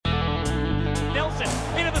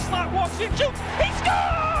slot, walks in, shoots. He scores!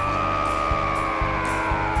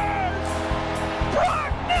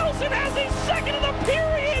 Brock Nelson has his second of the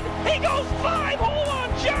period. He goes 5-hole on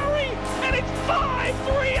Jerry, and it's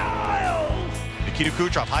 5-3 Isles. Nikita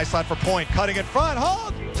Kucherov, high slot for Point, cutting in front,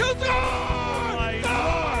 hold, shoots,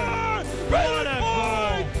 Brayden Point!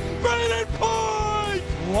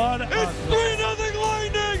 It's 3-0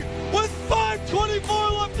 Lightning with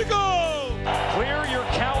 5:24 left to go! Clear your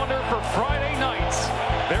calendar for Friday nights.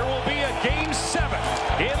 There will be a Game 7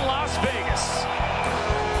 in Las Vegas.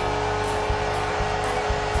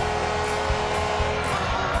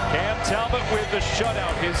 Cam Talbot with the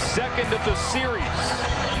shutout, his second of the series.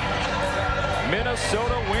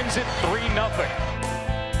 Minnesota wins it 3-0.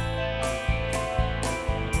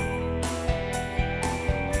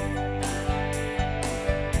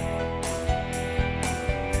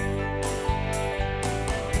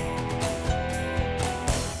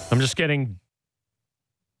 I'm just getting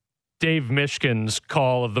Dave Mishkin's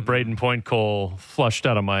call of the Brayden Point goal flushed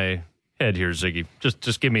out of my head here, Ziggy.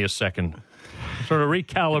 Just give me a second. Sort of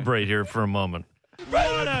recalibrate here for a moment.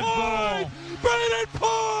 Brayden Point! Brayden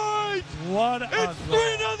Point! It's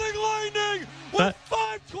 3-0 Lightning with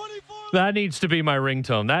 5:24. That needs to be my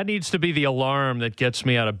ringtone. That needs to be the alarm that gets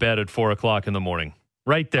me out of bed at 4 o'clock in the morning.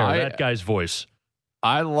 Right there, that guy's voice.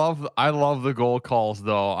 I love the goal calls,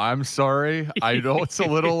 though. I'm sorry. I know it's a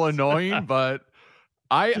little annoying, but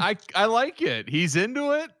I like it. He's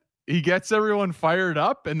into it. He gets everyone fired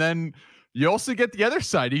up, and then you also get the other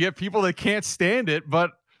side. You get people that can't stand it, but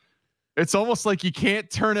it's almost like you can't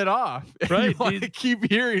turn it off. Right. You want to keep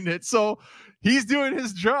hearing it. So he's doing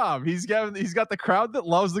his job. He's got the crowd that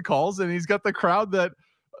loves the calls, and he's got the crowd that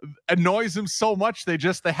annoys him so much they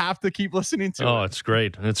have to keep listening to it. Oh, it's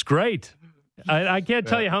great. It's great. I can't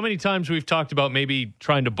tell you how many times we've talked about maybe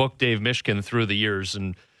trying to book Dave Mishkin through the years,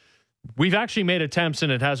 and we've actually made attempts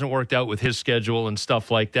and it hasn't worked out with his schedule and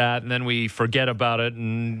stuff like that, and then we forget about it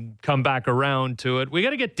and come back around to it. We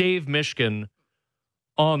got to get Dave Mishkin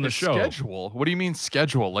on the show. Schedule? What do you mean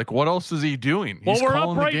schedule? Like, what else is he doing? He's we're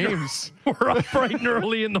calling up right the games. We're up bright and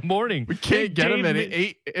early in the morning. We can't get him at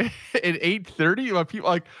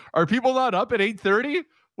 8:30. Are people not up at 8:30?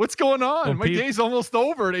 What's going on? Well, my day's almost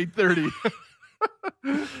over at 8:30.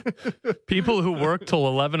 People who work till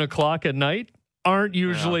 11 o'clock at night aren't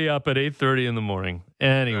usually up at 8:30 in the morning.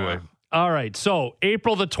 Anyway. All right. So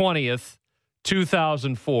April the 20th,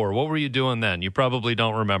 2004. What were you doing then? You probably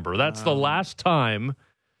don't remember. That's the last time.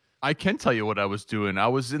 I can tell you what I was doing. I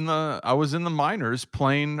was in the minors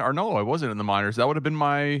playing, or no, I wasn't in the minors. That would have been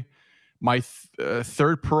my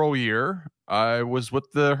third pro year. I was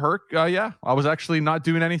with the Herc. I was actually not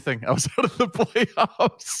doing anything. I was out of the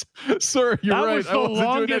playoffs. Sir, you're right. That was the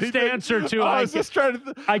longest answer to. I was just trying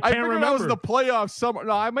to. I can't remember. I was in the playoffs.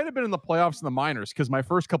 No, I might have been in the playoffs in the minors because my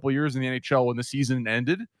first couple of years in the NHL, when the season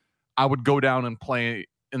ended, I would go down and play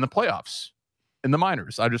in the playoffs in the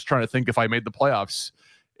minors. I'm just trying to think if I made the playoffs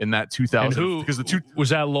in that 2000. Because was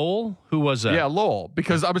that Lowell? Who was that? Yeah, Lowell.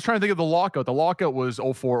 Because I was trying to think of the lockout. The lockout was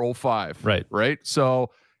 04-05. Right. So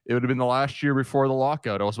it would have been the last year before the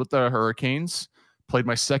lockout. I was with the Hurricanes, played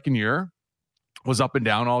my second year, was up and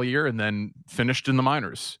down all year, and then finished in the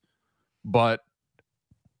minors. But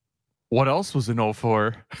what else was in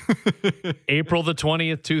 04? April the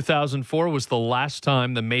 20th, 2004 was the last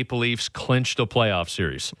time the Maple Leafs clinched a playoff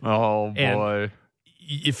series. Oh, boy. And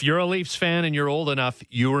if you're a Leafs fan and you're old enough,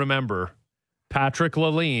 you remember Patrick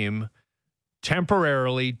Lalime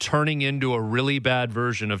temporarily turning into a really bad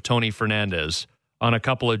version of Tony Fernandez on a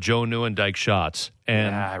couple of Joe Nieuwendyk shots.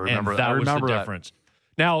 And, I remember that. Was the difference.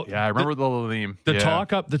 Now, I remember the Lalime.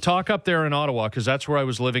 The talk up there in Ottawa, because that's where I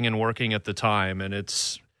was living and working at the time, and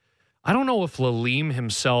I don't know if Lalime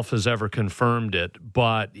himself has ever confirmed it,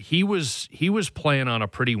 but he was playing on a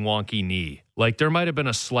pretty wonky knee. Like there might have been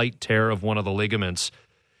a slight tear of one of the ligaments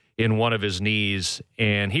in one of his knees,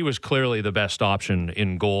 and he was clearly the best option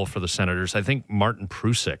in goal for the Senators. I think Martin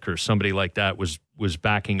Prusik or somebody like that was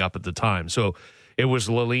backing up at the time. So it was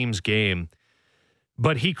Lalime's game.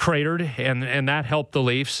 But he cratered, and that helped the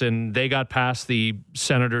Leafs, and they got past the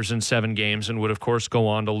Senators in 7 games and would, of course, go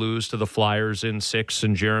on to lose to the Flyers in 6,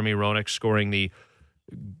 and Jeremy Roenick scoring the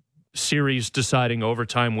series-deciding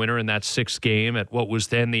overtime winner in that 6th game at what was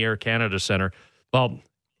then the Air Canada Centre. Well,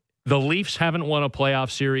 the Leafs haven't won a playoff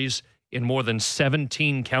series in more than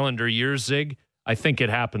 17 calendar years, Zig. I think it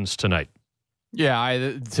happens tonight.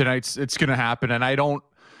 Yeah, tonight's it's going to happen, and I don't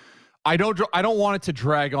want it to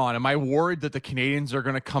drag on. Am I worried that the Canadians are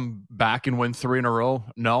going to come back and win 3 in a row?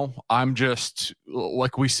 No, I'm just,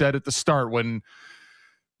 like we said at the start, when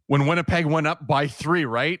Winnipeg went up by 3,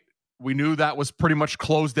 right? We knew that was pretty much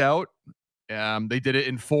closed out. They did it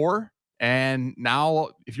in 4. And now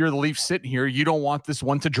if you're the Leafs sitting here, you don't want this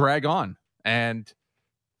one to drag on. And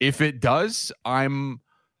if it does, I'm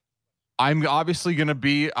obviously going to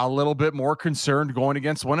be a little bit more concerned going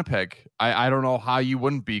against Winnipeg. I don't know how you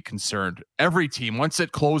wouldn't be concerned. Every team, once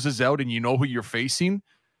it closes out and you know who you're facing,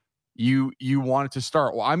 you want it to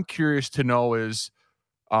start. Well, I'm curious to know is,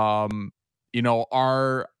 how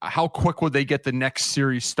quick would they get the next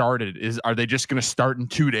series started? Are they just going to start in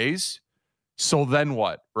 2 days? So then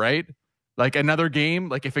what, right? Like another game,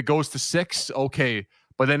 like if it goes to 6, okay.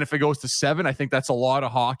 But then if it goes to 7, I think that's a lot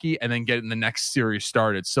of hockey, and then getting the next series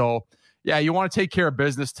started. So yeah, you want to take care of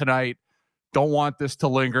business tonight. Don't want this to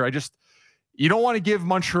linger. You don't want to give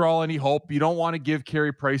Montreal any hope. You don't want to give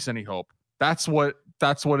Carey Price any hope. That's what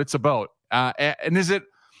it's about. And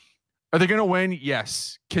are they going to win?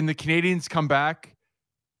 Yes. Can the Canadians come back?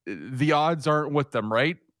 The odds aren't with them,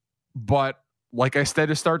 right? But like I said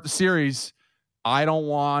to start the series, I don't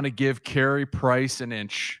want to give Carey Price an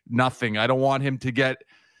inch. Nothing. I don't want him to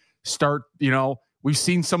start. We've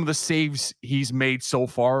seen some of the saves he's made so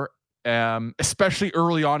far, especially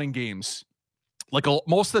early on in games. Like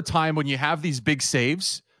most of the time when you have these big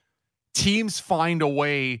saves, teams find a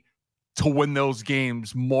way to win those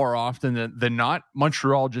games more often than not.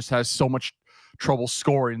 Montreal just has so much trouble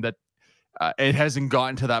scoring that it hasn't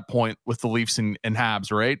gotten to that point with the Leafs and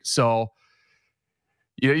Habs, right? So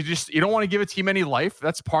you don't want to give a team any life.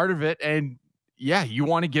 That's part of it. And yeah, you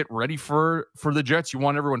want to get ready for the Jets. You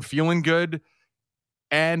want everyone feeling good.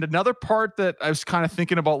 And another part that I was kind of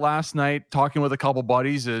thinking about last night, talking with a couple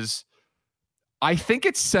buddies, is I think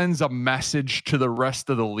it sends a message to the rest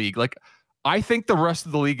of the league. Like, I think the rest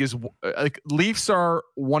of the league is like, Leafs are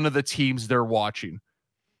one of the teams they're watching,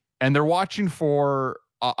 and they're watching for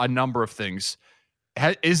a number of things.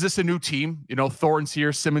 Is this a new team? Thornton's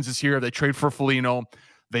here, Simmons is here. They trade for Foligno.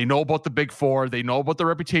 They know about the Big Four. They know about the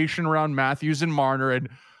reputation around Matthews and Marner, and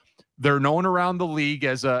they're known around the league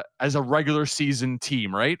as a regular season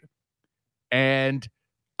team, right? And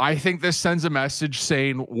I think this sends a message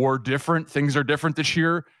saying we're different. Things are different this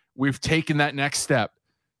year. We've taken that next step.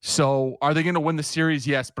 So are they going to win the series?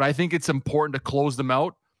 Yes, but I think it's important to close them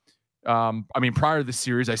out. Prior to the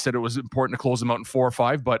series, I said it was important to close them out in 4 or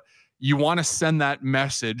 5, but you want to send that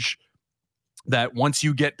message that once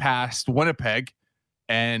you get past Winnipeg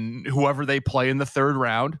and whoever they play in the 3rd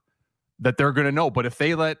round, that they're going to know. But if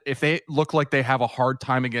they look like they have a hard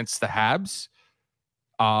time against the Habs,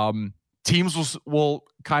 teams will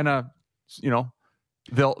kind of,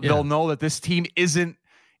 they'll know that this team isn't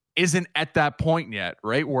at that point yet,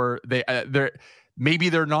 right? Where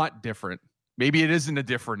they're not different. Maybe it isn't a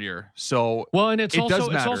different year. So and it's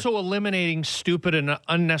also eliminating stupid and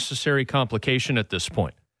unnecessary complication at this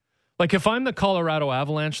point. Like if I'm the Colorado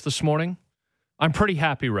Avalanche this morning, I'm pretty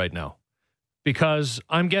happy right now because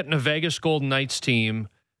I'm getting a Vegas Golden Knights team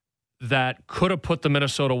that could have put the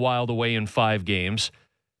Minnesota Wild away in 5 games.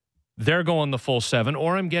 They're going the full 7,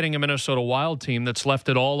 or I'm getting a Minnesota Wild team that's left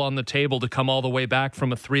it all on the table to come all the way back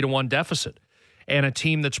from a 3-1 deficit, and a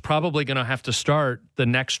team that's probably going to have to start the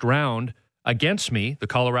next round against me, the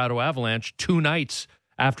Colorado Avalanche, 2 nights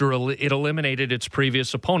after it eliminated its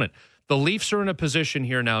previous opponent. The Leafs are in a position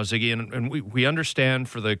here now, Ziggy, and we understand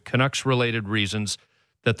for the Canucks-related reasons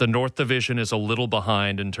that the North Division is a little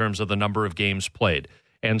behind in terms of the number of games played.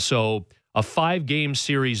 And so a 5-game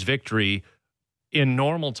series victory in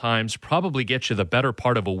normal times probably gets you the better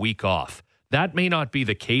part of a week off. That may not be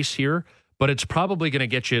the case here, but it's probably going to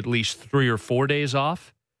get you at least 3 or 4 days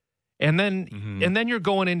off. And then you're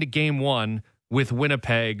going into game 1 with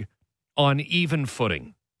Winnipeg on even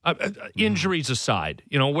footing. Injuries aside,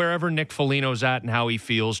 wherever Nick Foligno's at and how he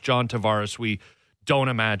feels, John Tavares, we don't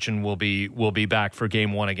imagine will be back for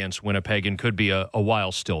game 1 against Winnipeg and could be a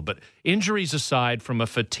while still. But injuries aside, from a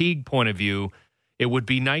fatigue point of view, it would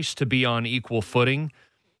be nice to be on equal footing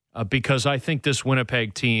because I think this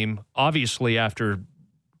Winnipeg team, obviously after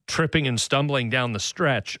tripping and stumbling down the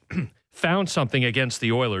stretch, found something against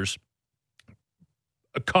the Oilers.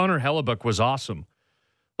 Connor Hellebuck was awesome.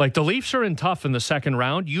 Like, the Leafs are in tough in the 2nd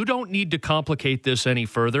round. You don't need to complicate this any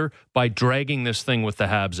further by dragging this thing with the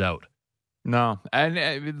Habs out. No.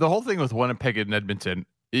 And the whole thing with Winnipeg and Edmonton,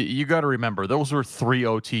 you got to remember, those were 3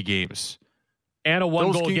 OT games. And a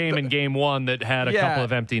 1-goal game in game 1 that had a couple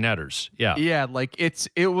of empty netters. Yeah. Yeah, like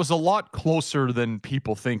it was a lot closer than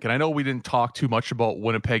people think. And I know we didn't talk too much about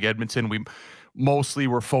Winnipeg, Edmonton. We mostly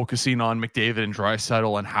were focusing on McDavid and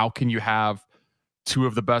Draisaitl and how can you have 2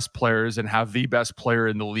 of the best players and have the best player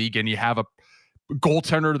in the league, and you have a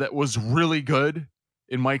goaltender that was really good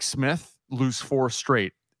in Mike Smith lose 4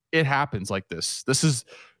 straight. It happens like this. This is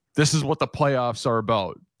what the playoffs are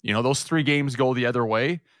about. Those 3 games go the other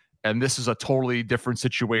way, and this is a totally different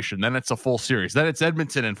situation. Then it's a full series. Then it's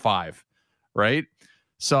Edmonton in 5, right?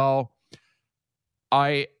 So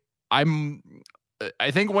I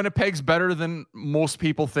think Winnipeg's better than most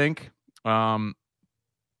people think. Their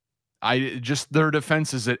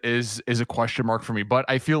defense is a question mark for me. But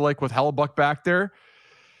I feel like with Hellebuyck back there,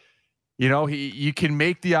 you can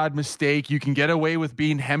make the odd mistake. You can get away with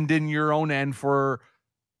being hemmed in your own end for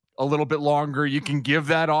a little bit longer. You can give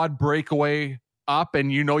that odd breakaway up,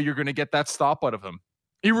 and you're going to get that stop out of him.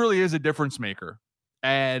 He really is a difference maker.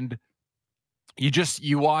 And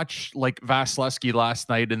you watch like Vasilevsky last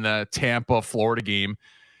night in the Tampa Florida game.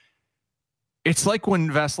 It's like when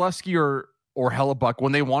Vasilevsky or Hellebuyck,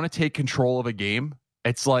 when they want to take control of a game,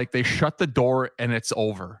 it's like they shut the door and it's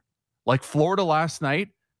over. Like Florida last night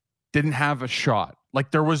didn't have a shot.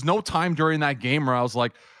 Like there was no time during that game where I was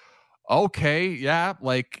like, okay, yeah,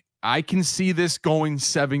 like I can see this going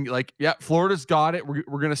 7. Like, yeah, Florida's got it. We're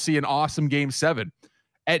going to see an awesome game 7.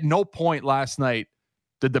 At no point last night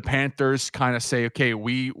did the Panthers kind of say, okay,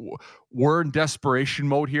 we're in desperation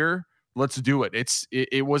mode here. Let's do it.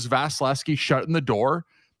 It was Vasilevsky shutting the door,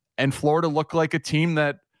 and Florida looked like a team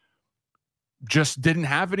that just didn't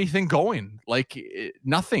have anything going. Like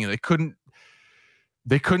nothing. They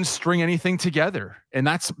couldn't string anything together. And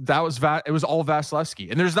it was all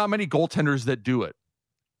Vasilevsky. And there's not many goaltenders that do it.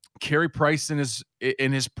 Carey Price in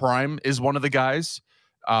his prime is one of the guys.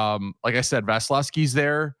 Like I said, Vasilevsky's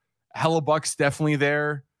there. Hellebuck's definitely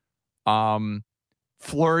there.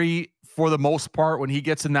 Fleury, for the most part, when he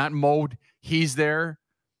gets in that mode, he's there.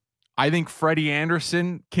 I think Freddie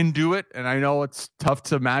Anderson can do it, and I know it's tough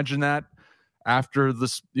to imagine that after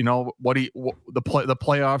this, the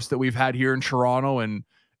playoffs that we've had here in Toronto and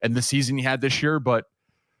the season he had this year. But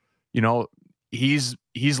he's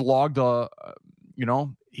logged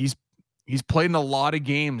he's played in a lot of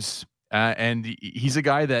games, and he's a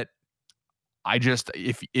guy that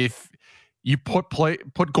if you put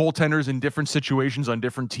goaltenders in different situations on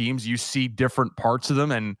different teams, you see different parts of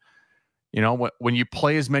them. And, when you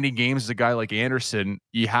play as many games as a guy like Anderson,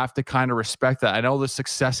 you have to kind of respect that. I know the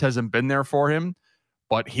success hasn't been there for him,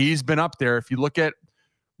 but he's been up there. If you look at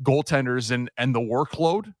goaltenders and the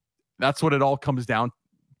workload, that's what it all comes down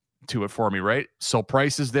to it for me, right? So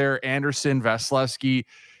Price is there, Anderson, Vasilevsky,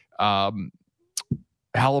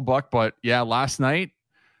 Hellebuyck. But yeah, last night,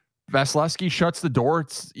 Vasilevsky shuts the door.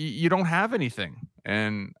 You don't have anything.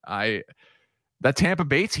 And that Tampa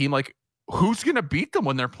Bay team, like, who's going to beat them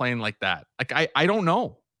when they're playing like that? Like, I don't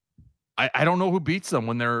know. I don't know who beats them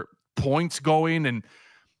when their points going and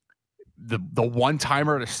the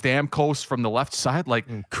one-timer to Stamkos from the left side. Like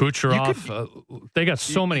Kucherov, they got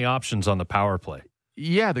so many options on the power play.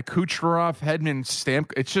 Yeah, the Kucherov, Hedman,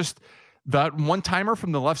 Stamkos. It's just that one-timer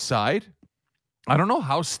from the left side. I don't know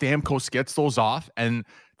how Stamkos gets those off, and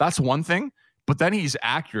that's one thing, but then he's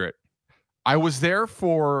accurate. I was there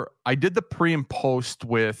I did the pre and post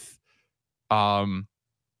with, I'm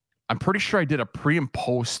pretty sure I did a pre and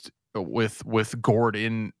post with Gord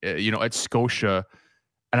in, at Scotia.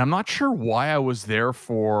 And I'm not sure why I was there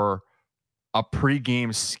for a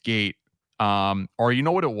pregame skate. Or you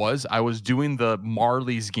know what it was? I was doing the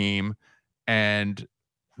Marlies game and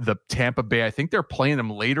the Tampa Bay. I think they're playing them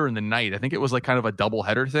later in the night. I think it was like kind of a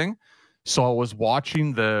doubleheader thing. So I was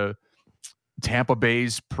watching the Tampa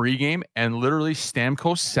Bay's pregame, and literally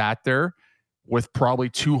Stamkos sat there with probably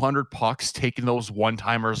 200 pucks taking those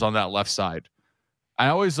one-timers on that left side.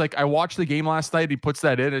 I watched the game last night. He puts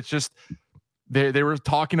that in. It's just they were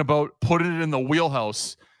talking about putting it in the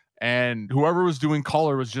wheelhouse, and whoever was doing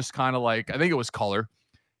color was just kind of like, I think it was color,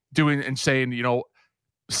 doing and saying,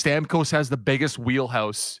 Stamkos has the biggest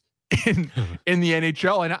wheelhouse in the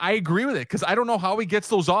NHL. And I agree with it, because I don't know how he gets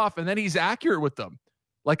those off, and then he's accurate with them.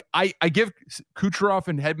 Like I give Kucherov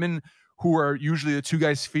and Hedman, who are usually the two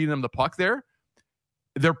guys feeding them the puck there,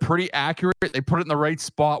 they're pretty accurate. They put it in the right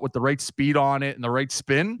spot with the right speed on it and the right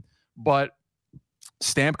spin. But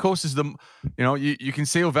Stamkos is you can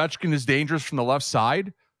say Ovechkin is dangerous from the left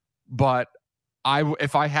side, but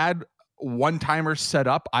if I had one-timers set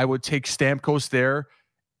up, I would take Stamkos there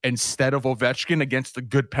instead of Ovechkin against a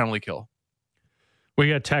good penalty kill. We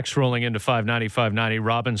got text rolling into 590.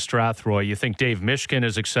 Robin Strathroy, you think Dave Mishkin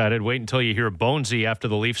is excited? Wait until you hear Bonesy after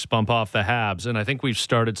the Leafs bump off the Habs. And I think we've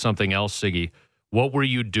started something else, Ziggy. What were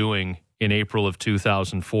you doing in April of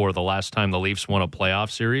 2004, the last time the Leafs won a playoff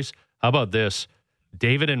series? How about this?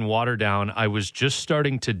 David in Waterdown, I was just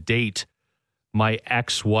starting to date my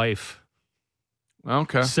ex-wife.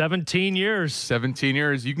 Okay. 17 years. 17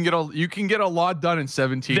 years. You can get a lot done in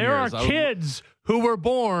 17 years. There are kids who were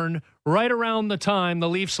born right around the time the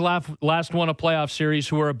Leafs last won a playoff series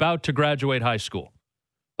who are about to graduate high school.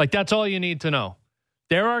 Like, that's all you need to know.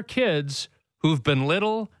 There are kids who've been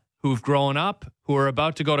little, who've grown up, who are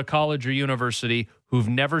about to go to college or university, who've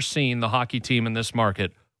never seen the hockey team in this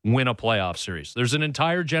market win a playoff series. There's an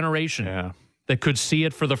entire generation that could see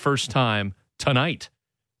it for the first time tonight.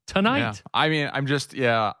 Yeah. I mean, I'm just,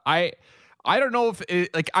 I don't know if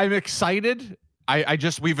it, like, I'm excited.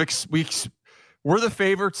 We're the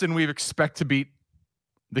favorites and we expect to beat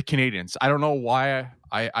the Canadians. I don't know why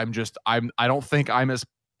I don't think I'm as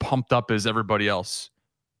pumped up as everybody else.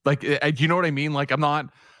 Like, you know what I mean? Like, I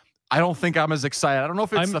don't think I'm as excited. I don't know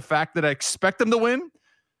if it's the fact that I expect them to win.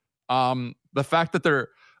 The fact that they're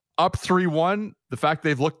up 3-1, the fact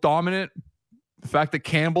they've looked dominant, the fact that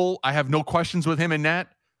Campbell, I have no questions with him in net.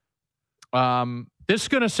 This is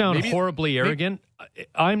going to sound horribly arrogant.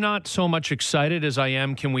 I'm not so much excited as I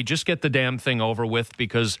am. Can we just get the damn thing over with?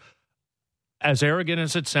 Because as arrogant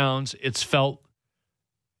as it sounds, it's felt,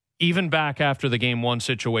 even back after the game one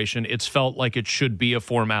situation, it's felt like it should be a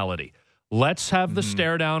formality. Let's have the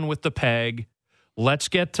stare down with the peg. Let's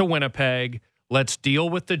get to Winnipeg. Let's deal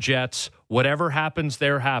with the Jets. Whatever happens,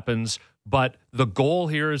 there happens. But the goal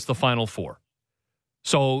here is the Final Four.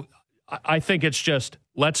 So I think it's just,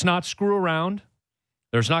 let's not screw around.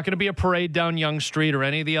 There's not going to be a parade down Yonge Street or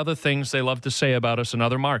any of the other things they love to say about us in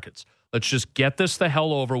other markets. Let's just get this the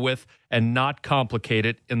hell over with and not complicate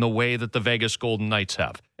it in the way that the Vegas Golden Knights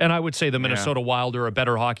have. And I would say the Minnesota Wild are a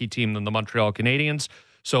better hockey team than the Montreal Canadiens.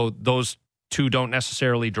 So those two don't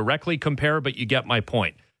necessarily directly compare, but you get my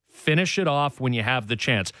point. Finish it off when you have the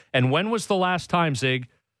chance. And when was the last time, Zig,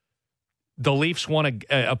 the Leafs won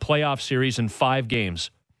a playoff series in 5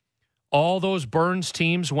 games? All those Burns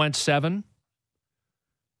teams went 7.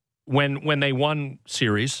 When they won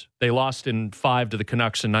series, they lost in 5 to the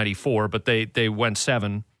Canucks in 94, but they went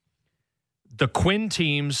 7. The Quinn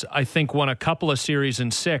teams, I think, won a couple of series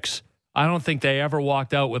in 6. I don't think they ever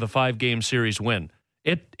walked out with a 5-game series win.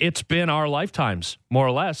 It's been our lifetimes, more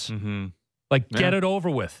or less. Get it over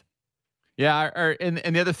with. Yeah, and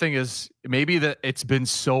the other thing is maybe that it's been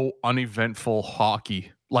so uneventful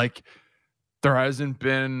hockey. Like, there hasn't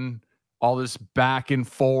been all this back and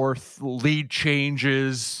forth, lead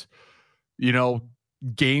changes,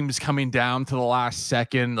 games coming down to the last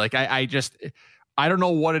second. Like, I don't know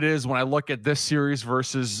what it is when I look at this series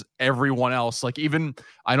versus everyone else. Like, even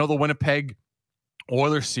I know the Winnipeg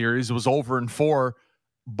Oilers series was over in 4,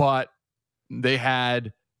 but they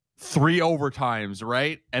had 3 overtimes,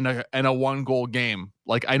 right? And a 1-goal game.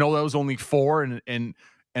 Like, I know that was only 4 and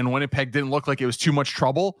Winnipeg didn't look like it was too much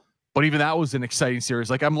trouble, but even that was an exciting series.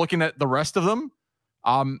 Like, I'm looking at the rest of them.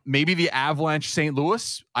 Maybe the Avalanche St.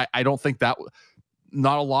 Louis. I don't think that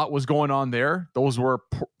not a lot was going on there. Those were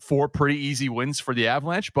 4 pretty easy wins for the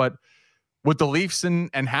Avalanche, but with the Leafs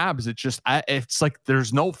and Habs, it's like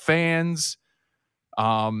there's no fans.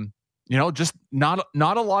 Just not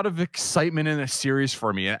a lot of excitement in a series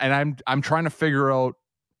for me. And I'm trying to figure out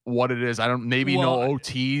what it is. I don't, maybe no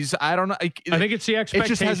OTs. I don't know. I think it's the expectation. It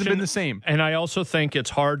just hasn't been the same. And I also think it's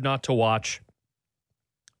hard not to watch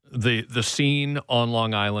the scene on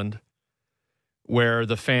Long Island where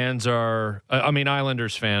the fans are,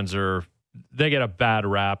 Islanders fans they get a bad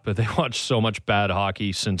rap, but they watch so much bad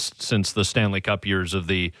hockey since the Stanley Cup years of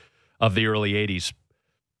the early 80s.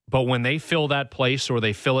 But when they fill that place, or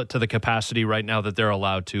they fill it to the capacity right now that they're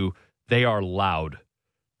allowed to, they are loud.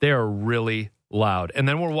 They are really loud. And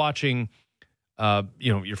then we're watching,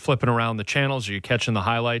 you're flipping around the channels, or you're catching the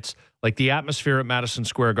highlights, like the atmosphere at Madison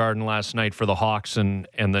Square Garden last night for the Hawks and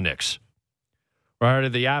the Knicks. Right?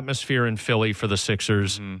 The atmosphere in Philly for the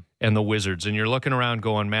Sixers and the Wizards. And you're looking around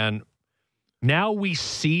going, man, now we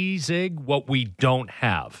see, Zig, what we don't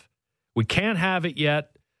have. We can't have it yet.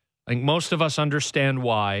 I think most of us understand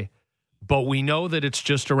why, but we know that it's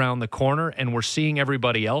just around the corner, and we're seeing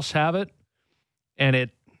everybody else have it, and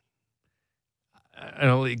it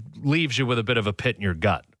leaves you with a bit of a pit in your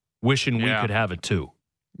gut, wishing we could have it too.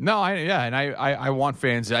 No, I want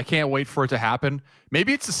fans. I can't wait for it to happen.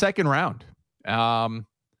 Maybe it's the second round. I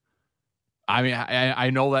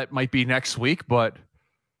know that might be next week, but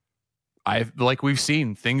like we've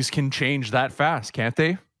seen, things can change that fast, can't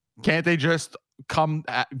they? Can't they just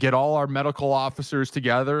get all our medical officers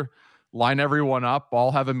together, line everyone up,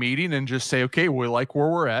 all have a meeting, and just say, okay, we like where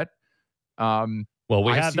we're at.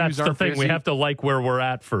 That's the thing. We have to like where we're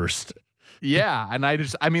at first. Yeah. And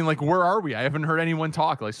where are we? I haven't heard anyone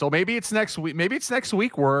talk. So maybe it's next week. Maybe it's next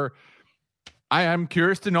week where I am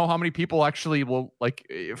curious to know how many people actually will,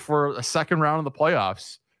 for a second round of the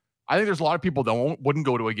playoffs. I think there's a lot of people that wouldn't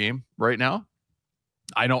go to a game right now.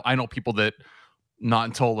 I know people that not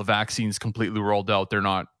until the vaccine's completely rolled out. They're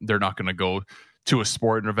not going to go to a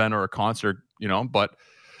sporting event or a concert, but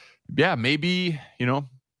yeah, maybe,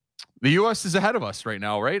 the U.S. is ahead of us right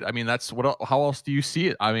now, right? I mean, how else do you see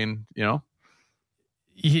it? I mean,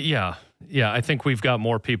 Yeah. I think we've got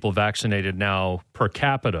more people vaccinated now per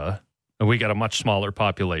capita. We got a much smaller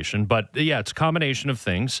population, but yeah, it's a combination of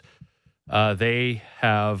things. They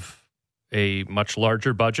have a much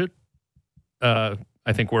larger budget. I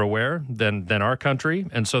think we're aware than our country.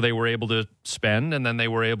 And so they were able to spend, and then they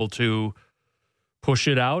were able to push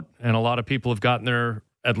it out. And a lot of people have gotten their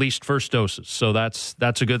at least first doses. So that's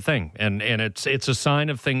a good thing. And it's a sign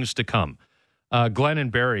of things to come. Glenn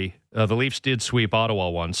and Barrie, the Leafs did sweep Ottawa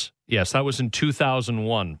once. Yes, that was in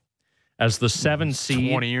 2001 as the 7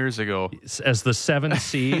 seed. 20 years ago. As the 7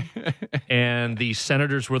 seed, and the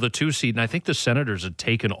Senators were the 2 seed. And I think the Senators had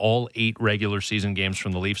taken all 8 regular season games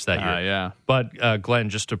from the Leafs that year. Yeah. But Glenn,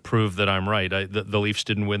 just to prove that I'm right, the Leafs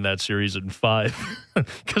didn't win that series in 5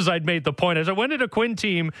 because I'd made the point. I said, when did a Quinn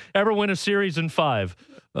team ever win a series in 5?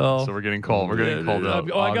 Oh, so we're getting called. We're getting called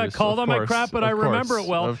out. I got called on my crap, but I remember it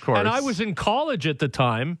well. Of course. And I was in college at the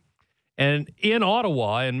time, and in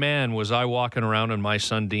Ottawa, and man, was I walking around in my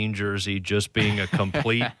Sundin jersey, just being a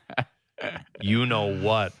complete,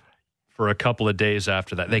 you-know-what, for a couple of days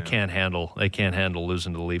after that. They can't handle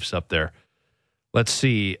losing to the Leafs up there. Let's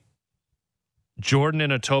see. Jordan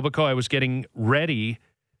in Etobicoke, I was getting ready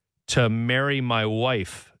to marry my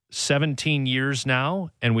wife. 17 years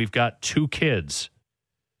now, and we've got 2 kids.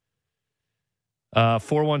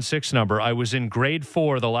 416 number. I was in grade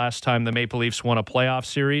 4 the last time the Maple Leafs won a playoff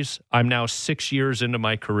series. I'm now 6 years into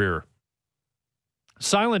my career.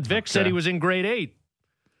 Silent Vic said he was in grade 8.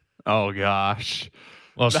 Oh, gosh.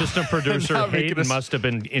 Well, assistant producer Hayden must have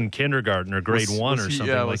been in kindergarten or grade 1 or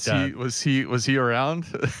something like that. Was he around?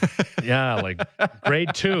 Yeah, like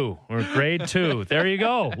grade 2 or grade 2. There you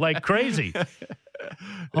go. Like crazy.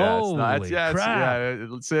 Holy crap.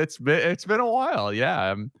 It's been a while.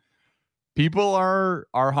 Yeah. People are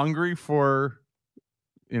hungry for,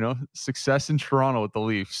 success in Toronto with the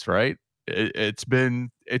Leafs, right? It's been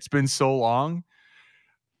so long.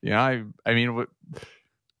 I mean,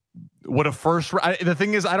 what a first. The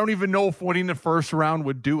thing is, I don't even know if winning the first round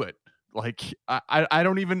would do it. Like, I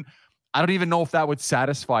don't even know if that would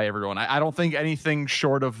satisfy everyone. I don't think anything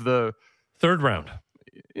short of the third round.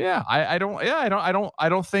 Yeah, I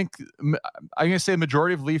don't think. I'm gonna say the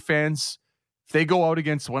majority of Leaf fans, if they go out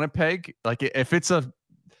against Winnipeg, like if it's a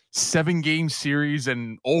 7-game series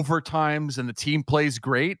and overtimes and the team plays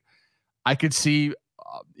great, I could see,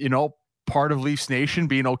 part of Leafs Nation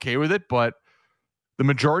being okay with it. But the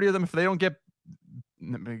majority of them, if they don't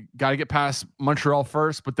got to get past Montreal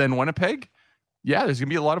first, but then Winnipeg, yeah, there's gonna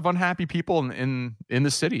be a lot of unhappy people in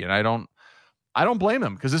the city, and I don't blame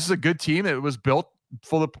them, because this is a good team. It was built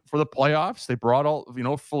for the playoffs. They brought all,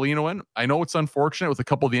 Foligno in. I know it's unfortunate with a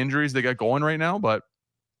couple of the injuries they got going right now, but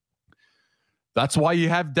that's why you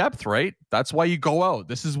have depth, right? That's why you go out.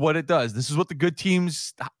 This is what it does. This is what the good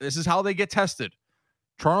teams, this is how they get tested.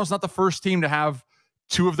 Toronto's not the first team to have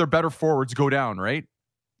 2 of their better forwards go down, right?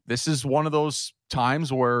 This is one of those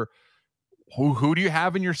times where who do you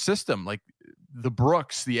have in your system? Like the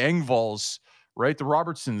Brooks, the Engvalls, right? The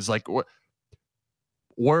Robertsons, like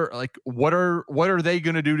what are they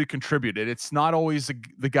going to do to contribute? It's not always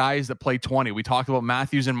the guys that play 20. We talked about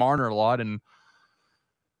Matthews and Marner a lot, and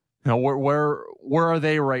where are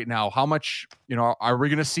they right now? How much are we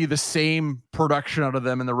going to see the same production out of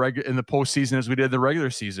them in the postseason as we did the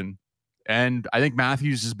regular season? And I think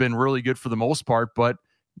Matthews has been really good for the most part, but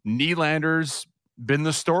Nylander's been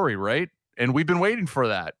the story, right? And we've been waiting for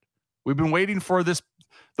that. We've been waiting for the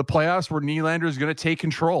playoffs where Nylander is going to take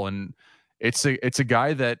control, and it's a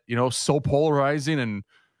guy that, so polarizing, and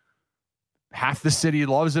half the city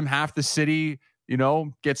loves him, half the city,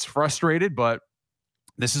 gets frustrated. But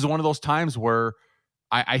this is one of those times where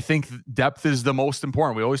I think depth is the most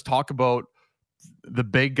important. We always talk about the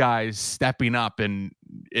big guys stepping up, and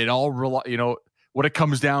it all, what it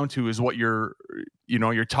comes down to is what your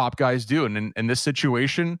top guys do. And in this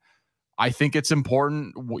situation, I think it's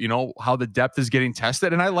important, how the depth is getting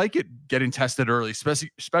tested, and I like it getting tested early,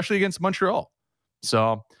 especially against Montreal.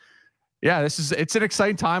 So, yeah, it's an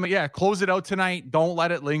exciting time. Yeah, close it out tonight. Don't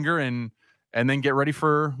let it linger, and then get ready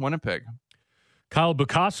for Winnipeg. Kyle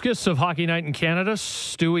Bukauskas of Hockey Night in Canada,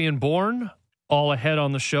 Stewie and Bourne, all ahead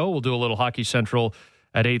on the show. We'll do a little Hockey Central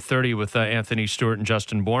at 8:30 with Anthony Stewart and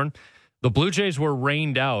Justin Bourne. The Blue Jays were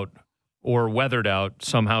rained out or weathered out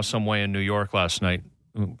somehow, some way in New York last night.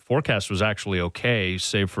 Forecast was actually okay,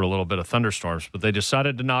 save for a little bit of thunderstorms, but they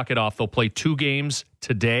decided to knock it off. They'll play 2 games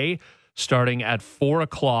today, starting at 4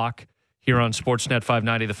 o'clock here on Sportsnet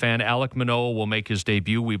 590 The Fan. Alek Manoah will make his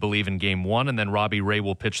debut, we believe, in Game 1, and then Robbie Ray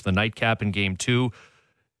will pitch the nightcap in Game 2.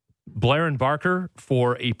 Blair and Barker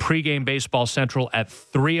for a pregame Baseball Central at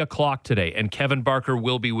 3 o'clock today, and Kevin Barker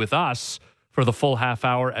will be with us for the full half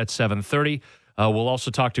hour at 7:30. We'll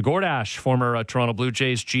also talk to Gordash, former Toronto Blue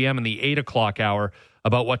Jays GM, in the 8 o'clock hour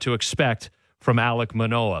about what to expect from Alek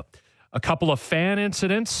Manoah. A couple of fan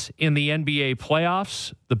incidents in the NBA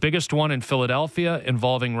playoffs. The biggest one in Philadelphia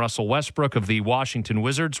involving Russell Westbrook of the Washington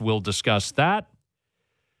Wizards. We'll discuss that.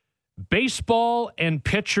 Baseball and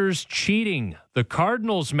pitchers cheating. The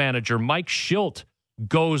Cardinals manager, Mike Shildt,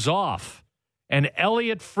 goes off. And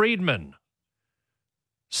Elliot Friedman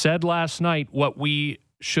said last night what we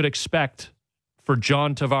should expect for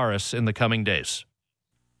John Tavares in the coming days.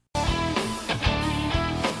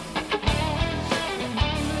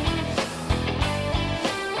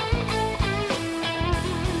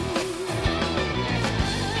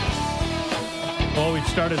 Well, we've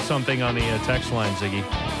started something on the text line, Ziggy.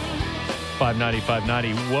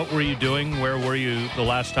 590. What were you doing? Where were you the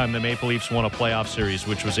last time the Maple Leafs won a playoff series,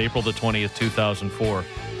 which was April the 20th, 2004?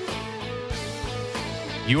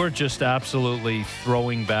 You are just absolutely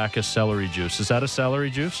throwing back a celery juice. Is that a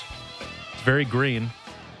celery juice? It's very green.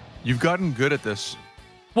 You've gotten good at this.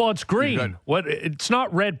 Well, it's green. What? It's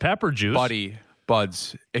not red pepper juice.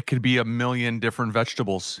 Buds, it could be a million different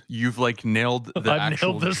vegetables. You've nailed the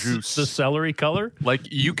actual juice. The celery color?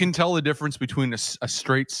 You can tell the difference between a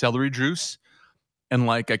straight celery juice and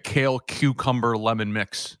a kale cucumber lemon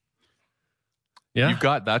mix. Yeah. You've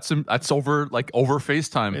got that's over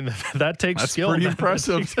FaceTime. And that takes that's skill. Pretty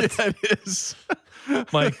impressive. Yeah, it is.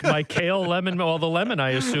 My kale lemon, well, the lemon I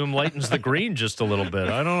assume lightens the green just a little bit.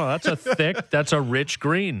 I don't know. That's a rich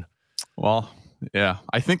green. Well, yeah,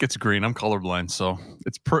 I think it's green. I'm colorblind, so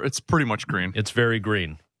it's pretty much green. It's very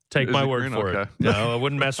green. Take my word for it. No, I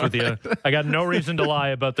wouldn't mess with you. I got no reason to lie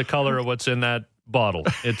about the color of what's in that bottle.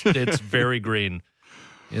 It's very green.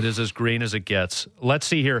 It is as green as it gets. Let's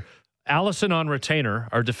see here. Allison on retainer,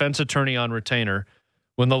 our defense attorney on retainer.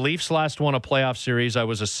 When the Leafs last won a playoff series, I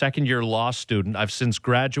was a second-year law student. I've since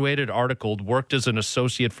graduated, articled, worked as an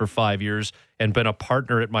associate for 5 years, and been a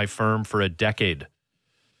partner at my firm for a decade.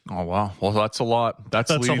 Oh, wow. Well, that's a lot. That's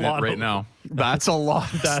leading a lot it right now. That's a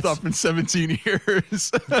lot of stuff in 17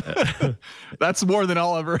 years. That's more than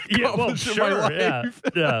I'll ever accomplish in my life.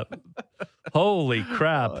 Yeah. Holy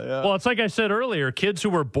crap. Yeah. Well, it's like I said earlier, kids who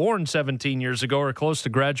were born 17 years ago are close to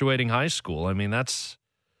graduating high school. I mean, that's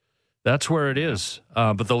where it is.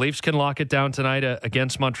 But the Leafs can lock it down tonight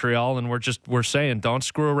against Montreal, and we're saying don't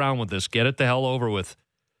screw around with this. Get it the hell over with.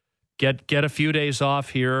 Get a few days off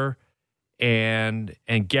here. And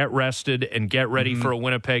get rested and get ready for a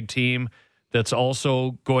Winnipeg team that's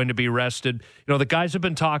also going to be rested. You know, the guys have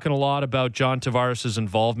been talking a lot about John Tavares'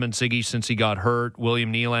 involvement, Ziggy, since he got hurt.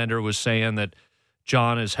 William Nylander was saying that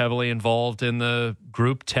John is heavily involved in the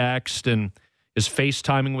group text and is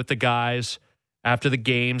FaceTiming with the guys after the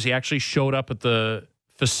games. He actually showed up at the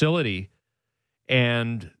facility.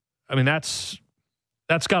 And, I mean, that's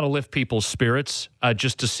got to lift people's spirits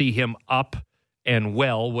just to see him up and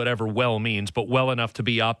well, whatever well means, but well enough to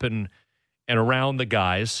be up and around the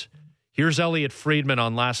guys. Here's Elliot Friedman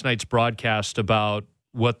on last night's broadcast about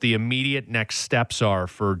what the immediate next steps are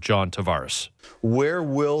for John Tavares. Where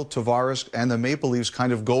will Tavares and the Maple Leafs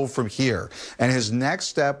kind of go from here? And his next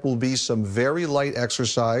step will be some very light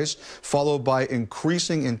exercise, followed by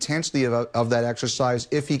increasing intensity of that exercise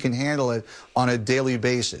if he can handle it on a daily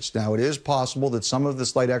basis. Now, it is possible that some of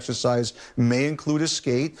this light exercise may include a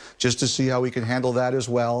skate, just to see how he can handle that as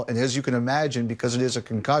well. And as you can imagine, because it is a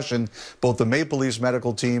concussion, both the Maple Leafs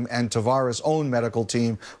medical team and Tavares' own medical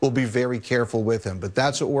team will be very careful with him. But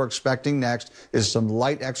that's what we're expecting next, is some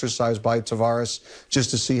light exercise by Tavares, just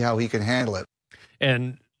to see how he can handle it.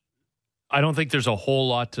 And I don't think there's a whole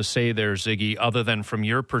lot to say there, Ziggy, other than from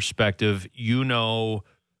your perspective, you know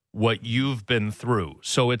what you've been through.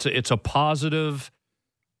 So it's a positive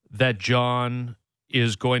that John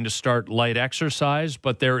is going to start light exercise,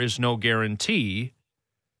 but there is no guarantee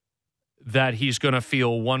that he's going to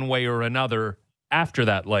feel one way or another after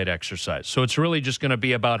that light exercise. So it's really just going to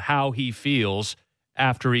be about how he feels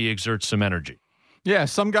after he exerts some energy. Yeah,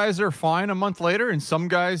 some guys are fine a month later, and some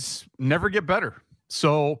guys never get better.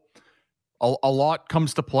 So a lot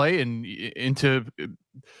comes to play and into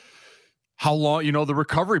how long, the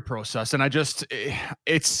recovery process. And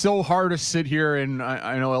it's so hard to sit here, and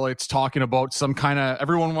I know Elliot's talking about some kind of,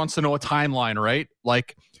 everyone wants to know a timeline, right?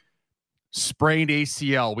 Like sprained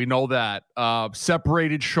ACL, we know that.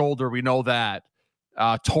 Separated shoulder, we know that.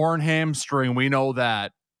 Torn hamstring, we know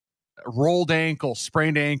that. rolled ankle,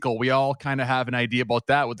 sprained ankle. We all kind of have an idea about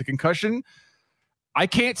that. With the concussion, I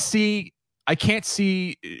can't see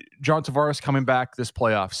John Tavares coming back this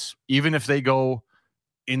playoffs, even if they go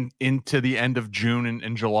into the end of June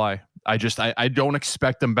and July. I don't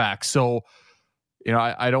expect them back. So,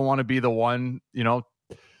 I don't want to be the one,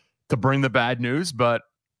 to bring the bad news, but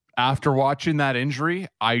after watching that injury,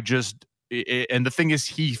 and the thing is,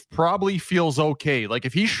 he probably feels okay. Like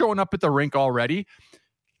if he's showing up at the rink already,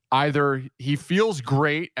 either he feels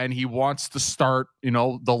great and he wants to start, the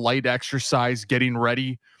light exercise, getting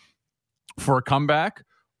ready for a comeback,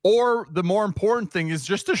 or the more important thing is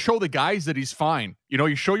just to show the guys that he's fine.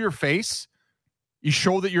 You show your face, you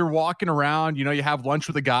show that you're walking around, you have lunch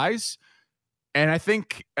with the guys. And I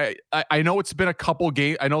think, I know it's been a couple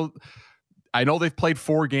games. I know they've played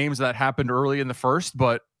 4 games that happened early in the first,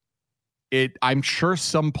 but I'm sure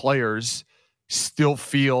some players still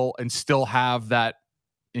feel and still have that,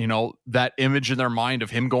 that image in their mind of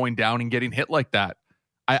him going down and getting hit like that.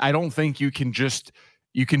 I don't think you can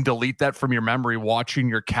delete that from your memory, watching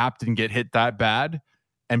your captain get hit that bad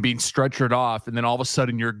and being stretchered off, and then all of a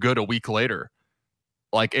sudden you're good a week later.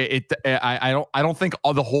 Like I don't think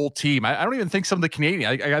the whole team. I don't even think some of the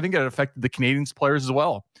Canadian. I think it affected the Canadians players as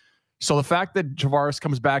well. So the fact that Tavares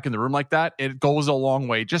comes back in the room like that, it goes a long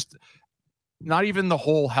way. Just not even the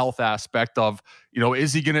whole health aspect of,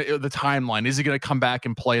 is he going to, the timeline, is he going to come back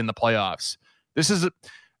and play in the playoffs? This is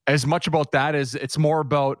as much about that as it's more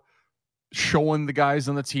about showing the guys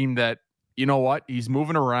on the team that, he's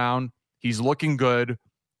moving around, he's looking good.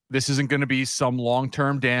 This isn't going to be some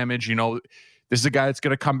long-term damage. This is a guy that's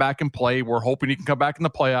going to come back and play. We're hoping he can come back in the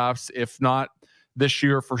playoffs, if not this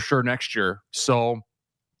year, for sure next year. So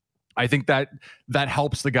I think that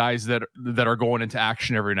helps the guys that are going into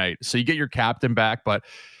action every night. So you get your captain back, but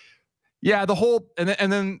yeah, and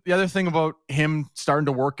then the other thing about him starting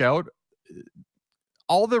to work out,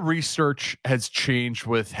 all the research has changed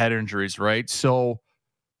with head injuries, right? So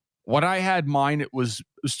when I had mine, it was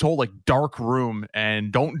told like dark room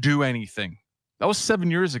and don't do anything. That was 7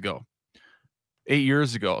 years ago, 8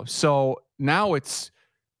 years ago. So now it's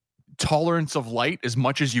tolerance of light as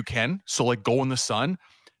much as you can. So like go in the sun.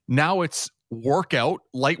 Now it's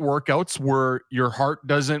light workouts where your heart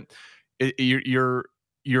doesn't,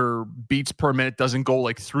 your beats per minute doesn't go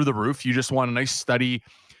like through the roof. You just want a nice steady,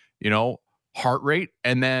 heart rate.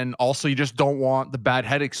 And then also you just don't want the bad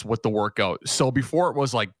headaches with the workout. So before it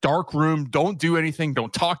was like dark room, don't do anything,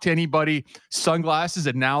 don't talk to anybody, sunglasses.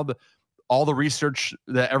 And now all the research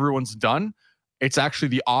that everyone's done, it's actually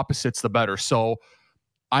the opposite's the better. So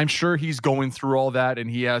I'm sure he's going through all that and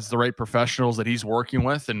he has the right professionals that he's working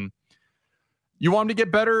with, and you want him to get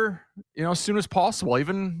better, as soon as possible.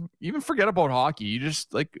 Even forget about hockey. You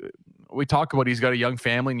just, like we talk about, he's got a young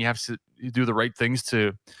family and you have to do the right things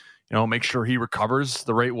to, make sure he recovers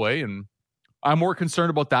the right way. And I'm more concerned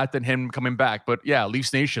about that than him coming back. But yeah,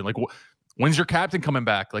 Leafs Nation, like when's your captain coming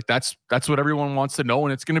back? Like that's what everyone wants to know.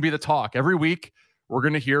 And it's going to be the talk every week. We're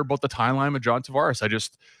going to hear about the timeline of John Tavares. I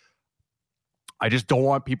just don't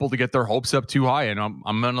want people to get their hopes up too high, and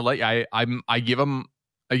I'm going to let you. I give him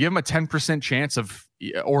a 10% chance of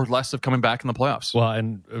or less of coming back in the playoffs. Well,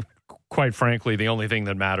 and quite frankly, the only thing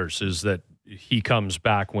that matters is that he comes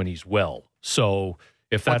back when he's well. So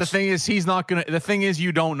if that's, but the thing is, he's not going to. The thing is,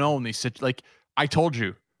 you don't know in these situations. Like I told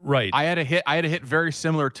you, right? I had a hit very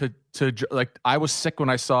similar to like I was sick when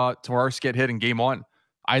I saw Tavares get hit in Game 1.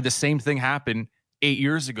 I had the same thing happen 8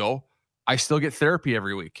 years ago. I still get therapy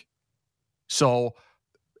every week. So,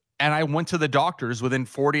 and I went to the doctors within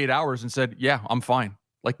 48 hours and said, yeah, I'm fine.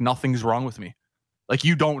 Like nothing's wrong with me. Like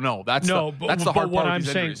you don't know. That's the hard part of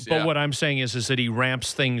these injuries. But what I'm saying is that he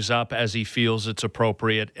ramps things up as he feels it's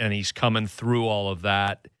appropriate, and he's coming through all of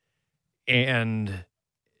that and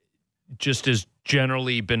just has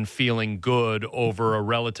generally been feeling good over a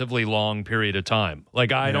relatively long period of time.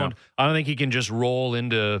 Like I don't think he can just roll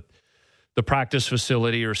into the practice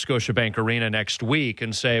facility or Scotiabank Arena next week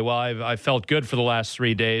and say, well, I felt good for the last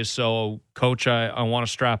 3 days, so coach, I want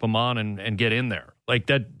to strap him on and get in there. Like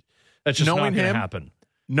that's just not going to happen.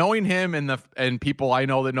 Knowing him and people I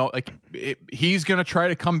know that know, like he's going to try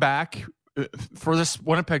to come back for this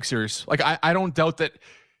Winnipeg series. Like I don't doubt that.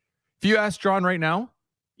 If you ask John right now,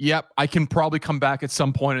 yep, I can probably come back at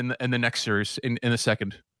some point in the next series in the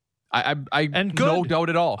second. I no doubt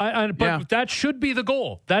at all. But that should be the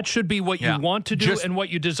goal. That should be what you want to do and what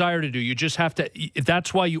you desire to do. You just have to.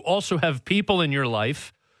 That's why you also have people in your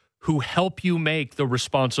life who help you make the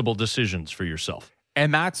responsible decisions for yourself.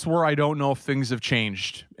 And that's where I don't know if things have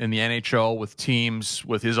changed in the NHL with teams,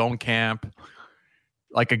 with his own camp.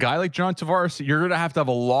 Like a guy like John Tavares, you're going to have a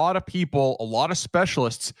lot of people, a lot of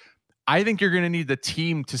specialists I think you're going to need the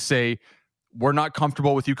team to say, we're not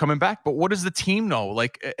comfortable with you coming back. But what does the team know?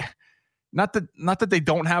 Like, not that they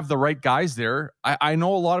don't have the right guys there. I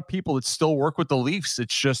know a lot of people that still work with the Leafs.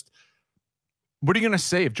 It's just, what are you going to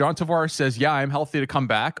say if John Tavares says, yeah, I'm healthy to come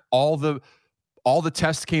back? All the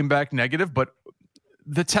tests came back negative, but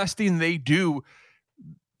the testing they do,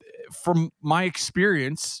 from my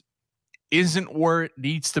experience, isn't where it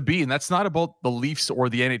needs to be. And that's not about the Leafs or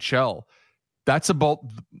the NHL. That's about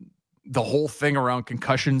the whole thing around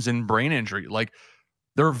concussions and brain injury. Like,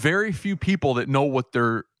 there are very few people that know what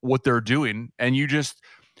they're doing. And you just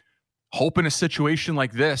hope in a situation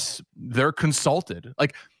like this, they're consulted.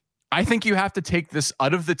 Like, I think you have to take this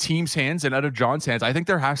out of the team's hands and out of John's hands. I think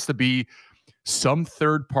there has to be some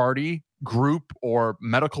third party group or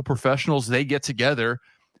medical professionals, they get together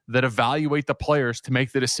that evaluate the players to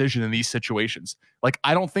make the decision in these situations. Like,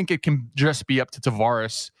 I don't think it can just be up to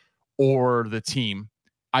Tavares or the team.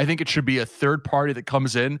 I think it should be a third party that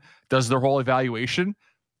comes in, does their whole evaluation,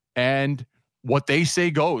 and what they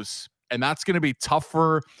say goes. And that's going to be tough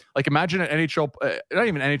for, like, imagine an NHL, not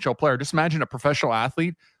even an NHL player, just imagine a professional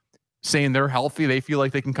athlete saying they're healthy, they feel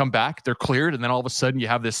like they can come back, they're cleared, and then all of a sudden you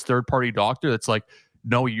have this third party doctor that's like,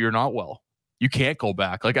 no, you're not well, you can't go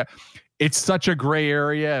back. Like, it's such a gray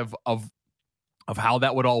area of how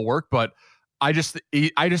that would all work. But I just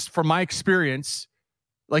from my experience,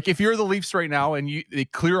 like, if you're the Leafs right now and they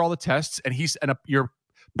clear all the tests and your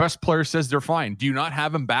best player says they're fine, do you not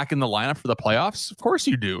have him back in the lineup for the playoffs? Of course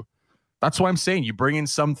you do. That's why I'm saying you bring in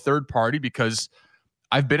some third party, because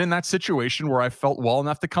I've been in that situation where I felt well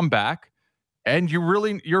enough to come back, and you're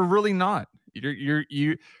really not.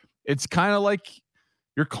 It's kind of like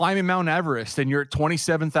you're climbing Mount Everest and you're at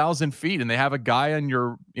 27,000 feet and they have a guy on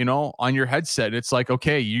your headset. It's like,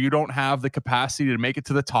 okay, you don't have the capacity to make it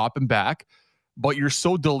to the top and back, but you're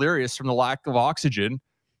so delirious from the lack of oxygen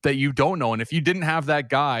that you don't know. And if you didn't have that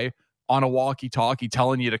guy on a walkie-talkie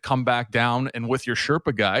telling you to come back down and with your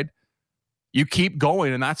Sherpa guide, you keep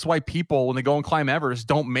going. And that's why people, when they go and climb Everest,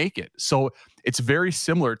 don't make it. So it's very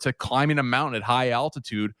similar to climbing a mountain at high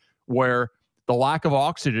altitude, where the lack of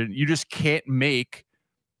oxygen, you just can't make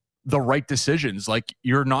the right decisions. Like,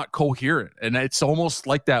 you're not coherent. And it's almost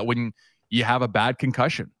like that when you have a bad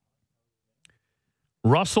concussion.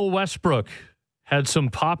 Russell Westbrook had some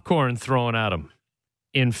popcorn thrown at him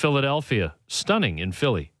in Philadelphia, stunning in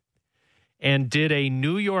Philly, and did a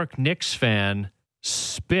New York Knicks fan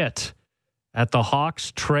spit at the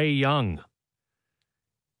Hawks' Trae Young.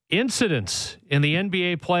 Incidents in the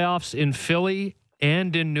NBA playoffs in Philly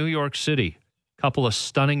and in New York City. Couple of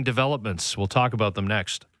stunning developments. We'll talk about them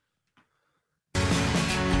next.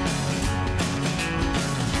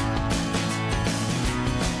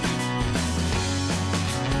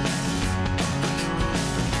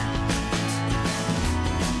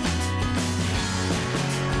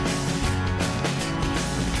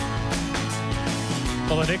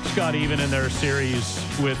 Well, the Knicks got even in their series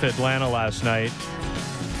with Atlanta last night.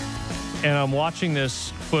 And I'm watching this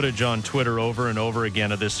footage on Twitter over and over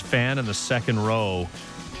again of this fan in the second row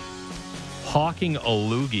hawking a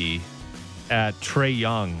loogie at Trae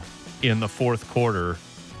Young in the fourth quarter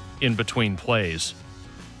in between plays.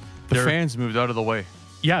 The fans moved out of the way.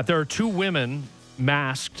 Yeah, there are two women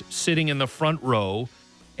masked sitting in the front row,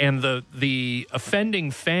 and the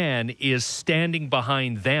offending fan is standing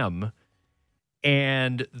behind them.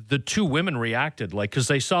 And the two women reacted, like, because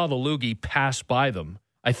they saw the loogie pass by them.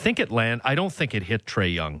 I think it landed. I don't think it hit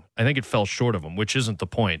Trae Young. I think it fell short of him, which isn't the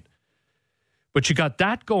point. But you got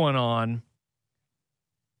that going on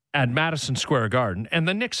at Madison Square Garden, and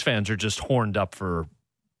the Knicks fans are just horned up for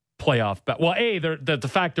playoff. Well, A, the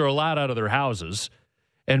fact they're allowed out of their houses,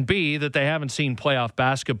 and B, that they haven't seen playoff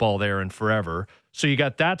basketball there in forever. So you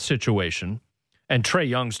got that situation. And Trae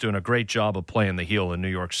Young's doing a great job of playing the heel in New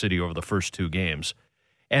York City over the first two games.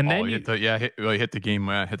 And then he hit the game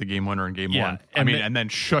winner in game one. And then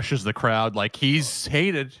shushes the crowd like he's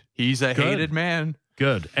hated. He's a hated man.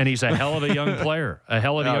 Good. And he's a hell of a young player.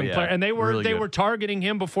 Player. And they were targeting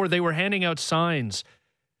him before. They were handing out signs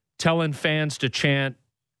telling fans to chant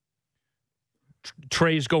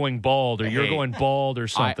Trey's going bald, or you're going bald, or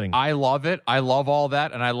something. I love it. I love all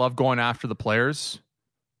that, and I love going after the players.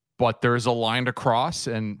 But there's a line to cross,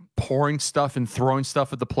 and pouring stuff and throwing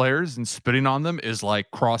stuff at the players and spitting on them is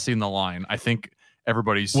like crossing the line. I think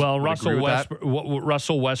everybody's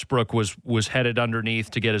Russell Westbrook was headed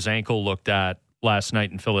underneath to get his ankle looked at last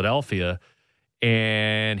night in Philadelphia,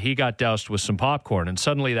 and he got doused with some popcorn, and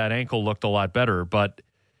suddenly that ankle looked a lot better. But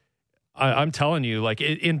I'm telling you, like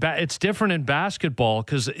it's different in basketball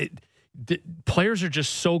because players are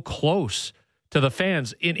just so close to the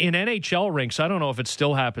fans. In NHL rinks, I don't know if it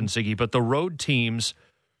still happens, Ziggy, but the road teams,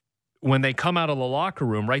 when they come out of the locker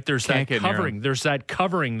room, right, there's that covering. There's that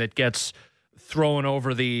covering that gets thrown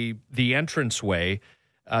over the entranceway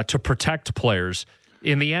to protect players.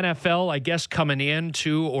 In the NFL, I guess coming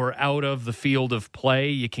into or out of the field of play,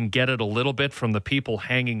 you can get it a little bit from the people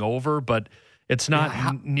hanging over, but it's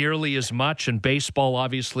not nearly as much. And baseball,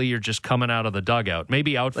 obviously, you're just coming out of the dugout.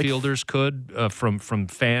 Maybe outfielders could from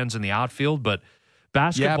fans in the outfield, but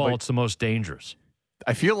basketball, it's the most dangerous.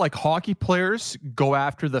 I feel like hockey players go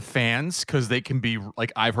after the fans because they can be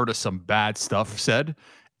like, I've heard of some bad stuff said.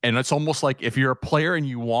 And it's almost like if you're a player and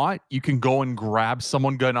you can go and grab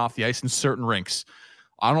someone getting off the ice in certain rinks.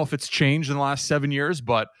 I don't know if it's changed in the last 7 years,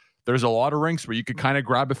 but there's a lot of rinks where you could kind of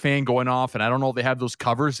grab a fan going off. And I don't know if they have those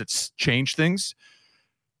covers. It's changed things.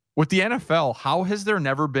 With the NFL, how has there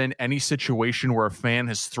never been any situation where a fan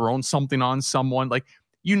has thrown something on someone? Like,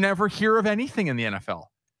 you never hear of anything in the NFL.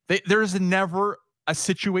 There's never a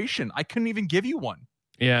situation. I couldn't even give you one.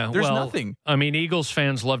 Yeah, there's nothing. I mean, Eagles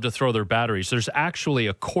fans love to throw their batteries. There's actually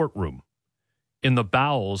a courtroom in the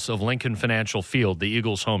bowels of Lincoln Financial Field, the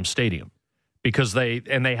Eagles' home stadium, because they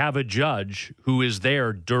have a judge who is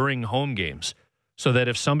there during home games, so that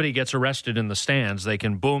if somebody gets arrested in the stands, they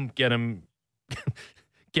can get him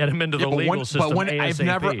into the legal system. But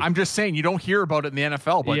ASAP. I'm just saying, you don't hear about it in the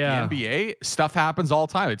NFL, but in the NBA, stuff happens all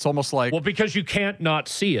the time. It's almost like, well, because you can't not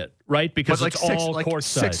see it, right? Because it's all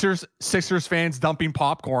courtside. Sixers fans dumping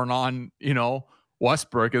popcorn on,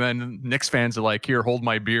 Westbrook, and then Knicks fans are like, here, hold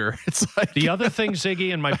my beer. It's like the other thing,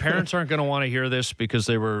 Ziggy, and my parents aren't going to want to hear this because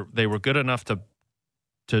they were good enough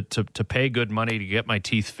to pay good money to get my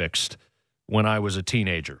teeth fixed when I was a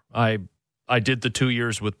teenager. I did the 2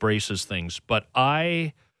 years with braces things, but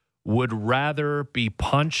I would rather be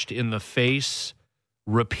punched in the face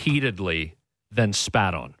repeatedly than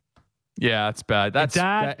spat on. Yeah, it's bad.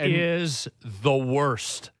 That is the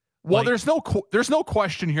worst. Well, there's no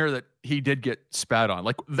question here that he did get spat on.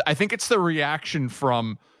 Like, I think it's the reaction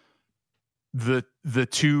from the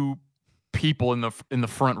two people in the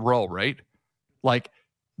front row, right? Like,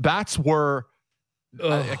 that's where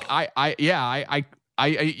I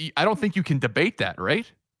don't think you can debate that,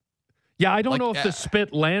 right? Yeah, I don't know if the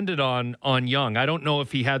spit landed on Young. I don't know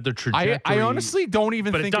if he had the trajectory. I honestly don't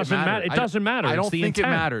even think it doesn't matter. It doesn't matter. I don't think it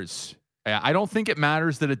matters. I don't think it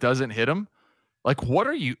matters that it doesn't hit him. Like, what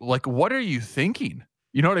are you thinking?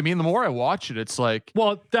 You know what I mean? The more I watch it, it's like,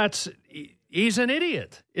 well, he's an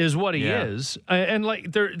idiot, is what he is. And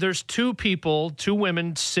like, there's two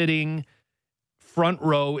women sitting front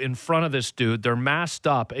row in front of this dude. They're masked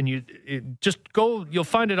up, and you'll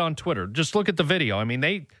find it on Twitter. Just look at the video. I mean,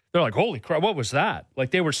 they're like, holy crap, what was that? Like,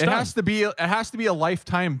 they were stunned. It has to be a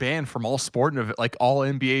lifetime ban from all sport and like all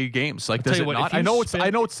NBA games. Like, does it not? I know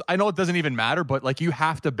it doesn't even matter, but like, you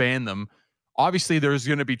have to ban them. Obviously, there's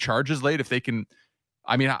going to be charges laid if they can.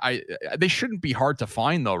 I mean, they shouldn't be hard to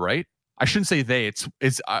find, though, right? I shouldn't say they.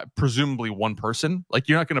 It's presumably one person. Like,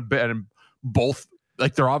 you're not going to ban both.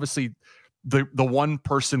 Like, they're obviously the one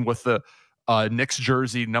person with the Knicks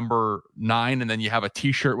jersey number 9, and then you have a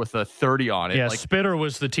T-shirt with a 30 on it. Yeah, like, Spitter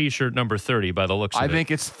was the T-shirt number 30 by the looks of it. I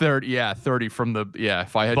think it's 30. Yeah, 30 from the. Yeah,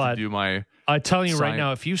 if I had to do my. I tell you right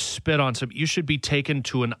now, if you spit on you should be taken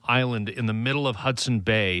to an island in the middle of Hudson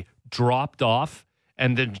Bay, dropped off,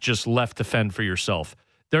 and then just left to fend for yourself.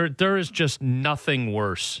 There is just nothing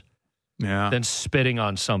worse than spitting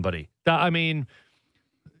on somebody. I mean,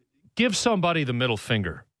 give somebody the middle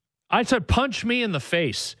finger. I said, punch me in the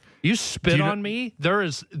face. You spit on me?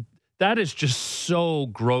 That is just so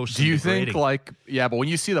gross. Do you think but when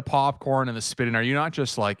you see the popcorn and the spitting, are you not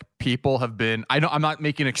just like, people have been, I know I'm not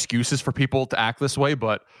making excuses for people to act this way,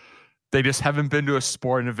 but they just haven't been to a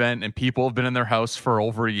sporting event, and people have been in their house for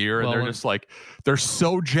over a year, and they're just like, they're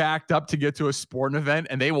so jacked up to get to a sporting event,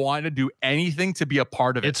 and they want to do anything to be a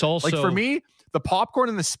part of it. It's also, like, for me, the popcorn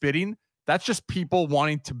and the spitting, that's just people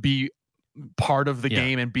wanting to be part of the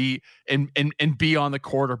game and be and be on the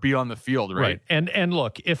court or be on the field, right? And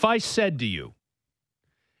look, if I said to you,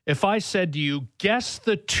 guess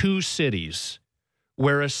the two cities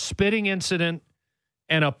where a spitting incident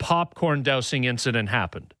and a popcorn dousing incident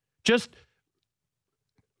happened. Just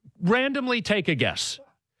randomly take a guess.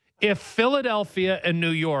 If Philadelphia and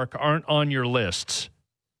New York aren't on your lists,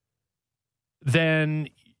 then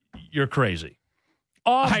you're crazy.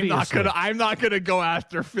 Obviously. I'm not gonna go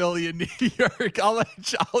after Philly and New York. I'll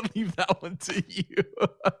leave that one to you.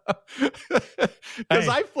 Because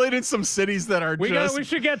I've played in some cities that are. We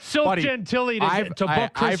should get Silk Gentili to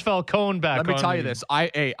book Chris Falcone back. Let me tell you this. I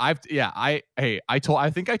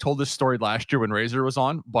think I told this story last year when Razor was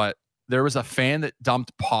on, but there was a fan that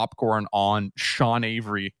dumped popcorn on Sean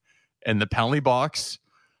Avery in the penalty box.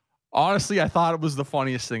 Honestly, I thought it was the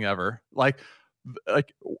funniest thing ever. Like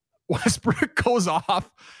Westbrook goes off.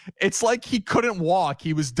 It's like he couldn't walk.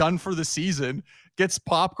 He was done for the season. Gets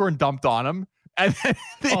popcorn dumped on him. And then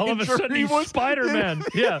all of a sudden he's Spider-Man.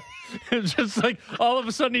 Yeah. It's just like all of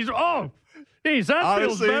a sudden he's, geez, that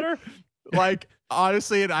honestly, feels better. Like,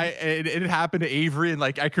 honestly, it happened to Avery, and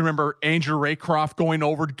like I can remember Andrew Raycroft going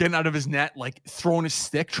over, getting out of his net, like throwing his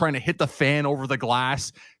stick, trying to hit the fan over the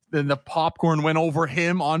glass. Then the popcorn went over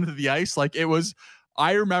him onto the ice. Like it was,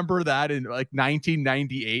 I remember that in like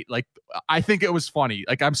 1998. Like I think it was funny.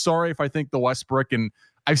 Like I'm sorry if I think the Westbrook, and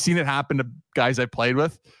I've seen it happen to guys I played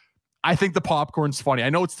with. I think the popcorn's funny. I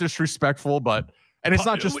know it's disrespectful, but and it's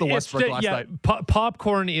not just the Westbrook last night.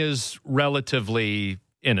 Popcorn is relatively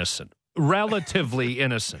innocent. Relatively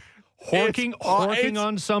innocent. Horking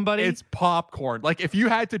on somebody. It's popcorn. Like if you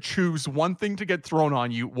had to choose one thing to get thrown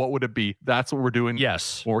on you, what would it be? That's what we're doing.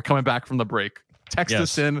 Yes. When we're coming back from the break. Text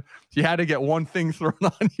us in. If you had to get one thing thrown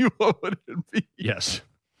on you, what would it be? Yes.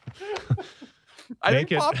 I think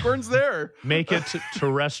popcorn's there. Make it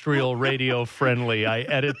terrestrial radio friendly. I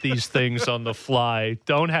edit these things on the fly.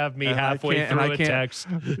 Don't have me halfway through a text.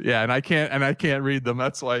 Yeah, and I can't read them.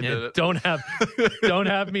 That's why I did it. Don't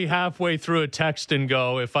have me halfway through a text and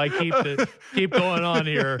go, if I keep going on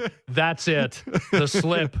here, that's it. The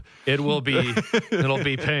slip, it'll be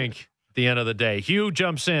pink at the end of the day. Hugh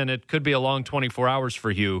jumps in. It could be a long 24 hours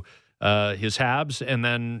for Hugh. His Habs, and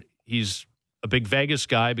then he's a big Vegas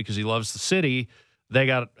guy because he loves the city. They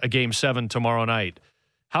got a Game 7 tomorrow night.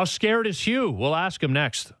 How scared is Hugh? We'll ask him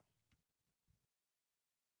next.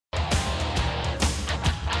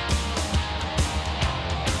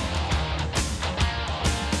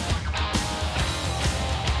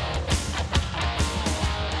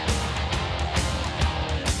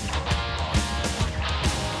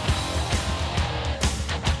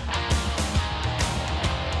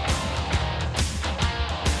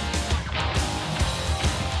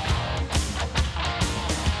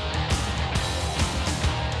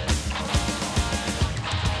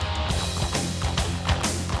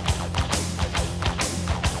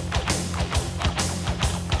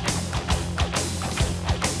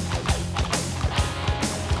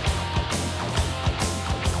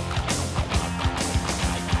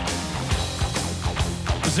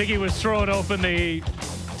 Ziggy was throwing open the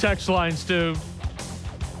text lines to,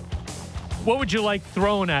 what would you like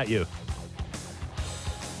thrown at you?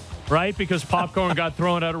 Right? Because popcorn got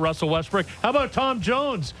thrown at Russell Westbrook. How about Tom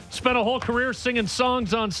Jones? Spent a whole career singing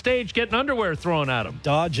songs on stage, getting underwear thrown at him.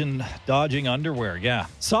 Dodging underwear, yeah.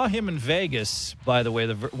 Saw him in Vegas, by the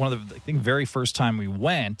way, one of the, I think, very first time we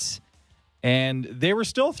went. And they were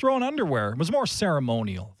still throwing underwear. It was more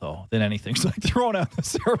ceremonial, though, than anything. So like throwing out the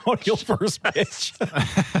ceremonial first pitch.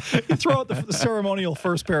 You throw out the ceremonial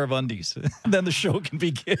first pair of undies. Then the show can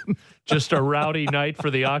begin. Just a rowdy night for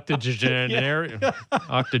the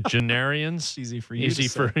octogenarians. Easy for you.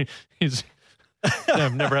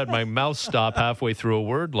 I've never had my mouth stop halfway through a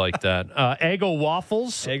word like that. Eggo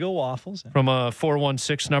waffles. Eggo waffles. From a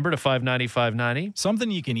 416 number to 590-590. Something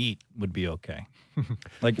you can eat would be okay.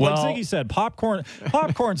 Like Ziggy said,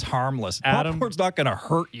 popcorn's harmless. Popcorn's not going to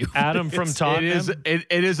hurt you. Adam from Tottenham.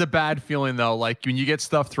 It is a bad feeling though. Like when you get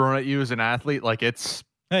stuff thrown at you as an athlete, like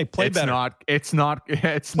play better. It's not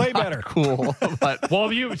better. Cool. But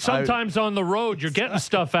well, you sometimes on the road you're getting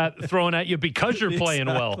stuff thrown at you because you're playing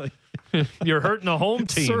well. You're hurting the home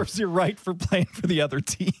team. Serves you right for playing for the other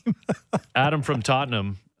team. Adam from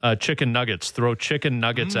Tottenham, chicken nuggets. Throw chicken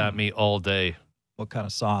nuggets at me all day. What kind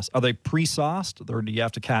of sauce? Are they pre-sauced, or do you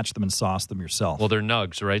have to catch them and sauce them yourself? Well, they're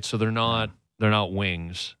nugs, right? So they're not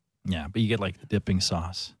wings. Yeah, but you get like the dipping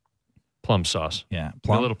sauce. Plum sauce. Yeah.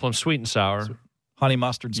 A little plum, sweet and sour. Honey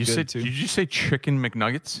mustard's good too. Did you say chicken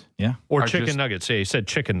McNuggets? Yeah. Or chicken nuggets. Yeah, you said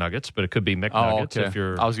chicken nuggets, but it could be McNuggets. Oh, okay. If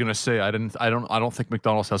you're... I was gonna say I don't think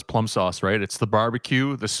McDonald's has plum sauce, right? It's the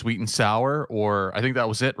barbecue, the sweet and sour, or I think that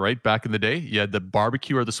was it, right? Back in the day, you had the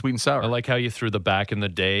barbecue or the sweet and sour. I like how you threw the back in the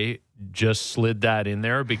day. Just slid that in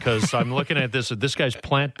there because I'm looking at this. This guy's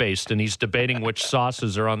plant-based and he's debating which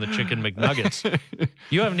sauces are on the chicken McNuggets.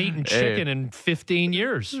 You haven't eaten chicken in 15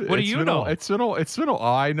 years. What do you know?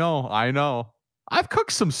 I know. I've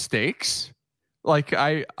cooked some steaks. Like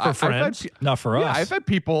for friends, not for us. Yeah, I've had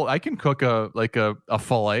people. I can cook a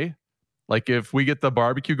fillet. Like if we get the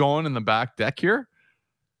barbecue going in the back deck here,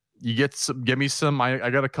 give me some. I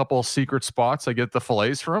got a couple of secret spots. I get the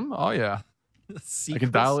fillets from. Oh yeah. I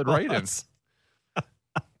can dial it right in.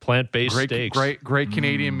 Plant-based steaks. Great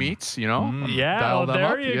Canadian meats, Yeah, dial them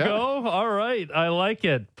there up. you Yeah. go. All right. I like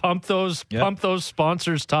it. Pump those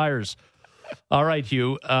sponsors' tires. All right,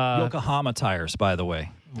 Hugh. Yokohama tires, by the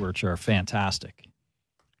way, which are fantastic.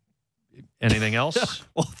 Anything else?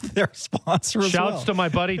 Well, they're a sponsor as well. Shouts to my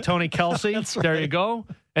buddy Tony Kelsey. That's There right. you go.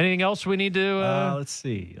 Anything else we need to? Let's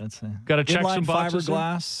see. Got to check some Inline boxes.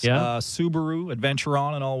 fiberglass. Yeah. Subaru, Adventure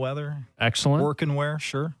On and all weather. Excellent. Work and wear,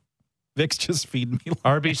 sure. Vic's just feeding me.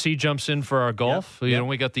 RBC jumps in for our golf. Yep. You know,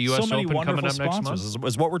 we got the U.S. So many Open coming wonderful up next month. sponsors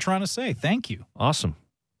is what we're trying to say. Thank you. Awesome.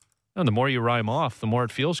 And the more you rhyme off, the more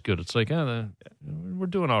it feels good. It's like, we're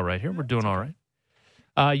doing all right here. We're doing all right.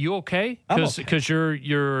 You okay? I'm okay. Because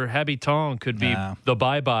your habitant could be the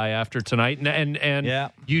bye-bye after tonight.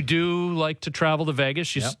 And you do like to travel to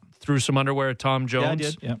Vegas. You threw some underwear at Tom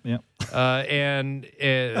Jones. Yeah, I did. Yep.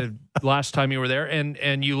 And last time you were there.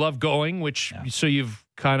 And you love going, so you've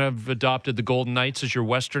kind of adopted the Golden Knights as your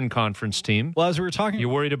Western Conference team. Well, as we were talking, you're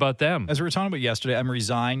worried about them. As we were talking about yesterday, I'm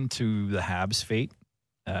resigned to the Habs' fate.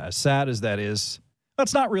 As sad as that is,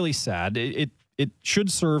 that's not really sad. It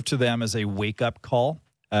should serve to them as a wake-up call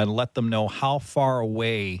and let them know how far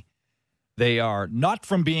away they are, not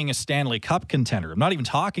from being a Stanley Cup contender. I'm not even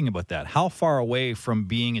talking about that. How far away from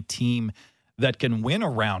being a team that can win a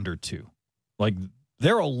round or two. Like,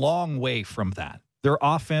 they're a long way from that. Their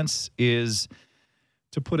offense is,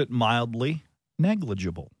 to put it mildly,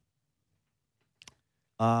 negligible.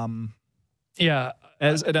 Yeah.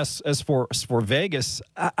 As for Vegas,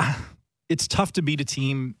 it's tough to beat a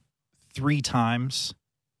team 3 times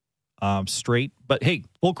straight. But hey,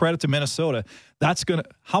 full credit to Minnesota.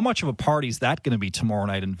 How much of a party is that going to be tomorrow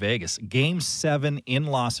night in Vegas? Game 7 in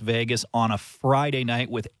Las Vegas on a Friday night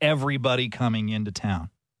with everybody coming into town.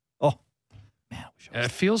 Oh man,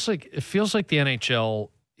 it feels like the NHL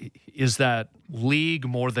is that league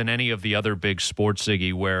more than any of the other big sports,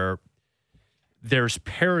 Ziggy, where there's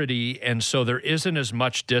parity, and so there isn't as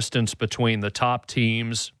much distance between the top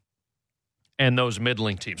teams and those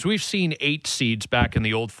middling teams. We've seen 8 seeds back in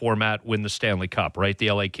the old format win the Stanley Cup, right? The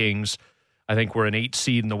LA Kings, I think, were an 8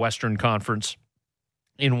 seed in the Western Conference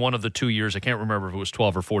in one of the 2 years. I can't remember if it was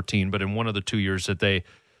 12 or 14, but in one of the 2 years that they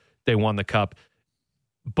won the Cup.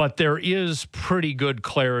 But there is pretty good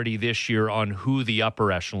clarity this year on who the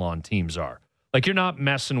upper echelon teams are. Like, you're not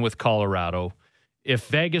messing with Colorado. If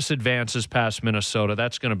Vegas advances past Minnesota,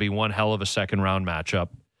 that's going to be one hell of a second-round matchup.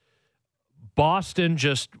 Boston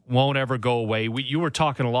just won't ever go away. You were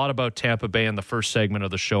talking a lot about Tampa Bay in the first segment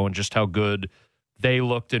of the show and just how good they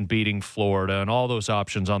looked in beating Florida and all those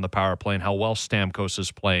options on the power play and how well Stamkos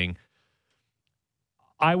is playing.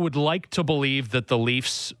 I would like to believe that the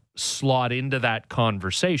Leafs slot into that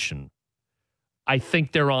conversation. I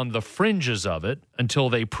think they're on the fringes of it until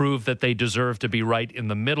they prove that they deserve to be right in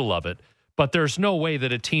the middle of it. But there's no way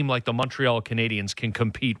that a team like the Montreal Canadiens can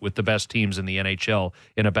compete with the best teams in the NHL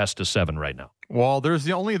in a best-of-7 right now. Well, there's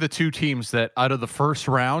only the 2 teams that out of the first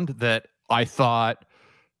round that I thought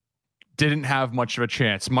didn't have much of a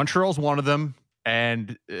chance. Montreal's one of them,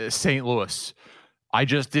 and St. Louis. I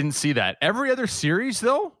just didn't see that. Every other series,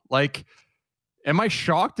 though, like, am I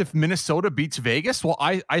shocked if Minnesota beats Vegas? Well,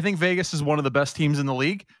 I think Vegas is one of the best teams in the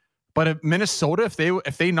league. But if Minnesota,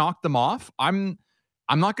 if they knock them off, I'm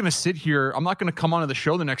not going to sit here. I'm not going to come onto the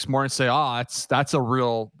show the next morning and say, that's a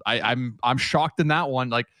real. I'm shocked in that one.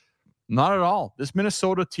 Like, not at all. This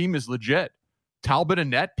Minnesota team is legit. Talbot and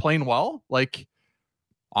net playing well. Like,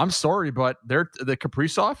 I'm sorry, but the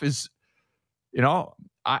Kaprizov is,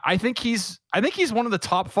 I think he's one of the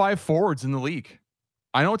top 5 forwards in the league.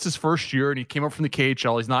 I know it's his first year and he came up from the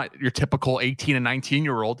KHL. He's not your typical 18 and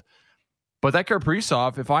 19-year-old, but that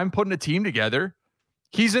Kaprizov, if I'm putting a team together,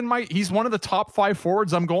 he's one of the top 5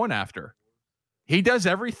 forwards I'm going after. He does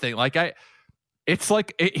everything. He's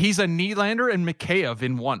a Nylander and Mikheyev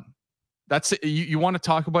in one. That's it. You want to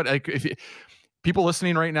talk about, like, if people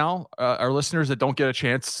listening right now are listeners that don't get a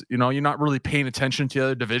chance, you're not really paying attention to the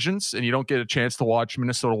other divisions and you don't get a chance to watch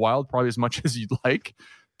Minnesota Wild probably as much as you'd like.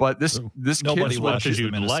 But this nobody watches the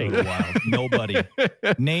you'd Minnesota Wild. Nobody.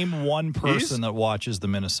 Name one person that watches the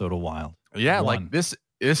Minnesota Wild. Yeah, one. like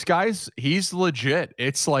this guy's, he's legit.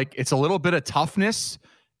 It's like, it's a little bit of toughness.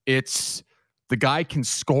 It's the guy can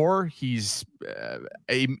score. He's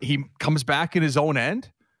he comes back in his own end.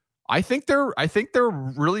 I think they're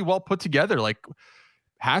really well put together. Like,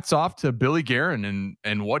 hats off to Billy Guerin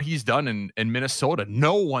and what he's done in Minnesota.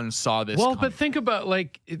 No one saw this. Well, coming. but think about,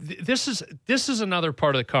 like, this is another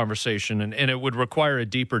part of the conversation, and it would require a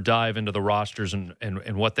deeper dive into the rosters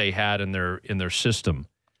and what they had in their system.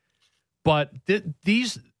 But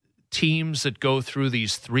these teams that go through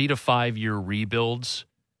these 3 to 5 year rebuilds,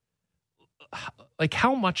 like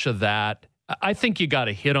how much of that, I think you got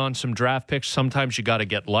to hit on some draft picks. Sometimes you got to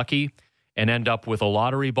get lucky and end up with a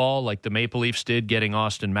lottery ball like the Maple Leafs did getting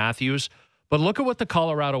Austin Matthews. But look at what the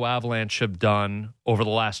Colorado Avalanche have done over the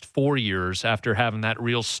last 4 years after having that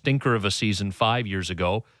real stinker of a season 5 years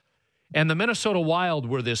ago. And the Minnesota Wild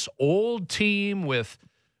were this old team with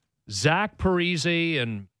Zach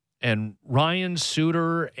Parise and Ryan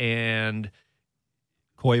Suter and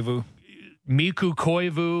Koivu. Miku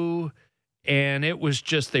Koivu. And it was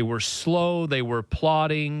just, they were slow, they were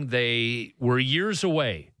plodding, they were years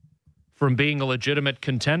away from being a legitimate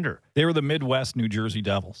contender. They were the Midwest New Jersey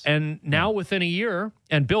Devils. And now within a year,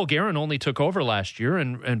 and Bill Guerin only took over last year,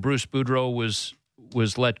 and Bruce Boudreau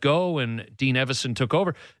was let go, and Dean Evison took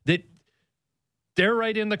over, that they're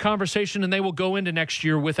right in the conversation, and they will go into next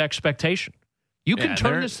year with expectation. You can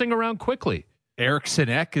turn this thing around quickly. Eric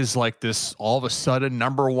Sinek is like this all of a sudden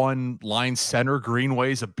number one line center.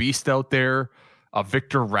 Greenway's a beast out there.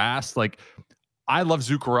 Victor Rask. Like, I love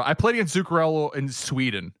Zuccarello. I played against Zuccarello in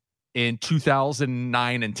Sweden in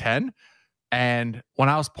 2009 and 10. And when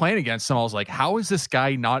I was playing against him, I was like, how is this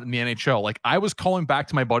guy not in the NHL? Like, I was calling back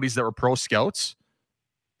to my buddies that were pro scouts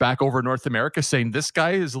back over in North America saying, this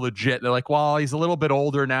guy is legit. They're like, well, he's a little bit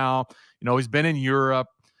older now. You know, he's been in Europe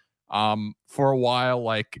for a while.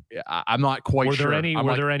 Like, I'm not quite sure.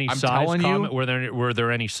 Were there any size comments? Were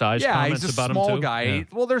there any size comments about him too? Yeah, he's a small guy. Yeah.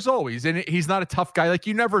 Well, there's always, and he's not a tough guy. Like,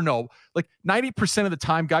 you never know. Like 90% of the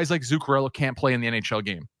time, guys like Zuccarello can't play in the NHL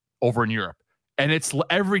game over in Europe. And it's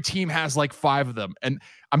every team has like 5 of them. And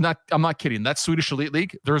I'm not kidding. That Swedish Elite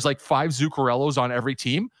League, there's like 5 Zuccarellos on every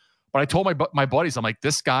team. But I told my buddies, I'm like,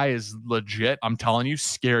 this guy is legit. I'm telling you,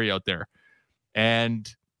 scary out there. And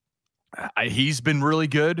he's been really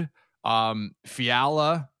good.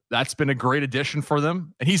 Fiala, that's been a great addition for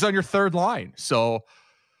them. And he's on your third line. So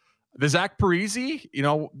the Zach Parise, you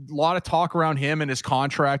know, a lot of talk around him and his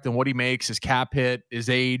contract and what he makes, his cap hit, his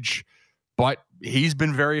age. But he's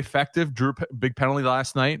been very effective. Drew a big penalty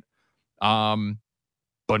last night. Bonino,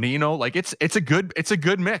 like it's a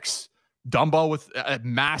good mix. Dumbo with a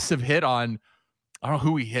massive hit on, I don't know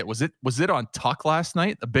who he hit. Was it on Tuck last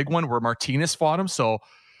night? The big one where Martinez fought him. So,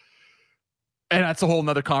 and that's a whole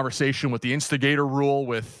nother conversation with the instigator rule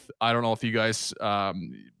with, I don't know if you guys,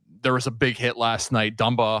 there was a big hit last night,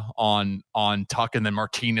 Dumba on Tuck, and then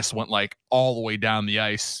Martinez went like all the way down the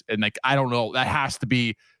ice. And like, I don't know, that has to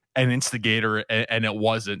be an instigator, and it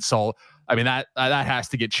wasn't. So, I mean, that has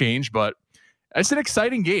to get changed, but it's an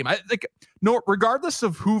exciting game. I think, no, regardless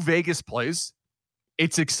of who Vegas plays,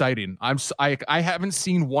 it's exciting. I haven't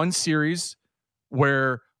seen one series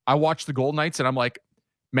where I watch the Golden Knights and I'm like,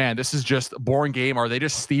 man, this is just a boring game. Or they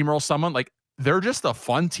just steamroll someone. Like, they're just a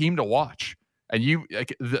fun team to watch. And you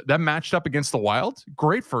like them matched up against the Wild,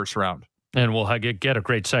 great first round. And we'll get a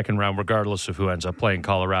great second round regardless of who ends up playing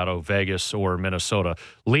Colorado, Vegas, or Minnesota.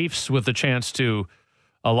 Leafs with the chance to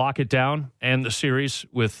lock it down and the series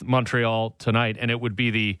with Montreal tonight. And it would be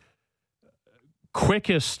the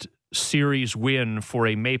quickest series win for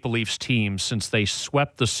a Maple Leafs team since they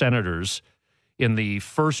swept the Senators in the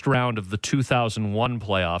first round of the 2001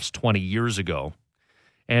 playoffs 20 years ago.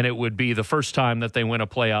 And it would be the first time that they win a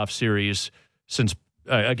playoff series since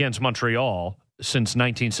against Montreal since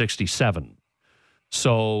 1967.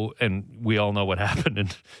 So, and we all know what happened in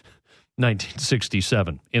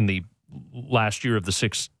 1967 in the last year of the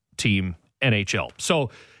 6-team NHL. So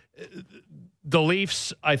the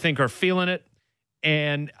Leafs, I think, are feeling it,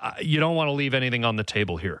 and you don't want to leave anything on the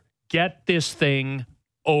table here. Get this thing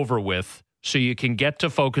over with so you can get to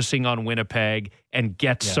focusing on Winnipeg and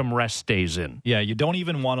get some rest days in. Yeah, you don't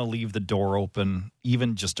even want to leave the door open,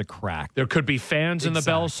 even just a crack. There could be fans in the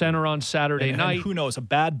Bell Center on Saturday night. And who knows, a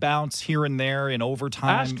bad bounce here and there in overtime.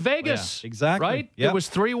 Ask Vegas. Yeah, exactly. Right? Yep. It was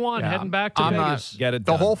 3-1 heading back to Vegas. Get it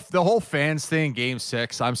the done. The whole fans thing, Game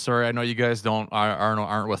 6. I'm sorry, I know you guys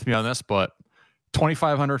aren't with me on this, but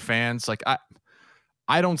 2,500 fans, like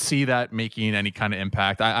I don't see that making any kind of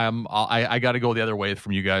impact. I got to go the other way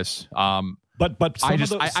from you guys. But I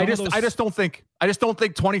just don't think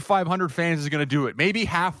 2,500 fans is going to do it. Maybe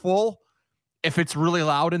half full if it's really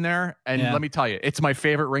loud in there. And let me tell you, it's my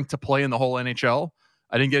favorite rink to play in the whole NHL.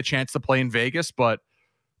 I didn't get a chance to play in Vegas, but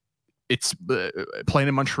it's playing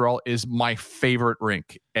in Montreal is my favorite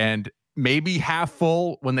rink. And maybe half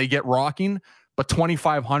full when they get rocking, but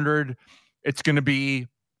 2,500, it's going to be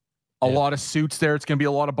a lot of suits there. It's going to be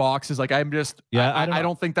a lot of boxes. Like I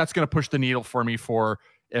don't think that's going to push the needle for me for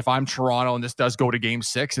if I'm Toronto and this does go to Game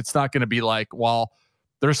 6. It's not going to be like, well,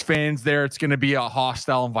 there's fans there. It's going to be a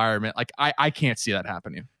hostile environment. Like I can't see that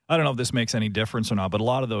happening. I don't know if this makes any difference or not, but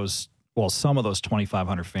some of those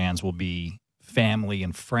 2,500 fans will be family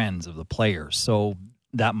and friends of the players. So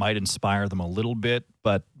that might inspire them a little bit,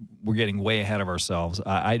 but we're getting way ahead of ourselves.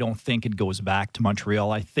 I don't think it goes back to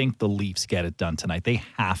Montreal. I think the Leafs get it done tonight. They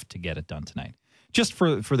have to get it done tonight. Just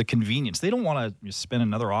for the convenience. They don't want to spend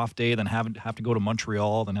another off day, then have to go to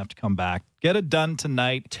Montreal, then have to come back. Get it done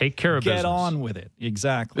tonight. Take care of business. Get on with it.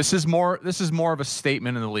 Exactly. This is more of a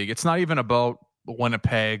statement in the league. It's not even about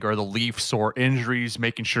Winnipeg or the Leafs or injuries,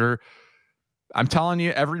 making sure. I'm telling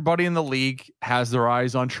you, everybody in the league has their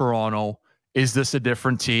eyes on Toronto. Is this a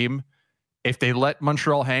different team? If they let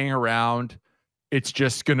Montreal hang around, it's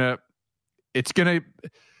gonna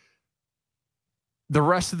the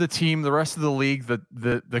rest of the team, the rest of the league,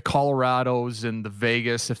 the Colorados and the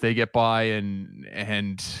Vegas, if they get by,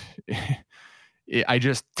 and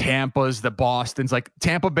Tampa's, the Boston's, like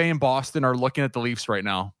Tampa Bay and Boston are looking at the Leafs right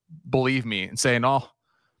now, believe me, and saying, oh,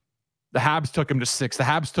 the Habs took them to 6. The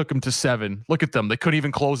Habs took them to 7. Look at them. They couldn't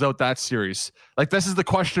even close out that series. Like, this is the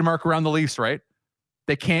question mark around the Leafs, right?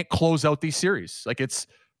 They can't close out these series. Like,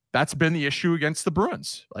 that's been the issue against the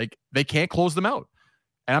Bruins. Like, they can't close them out.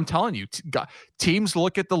 And I'm telling you, teams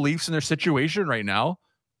look at the Leafs in their situation right now,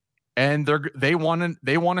 and they want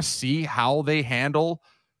to see how they handle,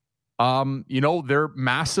 they're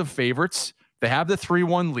massive favorites. They have the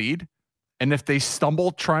 3-1 lead, and if they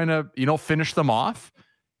stumble trying to, finish them off,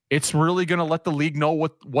 it's really going to let the league know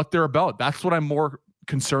what they're about. That's what I'm more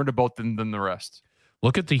concerned about than the rest.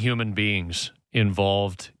 Look at the human beings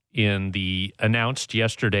involved in the announced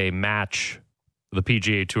yesterday match of the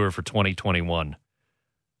PGA Tour for 2021.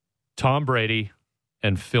 Tom Brady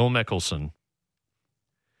and Phil Mickelson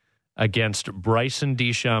against Bryson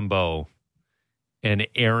DeChambeau and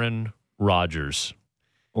Aaron Rodgers.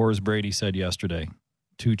 Or as Brady said yesterday,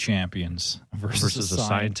 2 champions versus a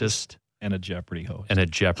scientist and a Jeopardy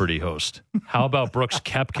host. How about Brooks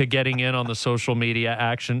Koepka getting in on the social media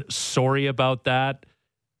action? Sorry about that,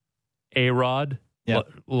 A-Rod. Yeah.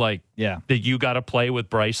 That you got to play with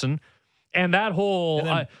Bryson. And that whole,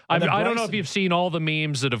 I don't know if you've seen all the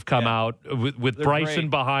memes that have come out with Bryson great.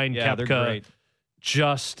 Behind Koepka.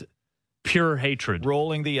 Just pure hatred.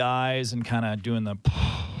 Rolling the eyes and kind of doing the...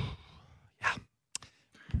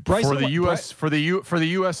 Bryson, for the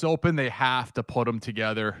U.S. Open, they have to put them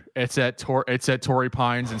together. It's at Torrey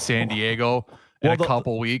Pines in San Diego in a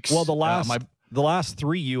couple weeks. Well, the last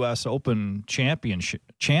 3 U.S. Open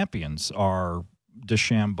champions are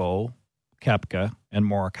DeChambeau, Koepka, and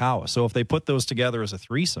Morikawa. So if they put those together as a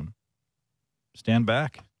threesome, stand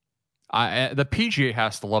back. The PGA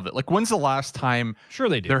has to love it. Like, when's the last time sure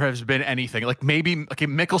they do. There has been anything? Like, maybe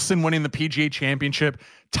Mickelson winning the PGA Championship,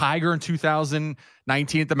 Tiger in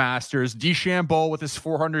 2019 at the Masters, DeChambeau with his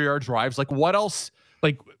 400-yard drives. Like, what else?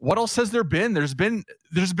 Like, what else has there been? There's been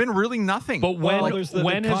really nothing. But there's the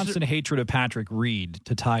constant hatred of Patrick Reed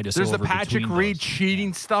to tide us over. There's the Patrick Reed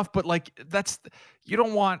cheating stuff, but like, you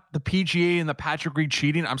don't want the PGA and the Patrick Reed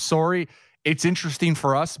cheating. I'm sorry. It's interesting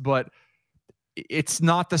for us, but it's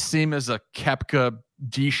not the same as a Koepka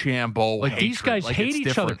DeChambeau. Like, these guys hate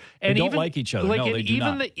each other and don't like each other. No, they do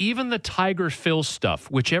not. Even the Tiger Phil stuff,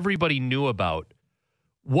 which everybody knew about,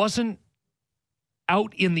 wasn't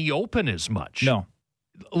out in the open as much. No.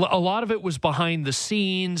 A lot of it was behind the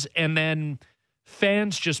scenes, and then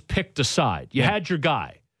fans just picked a side. You had your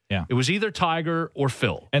guy. Yeah. It was either Tiger or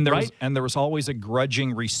Phil. And there was always a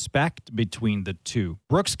grudging respect between the two.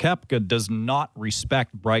 Brooks Koepka does not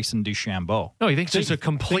respect Bryson DeChambeau. No, he thinks he's a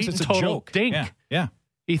complete and total dink. Yeah.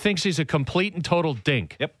 He thinks he's a complete and total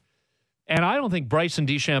dink. Yep. And I don't think Bryson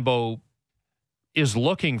DeChambeau is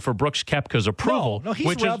looking for Brooks Koepka's approval. No,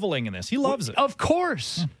 he's reveling in this. He loves it. Of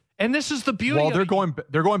course. Yeah. And this is the beauty. Well, they're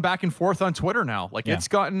going back and forth on Twitter now. Like, it's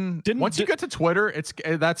gotten once you get to Twitter,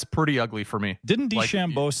 that's pretty ugly for me. Didn't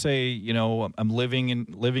DeChambeau say, I'm living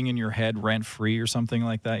in your head rent free or something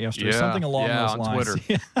like that yesterday? Something along those lines.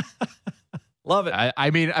 Twitter. Love it.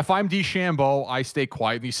 I mean, if I'm DeChambeau, I stay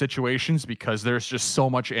quiet in these situations because there's just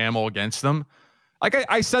so much ammo against them. Like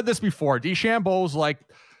I said this before, DeChambeau's like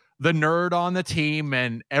the nerd on the team,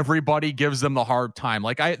 and everybody gives them the hard time.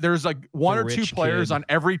 Like there's like one or two players on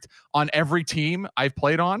every team I've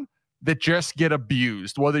played on that just get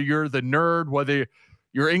abused. Whether you're the nerd, whether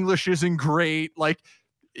your English isn't great, like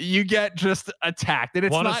you get just attacked. And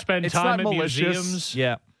it's want not to spend time in museums.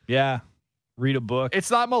 Yeah. Read a book.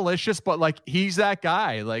 It's not malicious, but like he's that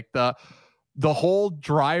guy. Like the whole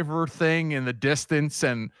driver thing and the distance,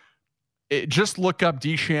 and just look up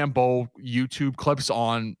DeChambeau YouTube clips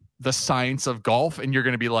on the science of golf, and you're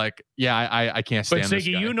going to be like, I can't stand this guy.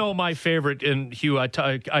 But Ziggy, my favorite, and Hugh,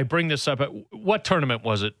 I bring this up. What tournament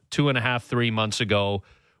was it? 2.5, 3 months ago,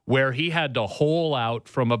 where he had to hole out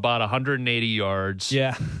from about 180 yards.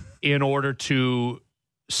 Yeah. in order to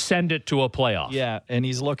send it to a playoff. Yeah, and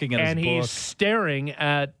he's looking at his book. And he's staring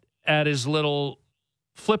at his little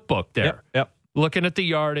flip book there. Yep. Looking at the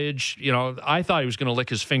yardage. You know, I thought he was going to lick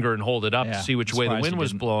his finger and hold it up to see which way the wind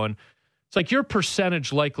was blowing. It's like your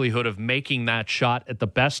percentage likelihood of making that shot at the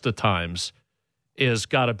best of times is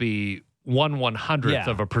got to be 1/100th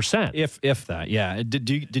of a percent. If that, yeah.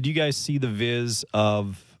 Did you guys see the viz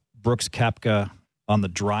of Brooks Koepka on the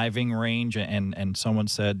driving range? And someone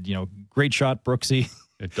said, you know, great shot, Brooksy.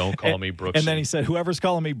 Don't call me Brooksy. And then he said, whoever's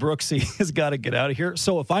calling me Brooksy has got to get out of here.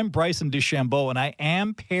 So if I'm Bryson DeChambeau and I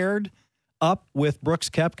am paired up with Brooks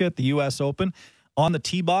Koepka at the U.S. Open on the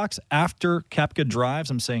tee box after Koepka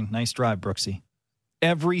drives, I'm saying, nice drive, Brooksy.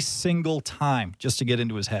 Every single time, just to get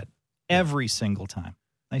into his head. Every single time.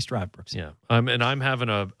 Nice drive, Brooksy. Yeah. I'm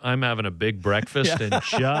having a big breakfast, and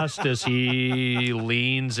just as he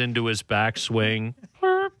leans into his backswing,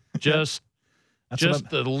 just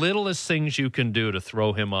the littlest things you can do to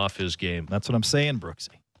throw him off his game. That's what I'm saying, Brooksy.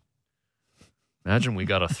 Imagine we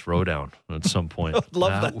got a throwdown at some point.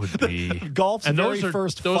 That would be golf's and very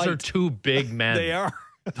first fight. Those are two big men. They are.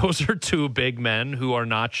 Those are two big men who are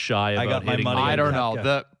not shy about hitting. I don't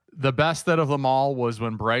know. The best out of them all was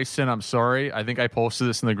when Bryson, I'm sorry, I think I posted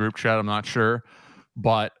this in the group chat, I'm not sure,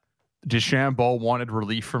 but DeChambeau wanted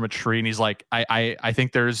relief from a tree, and he's like, I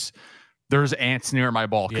think there's ants near my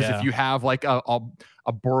ball, because if you have like a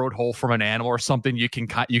burrowed hole from an animal or something, you can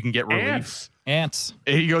get relief. Ants.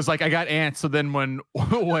 He goes like, I got ants. So then when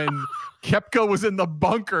Koepka was in the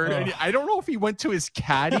bunker, and I don't know if he went to his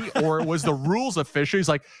caddy or it was the rules official. He's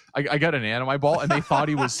like, I got an ant on my ball, and they thought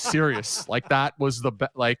he was serious. Like that was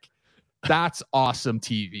that's awesome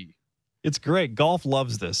TV. It's great. Golf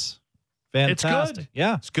loves this. Fantastic. It's good.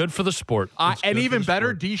 Yeah, it's good for the sport. And even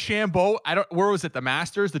better, DeChambeau. Where was it? The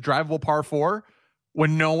Masters, the drivable par 4,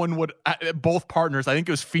 when no one would. Both partners, I think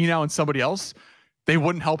it was Finau and somebody else. They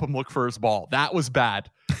wouldn't help him look for his ball. That was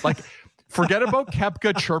bad. Like, forget about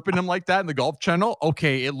Koepka chirping him like that in the Golf Channel.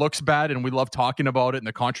 Okay, it looks bad, and we love talking about it and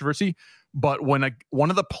the controversy. But when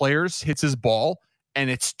one of the players hits his ball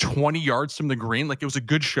and it's 20 yards from the green, like it was a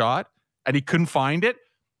good shot, and he couldn't find it,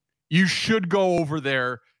 you should go over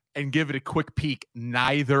there and give it a quick peek.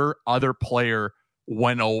 Neither other player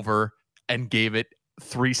went over and gave it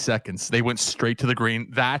 3 seconds. They went straight to the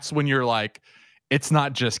green. That's when you're like, it's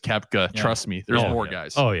not just Koepka. Yeah. Trust me. There's more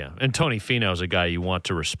guys. Oh, yeah. And Tony Finau's a guy you want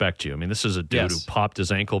to respect you. I mean, this is a dude who popped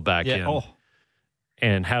his ankle back in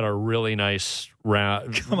and had a really nice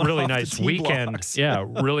weekend. Yeah,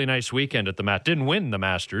 really nice weekend at the Masters. Didn't win the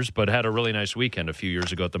Masters, but had a really nice weekend a few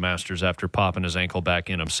years ago at the Masters after popping his ankle back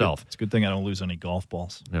in himself. It's a good thing I don't lose any golf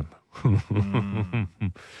balls. Yeah.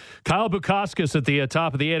 Kyle Bukauskas at the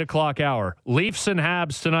top of the 8 o'clock hour. Leafs and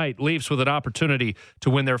Habs tonight. Leafs with an opportunity to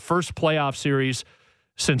win their first playoff series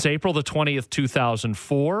since April the 20th,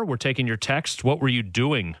 2004. We're taking your text. What were you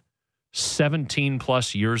doing 17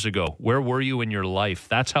 plus years ago? Where were you in your life?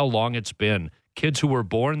 That's how long it's been. Kids who were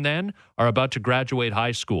born then are about to graduate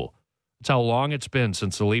high school. That's how long it's been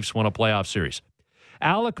since the Leafs won a playoff series.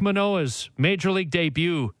 Alek Manoah's Major League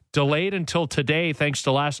debut delayed until today thanks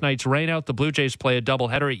to last night's rainout. The Blue Jays play a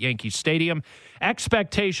doubleheader at Yankee Stadium.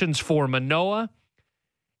 Expectations for Manoah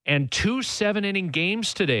and 2 7-inning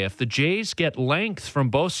games today. If the Jays get length from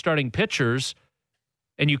both starting pitchers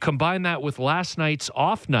and you combine that with last night's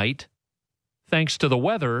off night, thanks to the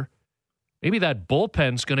weather, maybe that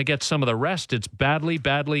bullpen's going to get some of the rest it's badly,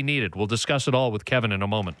 badly needed. We'll discuss it all with Kevin in a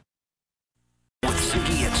moment. With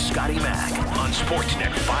Ziggy and Scotty Mac on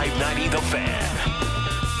Sportsnet 590 The Fan.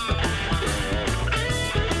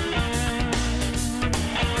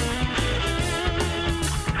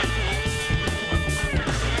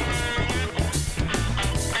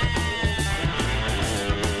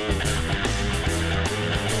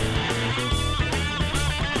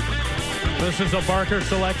 This is a Barker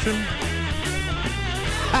selection.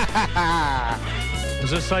 Is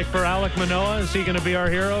this like for Alek Manoah? Is he going to be our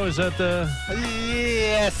hero? Is that the...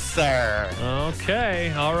 Yes, sir.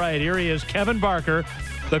 Okay. All right. Here he is, Kevin Barker,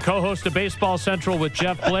 the co-host of Baseball Central with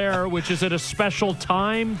Jeff Blair, which is at a special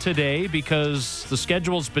time today because the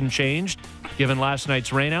schedule's been changed. Given last night's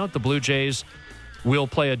rainout, the Blue Jays will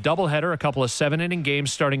play a doubleheader, a couple of 7-inning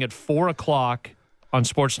games starting at 4 o'clock on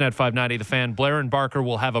Sportsnet 590 The Fan. Blair and Barker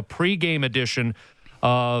will have a pregame edition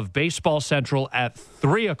of Baseball Central at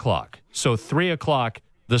 3 o'clock. So 3 o'clock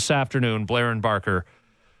this afternoon, Blair and Barker,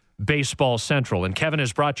 Baseball Central. And Kevin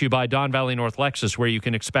is brought to you by Don Valley North Lexus, where you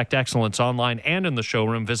can expect excellence online and in the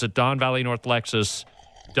showroom. Visit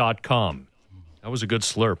DonValleyNorthLexus.com. That was a good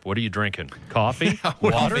slurp. What are you drinking? Coffee?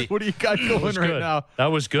 Water? What do you got going right now? That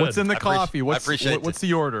was good. What's in the coffee? What's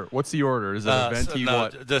the order? Is it a venti?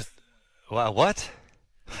 What?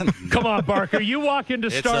 Come on, Barker. You walk into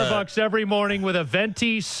Starbucks every morning with a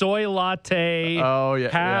venti soy latte,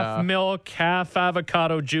 half milk, half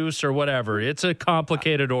avocado juice, or whatever. It's a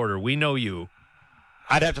complicated order. We know you.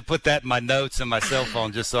 I'd have to put that in my notes in my cell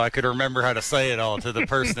phone just so I could remember how to say it all to the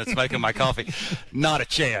person that's making my coffee. Not a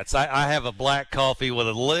chance. I have a black coffee with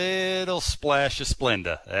a little splash of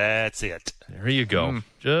Splenda. That's it. There you go.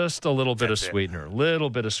 Just a little bit of sweetener.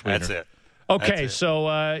 That's it. Okay,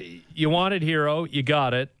 so you wanted hero. You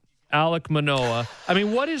got it. Alek Manoah. I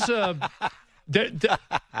mean, what is I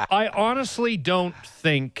honestly don't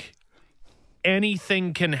think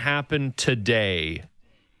anything can happen today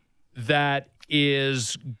that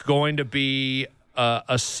is going to be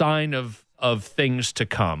a sign of things to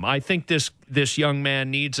come. I think this young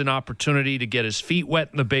man needs an opportunity to get his feet wet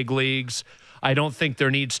in the big leagues. I don't think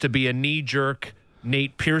there needs to be a knee-jerk,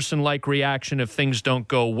 Nate Pearson-like reaction if things don't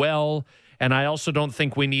go well. And I also don't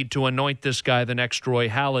think we need to anoint this guy the next Roy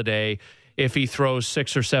Halladay if he throws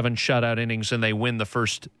 6 or 7 shutout innings and they win the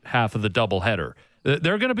first half of the doubleheader.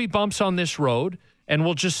 There are going to be bumps on this road, and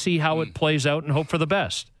we'll just see how it plays out and hope for the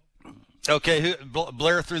best. Okay,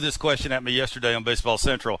 Blair threw this question at me yesterday on Baseball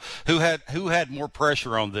Central. Who had more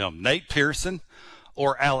pressure on them, Nate Pearson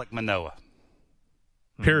or Alek Manoah?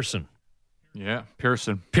 Pearson. Yeah,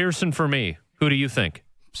 Pearson. Pearson for me. Who do you think?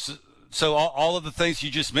 So all of the things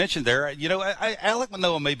you just mentioned there, Alek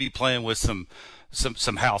Manoah may be playing with some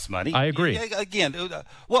house money. I agree. Again,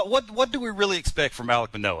 what do we really expect from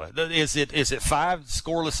Alek Manoah? Is it 5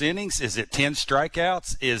 scoreless innings? Is it 10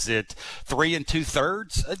 strikeouts? Is it 3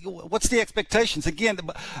 2/3? What's the expectations? Again,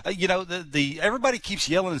 everybody keeps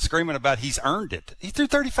yelling and screaming about he's earned it. He threw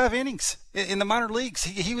 35 innings in the minor leagues.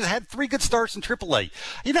 He had 3 good starts in AAA.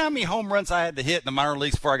 You know how many home runs I had to hit in the minor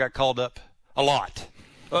leagues before I got called up? A lot.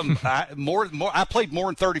 I played more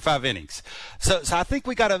than 35 innings. So I think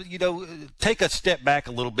we got to, take a step back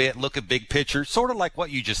a little bit, look at big picture, sort of like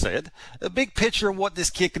what you just said. A big picture of what this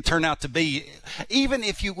kid could turn out to be, even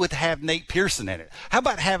if you would have Nate Pearson in it. How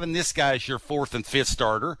about having this guy as your 4th and 5th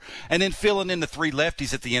starter and then filling in the 3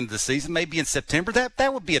 lefties at the end of the season, maybe in September?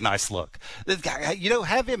 That would be a nice look.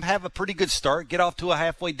 Have him have a pretty good start, get off to a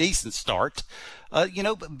halfway decent start.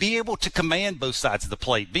 Be able to command both sides of the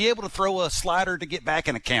plate, be able to throw a slider to get back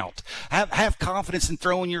in a count, have confidence in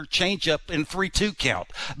throwing your changeup in 3-2 count,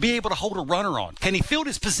 be able to hold a runner on. Can he field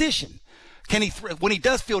his position? When he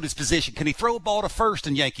does field his position, can he throw a ball to first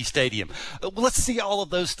in Yankee Stadium? Let's see all of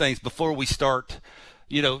those things before we start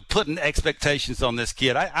putting expectations on this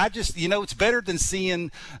kid. I just, it's better than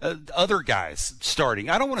seeing other guys starting.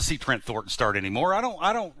 I don't want to see Trent Thornton start anymore.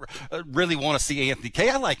 I don't really want to see Anthony Kay.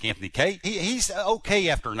 I like Anthony Kay. He's okay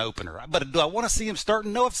after an opener. But do I want to see him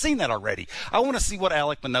starting? No, I've seen that already. I want to see what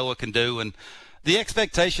Alek Manoah can do. And the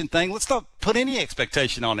expectation thing, let's not put any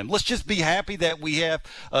expectation on him. Let's just be happy that we have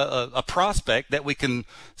a prospect that we can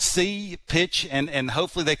see pitch and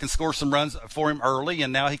hopefully they can score some runs for him early,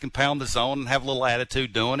 and now he can pound the zone and have a little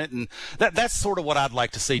attitude doing it. And that's sort of what I'd like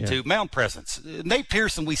to see too. Mound presence. Nate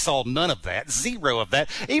Pearson, we saw none of that, 0 of that.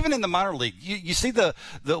 Even in the minor league, you see the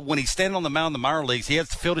when he's standing on the mound in the minor leagues, he has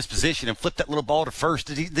to field his position and flip that little ball to first.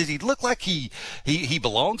 Did he look like he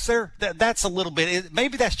belongs there? That's a little bit.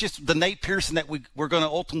 Maybe that's just the Nate Pearson that we're going to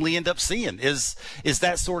ultimately end up seeing is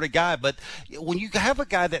that sort of guy. But when you have a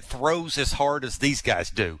guy that throws as hard as these guys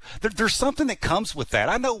do, there's something that comes with that.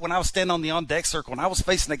 I know when I was standing on the on-deck circle and I was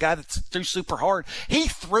facing a guy that threw super hard, he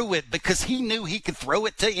threw it because he knew he could throw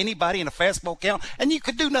it to anybody in a fastball count, and you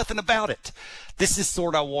could do nothing about it. This is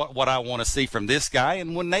sort of what I want to see from this guy,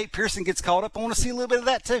 and when Nate Pearson gets caught up, I want to see a little bit of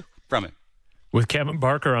that too from him. With Kevin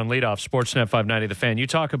Barker on leadoff, Sportsnet 590 The Fan. You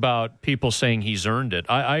talk about people saying he's earned it.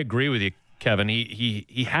 I agree with you, Kevin.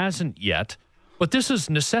 He hasn't yet, but this is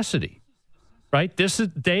necessity, right?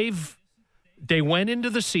 They went into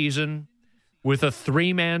the season with a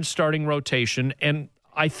 3-man starting rotation, and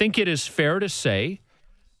I think it is fair to say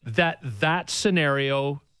that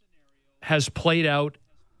scenario has played out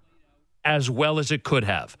as well as it could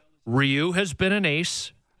have. Ryu has been an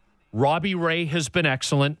ace, Robbie Ray has been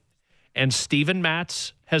excellent, and Steven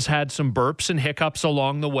Matz has had some burps and hiccups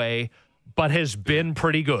along the way, but has been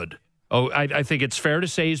pretty good. I think it's fair to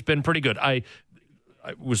say he's been pretty good. I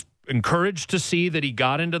was encouraged to see that he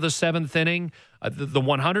got into the 7th inning. The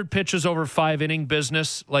 100 pitches over 5-inning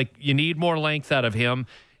business, like, you need more length out of him.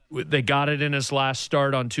 They got it in his last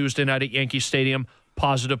start on Tuesday night at Yankee Stadium.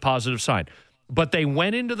 Positive sign. But they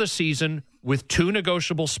went into the season with 2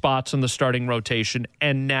 negotiable spots in the starting rotation,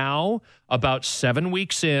 and now, about 7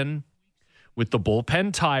 weeks in, with the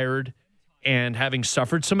bullpen tired and having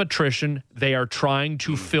suffered some attrition, they are trying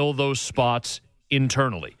to fill those spots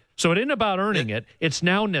internally. So it isn't about earning it. It's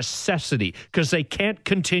now necessity because they can't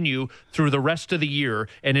continue through the rest of the year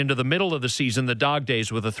and into the middle of the season, the dog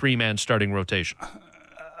days, with a 3-man starting rotation.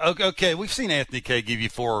 Okay, we've seen Anthony Kay give you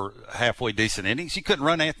 4 halfway decent innings. You couldn't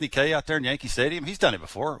run Anthony Kay out there in Yankee Stadium. He's done it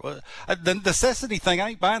before. The necessity thing, I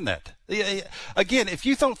ain't buying that. Again, if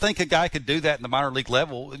you don't think a guy could do that in the minor league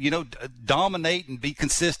level, dominate and be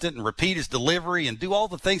consistent and repeat his delivery and do all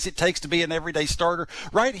the things it takes to be an everyday starter,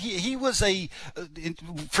 right? He was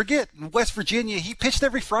forget West Virginia, he pitched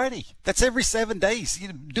every Friday. That's every 7 days.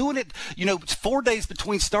 Doing it, 4 days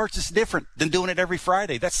between starts is different than doing it every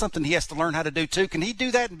Friday. That's something he has to learn how to do too. Can he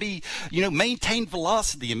do that and be, maintain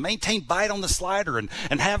velocity and maintain bite on the slider and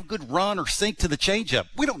have good run or sink to the changeup?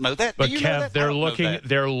 We don't know that. But do you Kev, know that?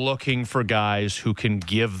 they're looking for guys who can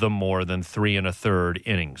give them more than 3 1/3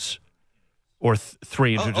 innings, or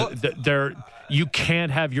 3. You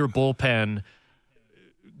can't have your bullpen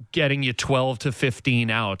getting you 12 to 15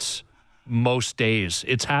 outs most days.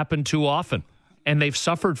 It's happened too often, and they've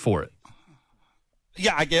suffered for it.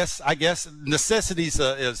 Yeah, I guess necessities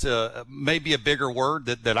is maybe a bigger word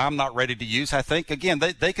that I'm not ready to use. I think, again,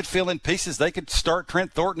 they could fill in pieces. They could start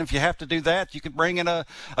Trent Thornton if you have to do that. You could bring in a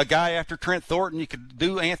guy after Trent Thornton. You could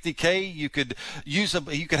do Anthony Kay. You could you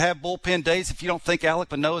could have bullpen days if you don't think Alek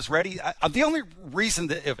Manoah is ready. The only reason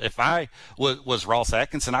that if I was Ross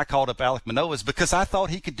Atkinson, I called up Alek Manoah is because I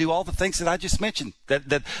thought he could do all the things that I just mentioned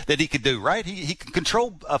that he could do, right? He can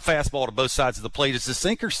control a fastball to both sides of the plate. Is the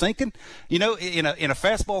sinker sinking? In a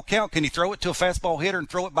fastball count, can he throw it to a fastball hitter and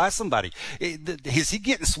throw it by somebody? Is he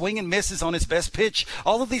getting swing and misses on his best pitch?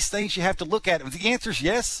 All of these things you have to look at. If the answer is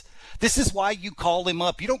yes, this is why you call him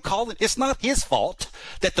up. You don't call him. It's not his fault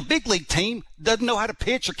that the big league team doesn't know how to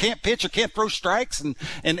pitch or can't throw strikes and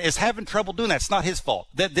is having trouble doing that. It's not his fault.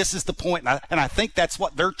 This is the point. And I think that's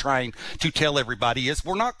what they're trying to tell everybody is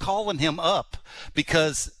we're not calling him up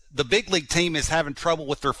because the big league team is having trouble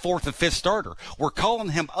with their 4th and 5th starter. We're calling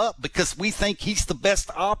him up because we think he's the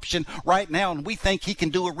best option right now, and we think he can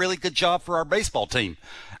do a really good job for our baseball team.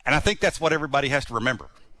 And I think that's what everybody has to remember.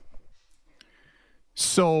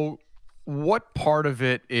 So what part of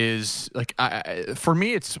it is like, for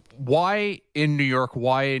me, it's why in New York,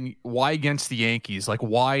 why against the Yankees? Like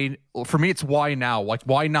why, for me, it's why now? Like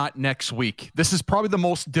why not next week? This is probably the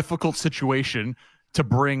most difficult situation to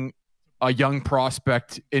bring a young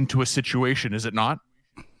prospect into a situation, is it not?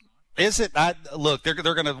 Is it? Look, they're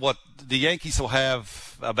going to the Yankees will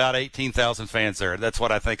have about 18,000 fans there. That's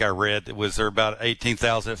what I think I read. It was there about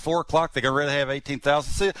 18,000 at 4:00. They're going to really have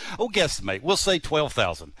 18,000. So we'll guesstimate. We'll say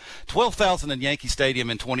 12,000. 12,000 in Yankee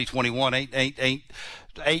Stadium in 2021 ain't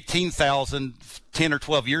 18,000 10 or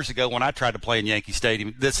 12 years ago when I tried to play in Yankee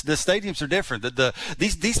Stadium. The stadiums are different.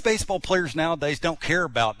 These baseball players nowadays don't care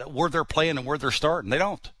about where they're playing and where they're starting. They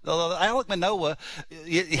don't. Alek Manoah,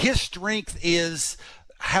 his strength is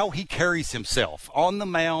how he carries himself on the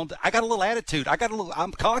mound. I got a little attitude.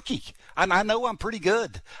 I'm cocky. I know I'm pretty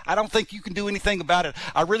good. I don't think you can do anything about it.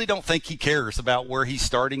 I really don't think he cares about where he's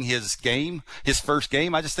starting his game, his first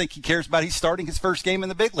game. I just think he cares about he's starting his first game in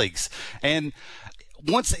the big leagues. And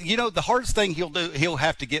once, the hardest thing he'll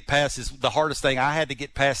have to get past is the hardest thing I had to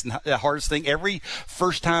get past, and the hardest thing every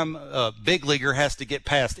first time big leaguer has to get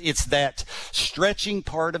past. It's that stretching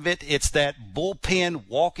part of it. It's that bullpen,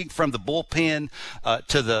 walking from the bullpen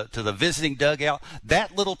to the visiting dugout.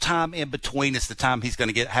 That little time in between is the time he's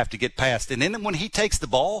going to have to get past. And then when he takes the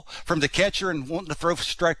ball from the catcher and wanting to throw for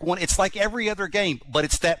strike one, it's like every other game, but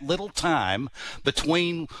it's that little time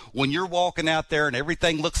between when you're walking out there and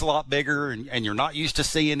everything looks a lot bigger and you're not used to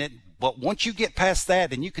seeing it. But once you get past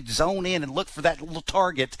that and you could zone in and look for that little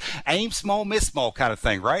target, aim small, miss small kind of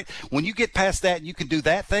thing, right? When you get past that and you can do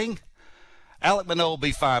that thing, Alek Manoah will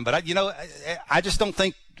be fine. But I just don't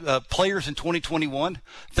think players in 2021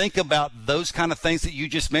 think about those kind of things that you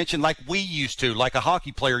just mentioned like we used to, like a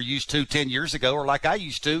hockey player used to 10 years ago, or like I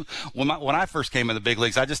used to when I first came in the big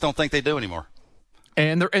leagues. I just don't think they do anymore.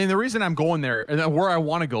 And the reason I'm going there and where I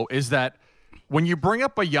want to go is that when you bring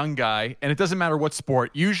up a young guy, and it doesn't matter what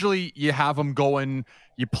sport, usually you have them going,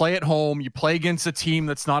 you play at home, you play against a team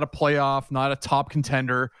that's not a playoff, not a top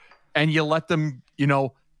contender, and you let them,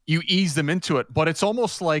 you ease them into it. But it's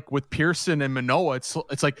almost like with Pearson and Manoah,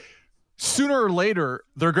 it's like sooner or later,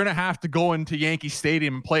 they're going to have to go into Yankee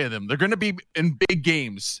Stadium and play them. They're going to be in big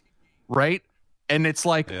games, right? And it's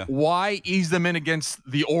like, Why ease them in against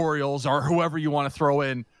the Orioles or whoever you want to throw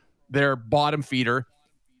in their bottom feeder?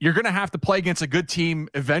 You're going to have to play against a good team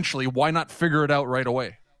eventually. Why not figure it out right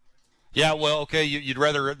away? Yeah, well, okay, you'd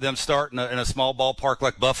rather them start in a small ballpark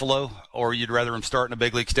like Buffalo, or you'd rather them start in a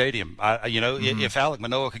big league stadium. If Alek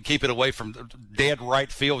Manoah could keep it away from dead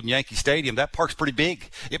right field in Yankee Stadium, that park's pretty big.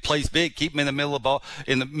 It plays big. Keep him in the middle of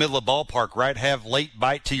ballpark, right? Have late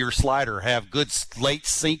bite to your slider. Have good late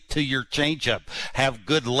sink to your changeup. Have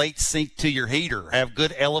good late sink to your heater. Have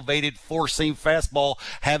good elevated four-seam fastball.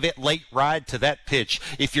 Have it late ride to that pitch.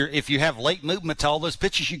 If you have late movement to all those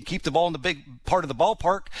pitches, you can keep the ball in the big part of the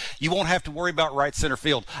ballpark. You won't have to worry about right center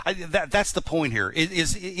field. That's the point here.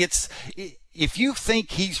 If you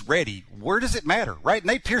think he's ready, where does it matter, right?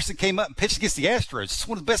 Nate Pearson came up and pitched against the Astros. It's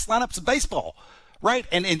one of the best lineups in baseball, right?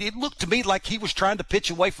 And it looked to me like he was trying to pitch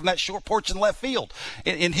away from that short porch in left field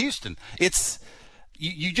in Houston. It's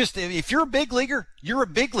you just, if you're a big leaguer, you're a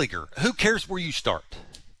big leaguer. Who cares where you start?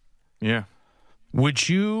 Yeah. Would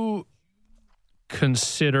you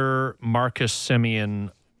consider Marcus Semien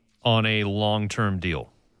on a long-term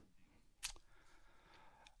deal?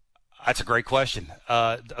 That's a great question.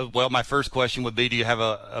 Well, my first question would be, do you have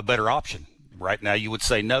a better option? Right now, you would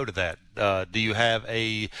say no to that. Do you have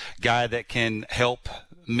a guy that can help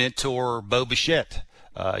mentor Bo Bichette?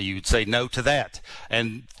 You would say no to that.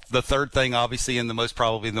 And the third thing, obviously, and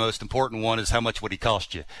probably the most important one, is how much would he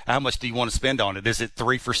cost you? How much do you want to spend on it? Is it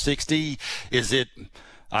 3 for $60? Is it,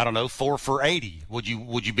 I don't know, 4 for $80? Would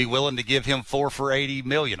you be willing to give him 4 for $80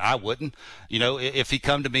 million? I wouldn't. If he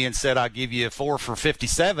come to me and said, I'll give you 4 for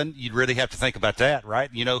 $57, you'd really have to think about that, right?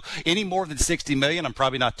 Any more than $60 million, I'm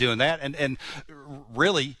probably not doing that. And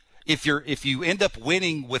really, if you end up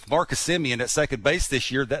winning with Marcus Semien at second base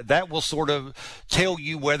this year, that will sort of tell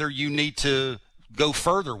you whether you need to go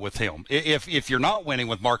further with him. If you're not winning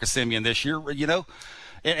with Marcus Semien this year,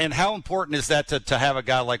 and how important is that to have a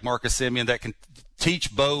guy like Marcus Semien that can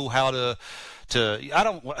teach Bo how to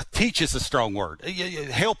teach is a strong word.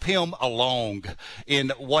 Help him along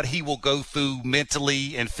in what he will go through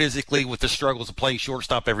mentally and physically with the struggles of playing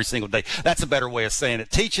shortstop every single day. That's a better way of saying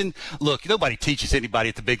it. Teaching, look, nobody teaches anybody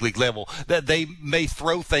at the big league level. That they may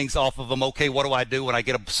throw things off of them. Okay, what do I do when I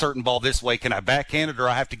get a certain ball this way? Can I backhand it, or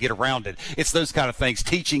I have to get around it? It's those kind of things.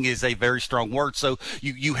 Teaching is a very strong word. So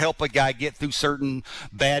you help a guy get through certain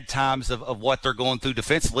bad times of what they're going through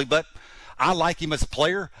defensively. But I like him as a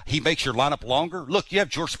player. He makes your lineup longer. Look, you have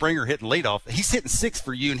George Springer hitting leadoff. He's hitting 6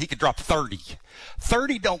 for you, and he could drop 30.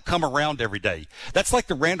 30 don't come around every day. That's like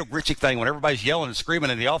the Randall Grichuk thing when everybody's yelling and screaming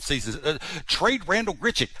in the offseason. Trade Randall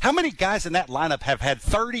Grichuk. How many guys in that lineup have had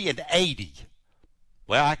 30 and 80?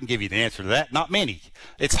 Well, I can give you the answer to that. Not many.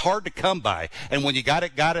 It's hard to come by. And when you got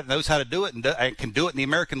it, knows how to do it, and can do it in the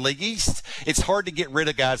American League East, it's hard to get rid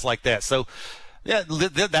of guys like that. So, yeah,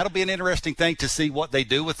 that'll be an interesting thing to see what they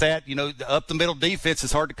do with that. Up the middle defense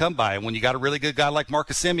is hard to come by. And when you got a really good guy like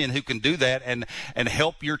Marcus Semien who can do that and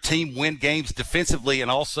help your team win games defensively and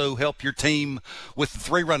also help your team with the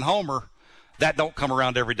 3-run homer, that don't come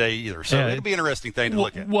around every day either. So it'll be an interesting thing to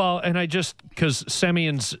look at. Well, and because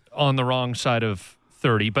Semien's on the wrong side of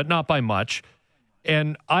 30, but not by much.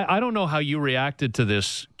 And I don't know how you reacted to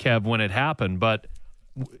this, Kev, when it happened, but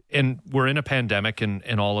and we're in a pandemic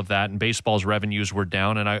and all of that, and baseball's revenues were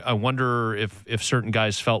down. And I wonder if certain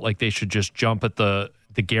guys felt like they should just jump at the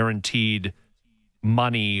guaranteed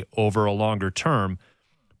money over a longer term.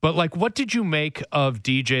 But, what did you make of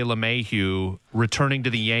DJ LeMahieu returning to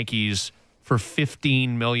the Yankees for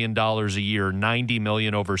 $15 million a year, $90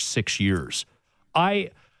 million over 6 years?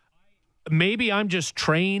 Maybe I'm just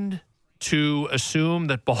trained to assume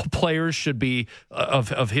that ball players should be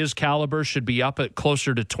of his caliber should be up at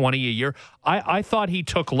closer to 20 a year. I thought he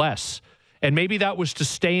took less, and maybe that was to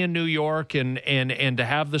stay in New York and to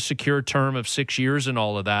have the secure term of 6 years and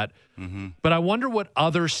all of that. Mm-hmm. But I wonder what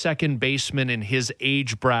other second basemen in his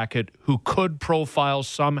age bracket who could profile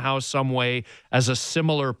somehow, some way as a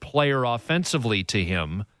similar player offensively to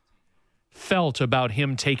him felt about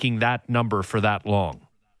him taking that number for that long.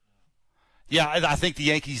 Yeah, I think the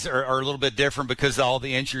Yankees are a little bit different because of all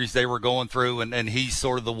the injuries they were going through, and he's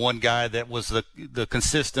sort of the one guy that was the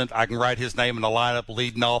consistent. I can write his name in the lineup,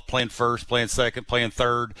 leading off, playing first, playing second, playing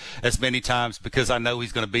third as many times because I know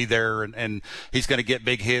he's going to be there and he's going to get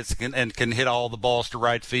big hits and can hit all the balls to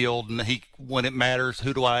right field. And when it matters,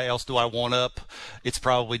 who else do I want up? It's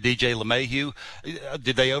probably DJ LeMahieu.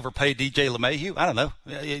 Did they overpay DJ LeMahieu? I don't know.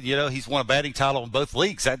 He's won a batting title in both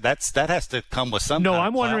leagues. That has to come with some. No,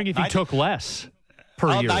 I'm wondering if he took less.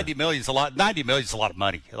 Per year. $90 million is a lot. $90 million is a lot of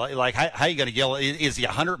money. How are you going to yell? Is he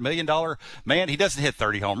 $100 million man? He doesn't hit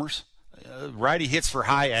 30 homers, right? He hits for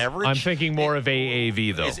high average. I'm thinking more of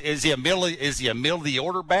AAV though. Is he a middle? Is he a middle of the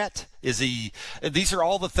order bat? Is he? These are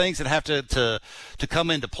all the things that have to come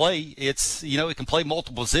into play. It's he can play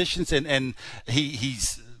multiple positions and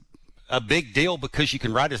he's a big deal because you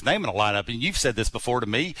can write his name in a lineup. And you've said this before to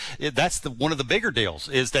me. That's one of the bigger deals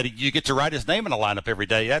is that you get to write his name in a lineup every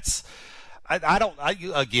day.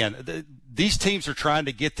 These teams are trying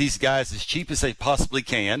to get these guys as cheap as they possibly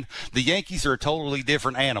can. The Yankees are a totally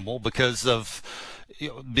different animal because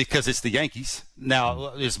it's the Yankees.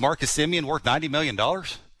 Now, is Marcus Semien worth $90 million?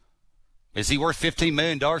 Is he worth $15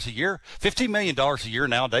 million a year? $15 million a year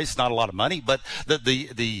nowadays is not a lot of money, but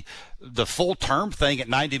the full term thing at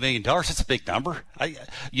 $90 million, it's a big number.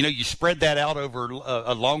 You spread that out over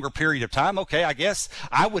a longer period of time. Okay, I guess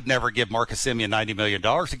I would never give Marcus Semien $90 million.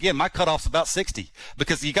 Again, my cutoff's about 60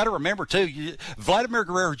 because you got to remember too, Vladimir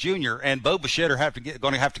Guerrero Jr. and Bo Bichette are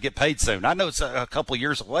going to have to get paid soon. I know it's a couple of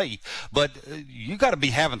years away, but you got to be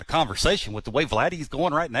having the conversation with the way Vladdy's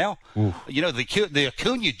going right now. Ooh. The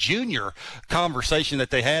Acuna Jr. conversation that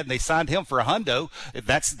they had, and they signed him for $100.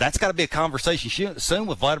 That's got to be a conversation soon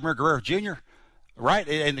with Vladimir Guerrero Jr., right?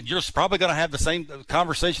 And you're probably going to have the same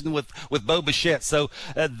conversation with Bo Bichette. So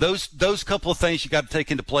those couple of things you got to take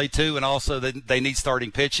into play too, and also they need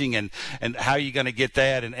starting pitching and how you going to get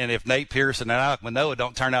that. And if Nate Pearson and Alek Manoah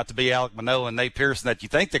don't turn out to be Alek Manoah and Nate Pearson that you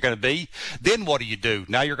think they're going to be, then what do?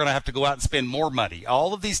 Now you're going to have to go out and spend more money.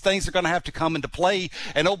 All of these things are going to have to come into play.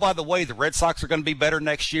 And oh, by the way, the Red Sox are going to be better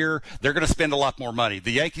next year. They're going to spend a lot more money.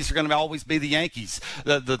 The Yankees are going to always be the Yankees.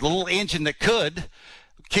 The little engine that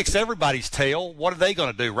kicks everybody's tail. What are they going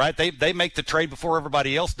to do, right? They make the trade before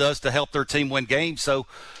everybody else does to help their team win games. So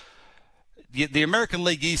the American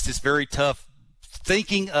League East is very tough.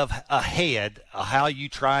 Thinking of ahead, how you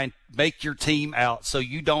try and make your team out so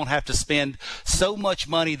you don't have to spend so much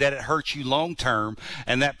money that it hurts you long term,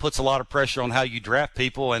 and that puts a lot of pressure on how you draft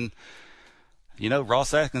people. And,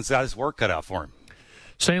 Ross Atkins got his work cut out for him.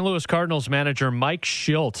 St. Louis Cardinals manager Mike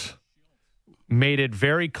Shildt made it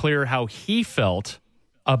very clear how he felt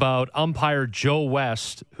about umpire Joe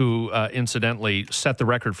West, who incidentally set the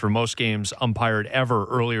record for most games umpired ever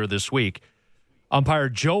earlier this week. Umpire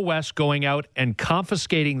Joe West going out and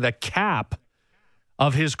confiscating the cap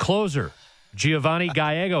of his closer, Giovanni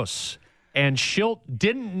Gallegos. And Shildt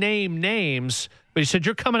didn't name names, but he said,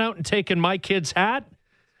 "You're coming out and taking my kid's hat?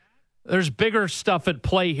 There's bigger stuff at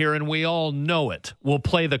play here, and we all know it." We'll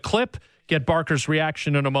play the clip. Get Barker's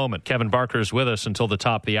reaction in a moment. Kevin Barker is with us until the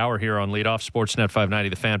top of the hour here on Leadoff Sportsnet 590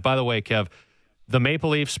 The Fan. By the way, Kev, the Maple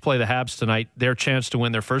Leafs play the Habs tonight. Their chance to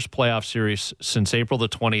win their first playoff series since April the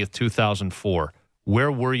 20th, 2004.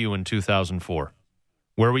 Where were you in 2004?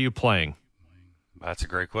 Where were you playing? That's a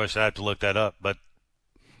great question. I have to look that up, but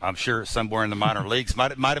I'm sure it's somewhere in the minor leagues.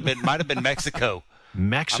 Might have been Mexico.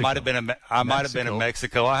 Mexico. I might have been in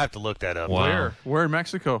Mexico. I have to look that up. Wow. Where in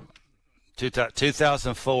Mexico?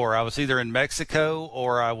 2004. I was either in Mexico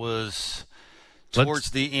or I was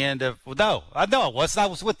towards the end of. No, I wasn't. I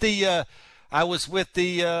was with the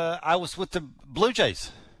Blue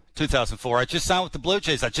Jays. 2004. I just signed with the Blue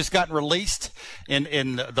Jays. I just gotten released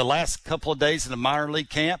in the last couple of days in the minor league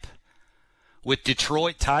camp with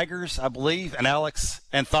Detroit Tigers, I believe. And Alex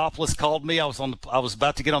Anthopoulos called me. I was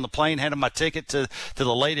about to get on the plane, handed my ticket to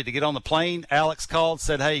the lady to get on the plane. Alex called,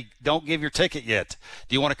 said, "Hey, don't give your ticket yet.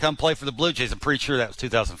 Do you want to come play for the Blue Jays?" I'm pretty sure that was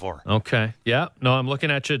 2004. Okay. Yeah. No, I'm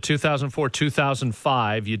looking at you. 2004,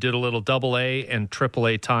 2005. You did a little AA and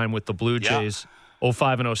AAA time with the Blue Jays.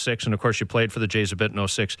 05 and 06, and of course you played for the Jays a bit in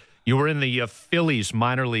 06. You were in the Phillies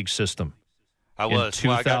minor league system. I was.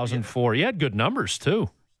 In 2004. You had good numbers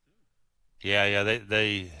too. Yeah.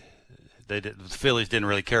 They did, the Phillies didn't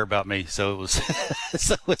really care about me, so it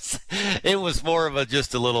was more of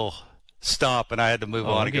just a little stop, and I had to move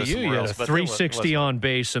on and go somewhere else. You had a 360 on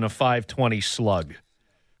base and a 520 slug,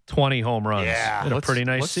 20 home runs. Yeah, a pretty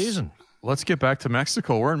nice season. Let's get back to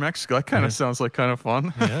Mexico. We're in Mexico. That kind of sounds like kind of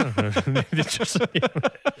fun.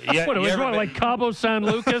 Yeah. What, like Cabo San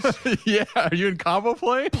Lucas? Yeah. Are you in Cabo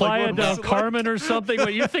playing? Playa del Carmen or something?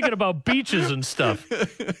 But you're thinking about beaches and stuff.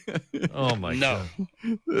 Oh, my God.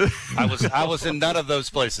 I was in none of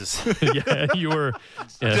those places. Yeah, you were.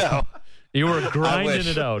 Yeah. No. You were grinding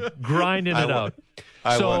it out.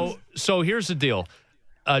 So here's the deal.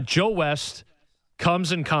 Joe West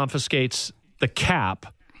comes and confiscates the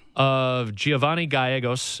cap of Giovanni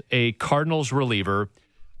Gallegos, a Cardinals reliever.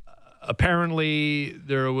 Apparently,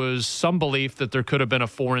 there was some belief that there could have been a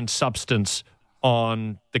foreign substance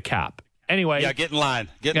on the cap. Anyway. Yeah, get in line.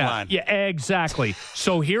 Get in line. Yeah, exactly.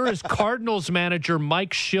 So here is Cardinals manager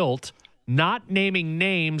Mike Shildt not naming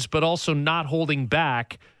names, but also not holding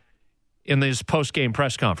back in this post-game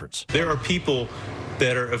press conference. There are people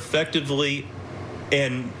that are effectively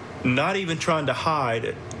and not even trying to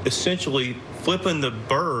hide, essentially flipping the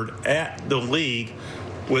bird at the league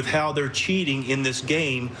with how they're cheating in this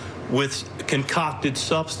game with concocted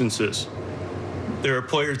substances. There are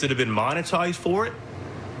players that have been monetized for it.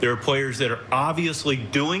 There are players that are obviously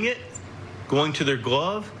doing it, going to their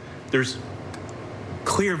glove. There's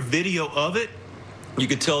clear video of it. You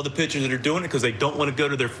can tell the pitchers that are doing it because they don't want to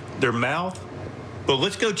go to their mouth. But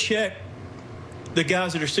let's go check the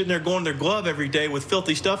guys that are sitting there going to their glove every day with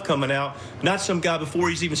filthy stuff coming out, not some guy before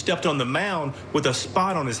he's even stepped on the mound with a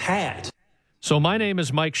spot on his hat. So my name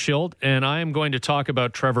is Mike Schilt, and I am going to talk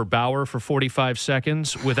about Trevor Bauer for 45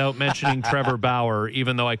 seconds without mentioning Trevor Bauer,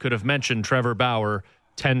 even though I could have mentioned Trevor Bauer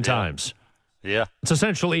 10 times. Yeah. It's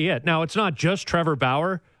essentially it. Now, it's not just Trevor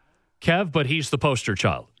Bauer, Kev, but he's the poster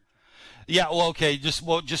child. Yeah, well, okay, just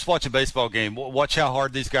watch a baseball game. Watch how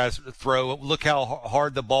hard these guys throw. Look how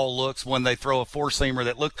hard the ball looks when they throw a four-seamer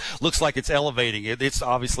that looks like it's elevating. It's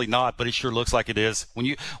obviously not, but it sure looks like it is. When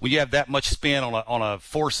you have that much spin on a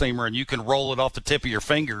four-seamer and you can roll it off the tip of your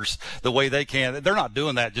fingers the way they can, they're not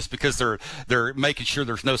doing that just because they're making sure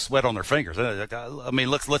there's no sweat on their fingers. I mean,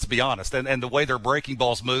 let's be honest. And the way their breaking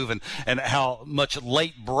balls move and how much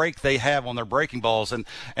late break they have on their breaking balls and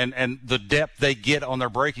the depth they get on their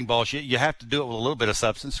breaking balls, you have to do it with a little bit of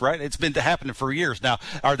substance, right? It's been happening for years. Now,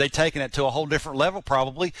 are they taking it to a whole different level?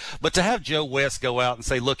 Probably. But to have Joe West go out and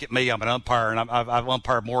say, look at me, I'm an umpire, and I've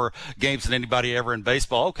umpired more games than anybody ever in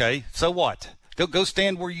baseball. Okay, so what? Go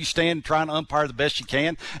stand where you stand, try and umpire the best you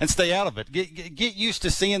can, and stay out of it. Get used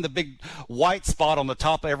to seeing the big white spot on the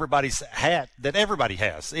top of everybody's hat that everybody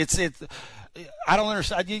has. I don't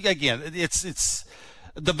understand. Again, it's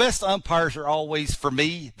the best umpires are always, for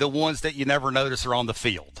me, the ones that you never notice are on the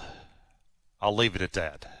field. I'll leave it at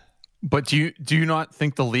that. But do you not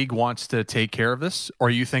think the league wants to take care of this,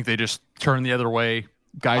 or you think they just turn the other way?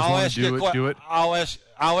 Guys want to do it. I'll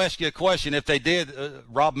ask you a question. If they did,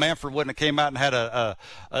 Rob Manfred wouldn't have came out and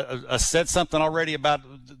had said something already about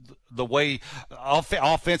the way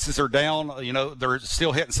offenses are down. You know, they're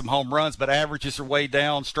still hitting some home runs, but averages are way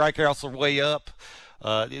down. Strikeouts are way up.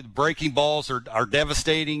 Breaking balls are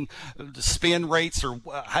devastating. The spin rates are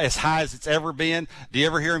as high as it's ever been. Do you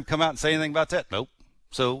ever hear him come out and say anything about that? Nope.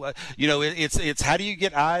 So, it's how do you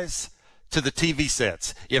get eyes to the TV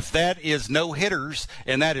sets? If that is no hitters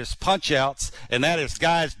and that is punch outs and that is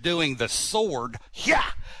guys doing the sword,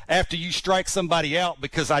 after you strike somebody out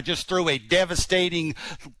because I just threw a devastating,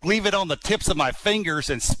 leave it on the tips of my fingers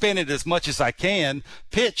and spin it as much as I can,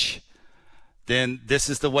 pitch, then this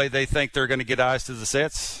is the way they think they're going to get eyes to the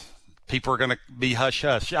sets. People are going to be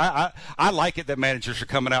hush-hush. I like it that managers are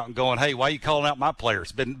coming out and going, hey, why are you calling out my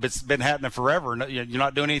players? It's been happening forever. You're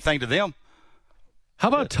not doing anything to them. How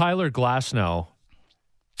about Tyler Glasnow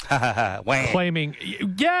claiming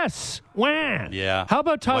 – yes, wham. Yeah. How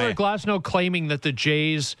about Tyler Glasnow claiming that the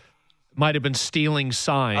Jays might have been stealing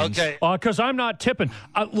signs? Okay. Because I'm not tipping.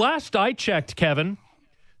 Last I checked, Kevin –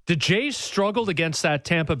 the Jays struggled against that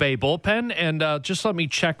Tampa Bay bullpen, and just let me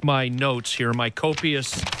check my notes here, my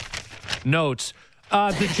copious notes.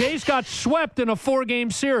 The Jays got swept in a 4-game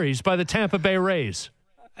series by the Tampa Bay Rays.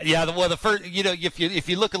 Yeah, the first, if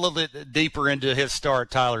you look a little bit deeper into his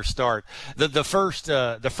Tyler's start, the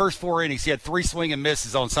first 4 innings, he had 3 swing and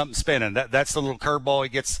misses on something spinning. That's the little curveball he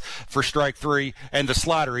gets for strike 3, and the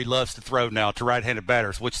slider he loves to throw now to right-handed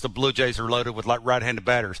batters, which the Blue Jays are loaded with like right-handed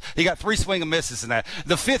batters. He got 3 swing and misses in that.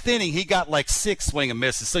 The 5th inning, he got like 6 swing and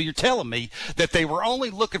misses. So you're telling me that they were only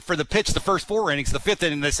looking for the pitch the first 4 innings. The 5th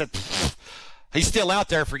inning, they said, he's still out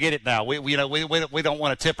there. Forget it now. We don't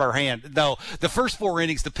want to tip our hand. No, the first 4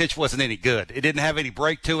 innings, the pitch wasn't any good. It didn't have any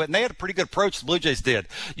break to it, and they had a pretty good approach. The Blue Jays did.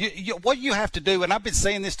 What you have to do, and I've been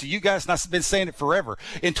saying this to you guys, and I've been saying it forever.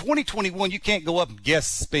 In 2021, you can't go up and guess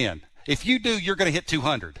spin. If you do, you're going to hit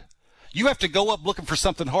 200. You have to go up looking for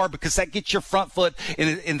something hard because that gets your front foot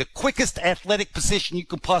in the quickest athletic position you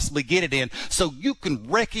can possibly get it in, so you can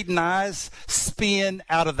recognize spin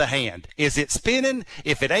out of the hand. Is it spinning?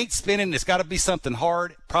 If it ain't spinning, it's got to be something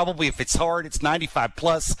hard. Probably if it's hard, it's 95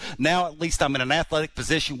 plus. Now at least I'm in an athletic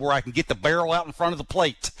position where I can get the barrel out in front of the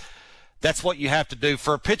plate. That's what you have to do.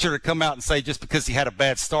 For a pitcher to come out and say just because he had a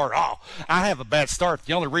bad start, I have a bad start,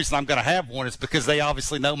 the only reason I'm going to have one is because they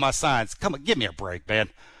obviously know my signs. Come on, give me a break, man.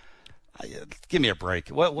 Give me a break.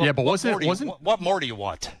 What more do you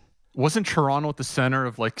want? Wasn't Toronto at the center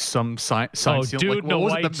of like some science? Dude,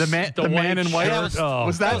 the man in white.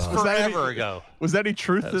 Was that forever ago? Was that any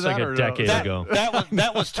truth to that? Like a decade ago.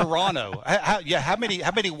 That was Toronto. How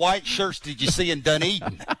many white shirts did you see in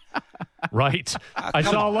Dunedin? Right. I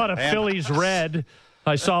saw a lot of Phillies red.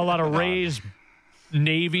 I saw a lot of Rays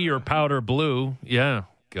navy or powder blue. Yeah.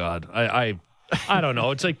 God. I don't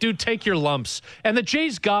know. It's like, dude, take your lumps. And the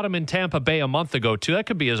Jays got him in Tampa Bay a month ago, too. That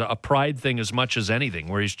could be a pride thing as much as anything,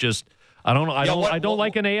 where he's just, I don't know. I don't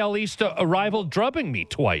like an AL East rival drubbing me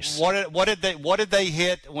twice. What did they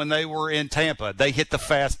hit when they were in Tampa? They hit the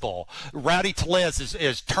fastball. Rowdy Tellez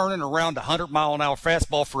is turning around a 100-mile-an-hour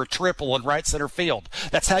fastball for a triple in right center field.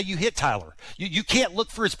 That's how you hit Tyler. You can't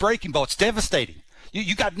look for his breaking ball. It's devastating.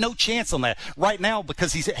 You got no chance on that right now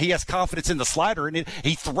because he has confidence in the slider, and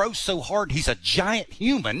he throws so hard. He's a giant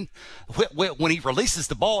human. When he releases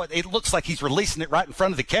the ball, it looks like he's releasing it right in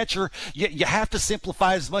front of the catcher. You have to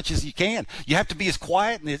simplify as much as you can. You have to be as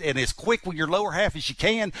quiet and as quick with your lower half as you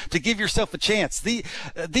can to give yourself a chance.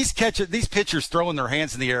 These pitchers throwing their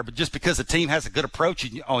hands in the air, but just because the team has a good approach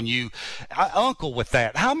on you, uncle with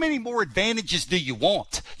that. How many more advantages do you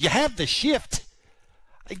want? You have the shift.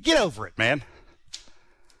 Get over it, man.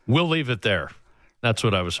 We'll leave it there. That's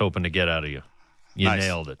what I was hoping to get out of you. Nice.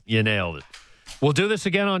 Nailed it. You nailed it. We'll do this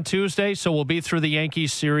again on Tuesday, so we'll be through the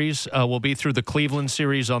Yankees series. We'll be through the Cleveland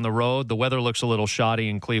series on the road. The weather looks a little shoddy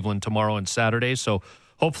in Cleveland tomorrow and Saturday, so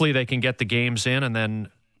hopefully they can get the games in, and then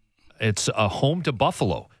it's a home to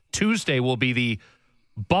Buffalo. Tuesday will be the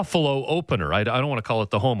Buffalo opener. I don't want to call it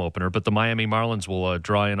the home opener, but the Miami Marlins will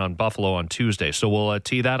draw in on Buffalo on Tuesday, so we'll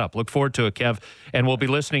tee that up. Look forward to it, Kev, and we'll be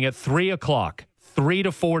listening at 3 o'clock. 3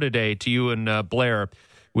 to 4 today to you and Blair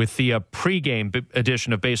with the pregame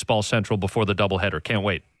edition of Baseball Central before the doubleheader. Can't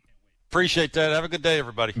wait. Appreciate that. Have a good day,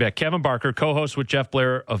 everybody. Yeah, Kevin Barker, co-host with Jeff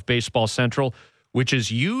Blair of Baseball Central, which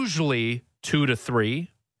is usually 2 to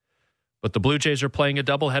 3. But the Blue Jays are playing a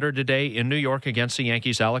doubleheader today in New York against the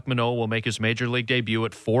Yankees. Alek Manoah will make his Major League debut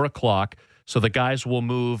at 4 o'clock. So the guys will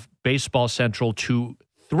move Baseball Central to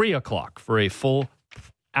 3 o'clock for a full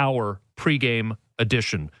hour pregame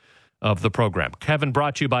edition of the program. Kevin,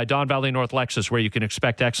 brought to you by Don Valley North Lexus, where you can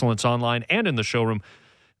expect excellence online and in the showroom.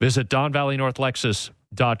 Visit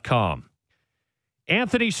DonValleyNorthLexus.com.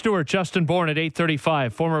 Anthony Stewart, Justin Bourne at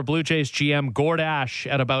 8:35. Former Blue Jays GM Gord Ash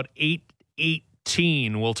at about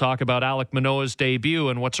 8:18. We'll talk about Alek Manoah's debut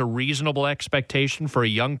and what's a reasonable expectation for a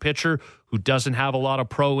young pitcher who doesn't have a lot of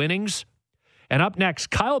pro innings. And up next,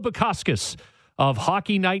 Kyle Bukauskas of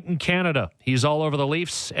Hockey Night in Canada. He's all over the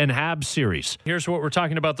Leafs and Habs series. Here's what we're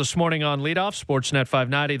talking about this morning on Leadoff, Sportsnet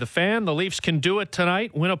 590, The Fan. The Leafs can do it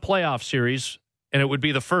tonight, win a playoff series, and it would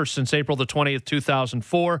be the first since April the 20th,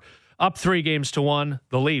 2004. Up 3-1,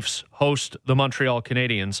 the Leafs host the Montreal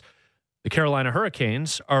Canadiens. The Carolina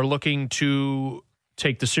Hurricanes are looking to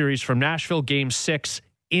take the series from Nashville, Game 6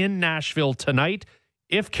 in Nashville tonight.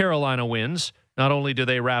 If Carolina wins, not only do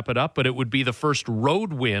they wrap it up, but it would be the first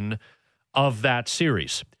road win of that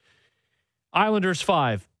series. Islanders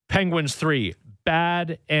 5, Penguins 3.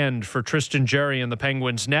 Bad end for Tristan Jarry and the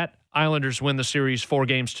Penguins net. Islanders win the series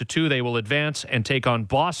 4-2. They will advance and take on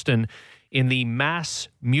Boston in the Mass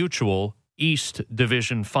Mutual East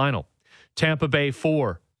Division Final. Tampa Bay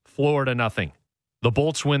 4, Florida 0. The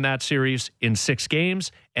Bolts win that series in 6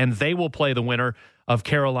 games, and they will play the winner of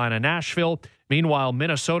Carolina-Nashville. Meanwhile,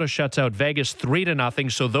 Minnesota shuts out Vegas 3-0,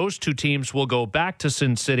 so those two teams will go back to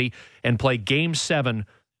Sin City and play Game 7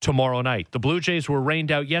 tomorrow night. The Blue Jays were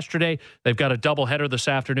rained out yesterday. They've got a doubleheader this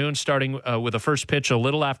afternoon, starting with a first pitch a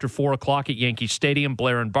little after 4 o'clock at Yankee Stadium.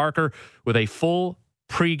 Blair and Barker with a full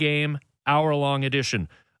pregame, hour-long edition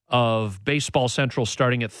of Baseball Central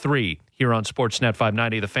starting at 3 here on Sportsnet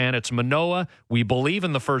 590 The Fan. It's Manoah, we believe,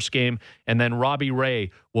 in the first game, and then Robbie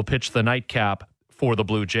Ray will pitch the nightcap for the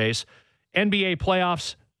Blue Jays. NBA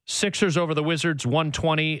playoffs, Sixers over the Wizards,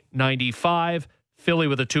 120-95. Philly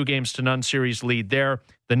with a 2-0 series lead there.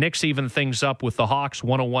 The Knicks even things up with the Hawks,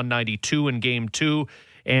 101-92 in Game 2.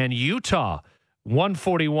 And Utah,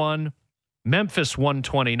 141. Memphis,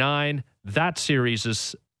 129. That series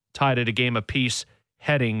is tied at a game apiece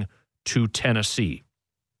heading to Tennessee.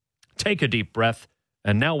 Take a deep breath.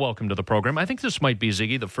 And now welcome to the program. I think this might be,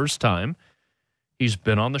 Ziggy, the first time he's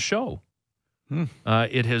been on the show.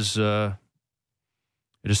 It has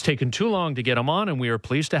taken too long to get him on, and we are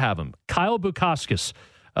pleased to have him. Kyle Bukauskas,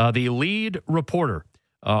 the lead reporter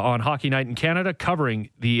on Hockey Night in Canada, covering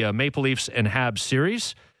the Maple Leafs and Habs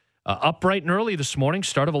series. Up bright and early this morning,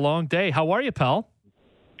 start of a long day. How are you, pal?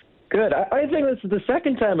 Good. I think this is the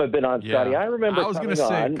second time I've been on, Scotty. I remember coming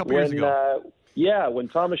on when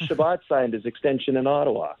Thomas Chabot signed his extension in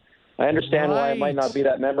Ottawa. I understand why it might not be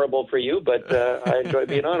that memorable for you, but I enjoy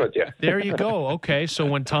being on with you. There you go. Okay, so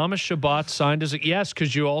when Thomas Chabot signed his, yes,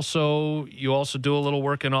 because you also do a little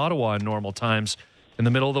work in Ottawa in normal times in the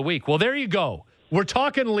middle of the week. Well, there you go. We're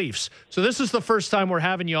talking Leafs. So this is the first time we're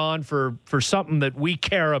having you on for something that we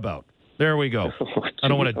care about. There we go. I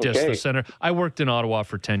don't want to diss the center. I worked in Ottawa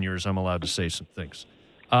for 10 years. I'm allowed to say some things.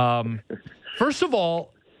 First of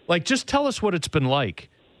all, just tell us what it's been like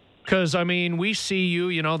Because, I mean, we see you,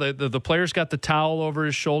 the player's got the towel over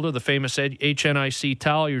his shoulder, the famous HNIC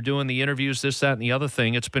towel. You're doing the interviews, this, that, and the other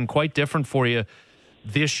thing. It's been quite different for you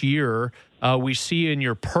this year. We see you in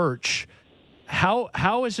your perch. How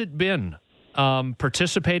has it been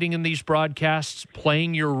participating in these broadcasts,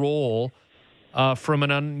 playing your role from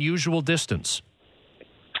an unusual distance?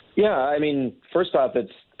 Yeah, I mean, first off,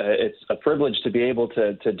 it's a privilege to be able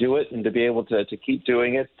to do it and to be able to keep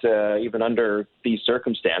doing it even under these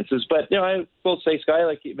circumstances. But, I will say, Sky,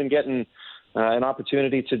 like you've been getting an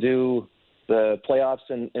opportunity to do the playoffs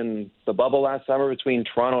in the bubble last summer between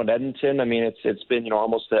Toronto and Edmonton. I mean, it's been,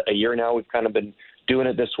 almost a year now. We've kind of been doing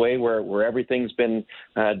it this way where everything's been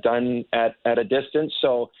done at a distance.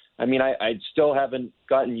 So, I mean, I still haven't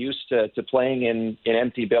gotten used to playing in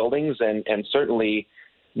empty buildings and certainly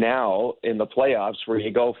now in the playoffs where you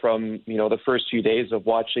go from, the first few days of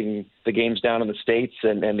watching the games down in the States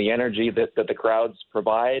and the energy that the crowds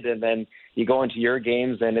provide. And then you go into your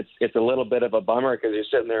games and it's a little bit of a bummer because you're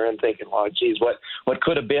sitting there and thinking, oh, geez, what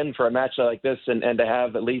could have been for a match like this and to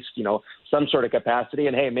have at least, some sort of capacity.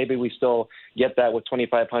 And hey, maybe we still get that with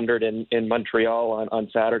 2,500 in Montreal on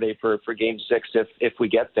Saturday for Game 6 if we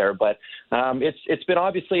get there. But it's been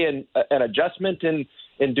obviously an adjustment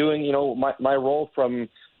in doing, my role from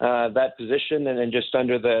that position and just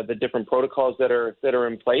under the different protocols that are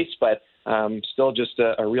in place. But still just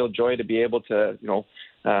a real joy to be able to,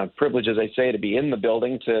 privilege, as I say, to be in the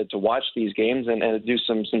building to watch these games and do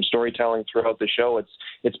some storytelling throughout the show.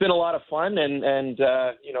 It's been a lot of fun and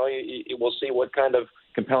we'll see what kind of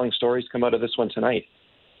compelling stories come out of this one tonight.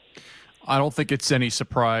 I don't think it's any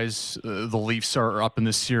surprise the Leafs are up in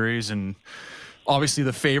this series and obviously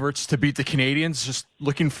the favorites to beat the Canadians. Just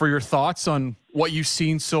looking for your thoughts on what you've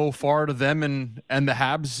seen so far to them and the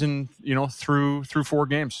Habs and through 4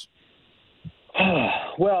 games.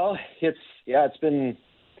 Well, it's been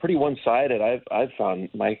pretty one-sided. I've found,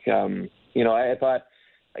 Mike. I thought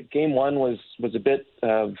Game 1 was a bit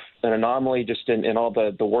of an anomaly just in all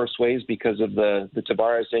the worst ways because of the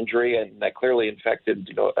Tavares injury, and that clearly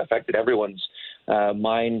affected everyone's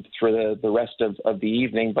mind for the rest of the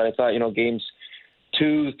evening. But I thought games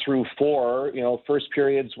 2 through 4, first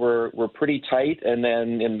periods were pretty tight, and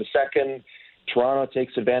then in the second, Toronto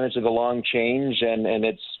takes advantage of the long change, and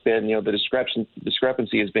it's been, the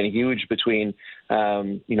discrepancy has been huge between,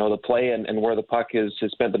 the play and where the puck has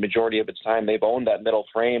spent the majority of its time. They've owned that middle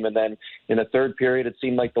frame. And then in the third period, it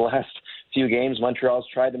seemed like the last few games, Montreal's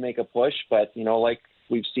tried to make a push, but, like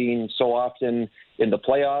we've seen so often in the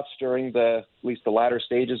playoffs during at least the latter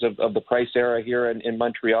stages of the Price era here in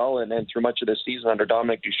Montreal and then through much of the season under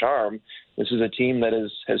Dominic Ducharme, this is a team that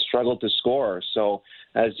has struggled to score. So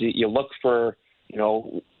as you look for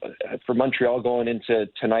Montreal going into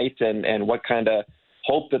tonight and what kind of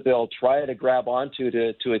hope that they'll try to grab onto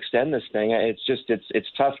to extend this thing, it's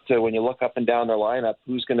tough to, when you look up and down their lineup,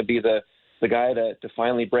 who's going to be the guy to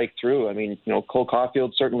finally break through. I mean, Cole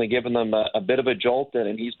Caulfield's certainly given them a bit of a jolt,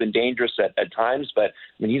 and he's been dangerous at times, but I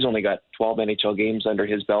mean, he's only got 12 NHL games under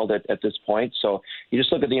his belt at this point. So you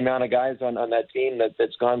just look at the amount of guys on that team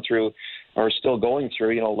that's gone through or still going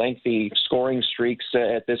through, lengthy scoring streaks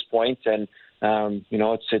at this point. And,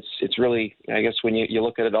 it's really, I guess when you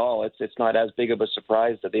look at it all, it's not as big of a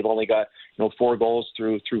surprise that they've only got, 4 goals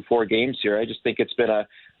through 4 games here. I just think it's been a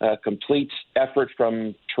complete effort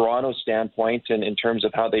from Toronto's standpoint in terms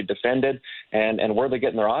of how they've defended and where they're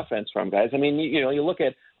getting their offense from, guys. I mean, you look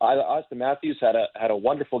at Austin Matthews had a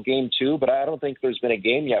wonderful game too, but I don't think there's been a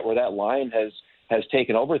game yet where that line has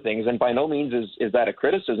taken over things, and by no means is that a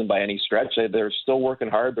criticism by any stretch. They're still working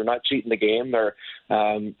hard. They're not cheating the game.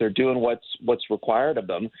 They're doing what's required of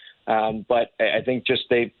them. But I think just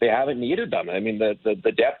they haven't needed them. I mean,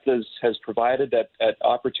 the depth has provided at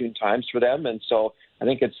opportune times for them, and so I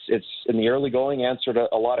think it's in the early going answered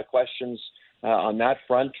a lot of questions on that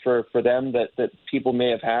front for them that people may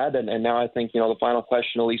have had. And now I think, the final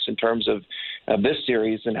question, at least in terms of this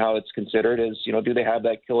series and how it's considered is, do they have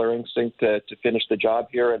that killer instinct to finish the job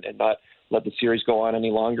here and not let the series go on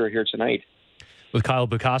any longer here tonight? With Kyle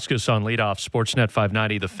Bukauskas on leadoff, Sportsnet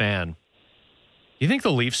 590, The Fan. Do you think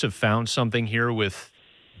the Leafs have found something here with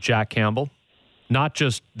Jack Campbell? Not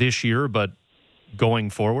just this year, but going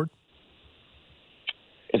forward?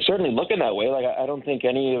 It's certainly looking that way. Like, I don't think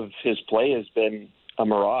any of his play has been a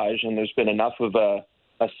mirage, and there's been enough of a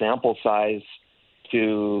sample size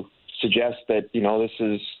to suggest that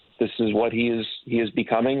this is what he is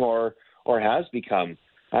becoming or has become.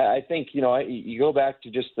 I think you go back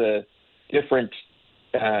to just the different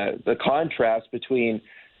the contrast between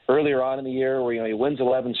earlier on in the year where he wins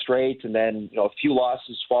 11 straight and then a few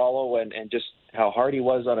losses follow and just how hard he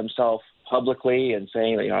was on himself publicly and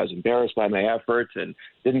saying that I was embarrassed by my efforts and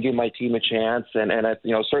didn't give my team a chance, and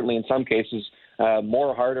certainly in some cases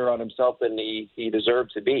more harder on himself than he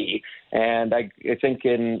deserved to be. And I think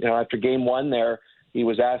after game one there, he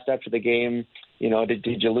was asked after the game,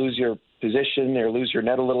 did you lose your position or lose your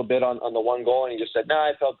net a little bit on the one goal? And he just said, no,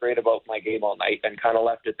 I felt great about my game all night, and kind of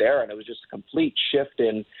left it there. And it was just a complete shift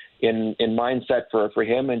in mindset for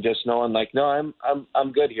him, and just knowing no,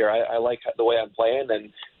 I'm good here. I like the way I'm playing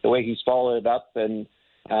and the way he's followed it up. And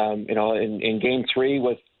in game three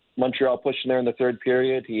with Montreal pushing there in the third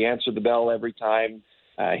period, he answered the bell every time.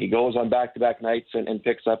 He goes on back-to-back nights and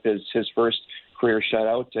picks up his first career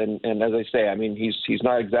shutout. And as I say, I mean, he's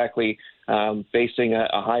not exactly facing a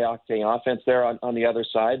high-octane offense there on the other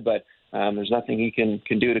side, but there's nothing he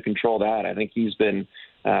can do to control that. I think he's been,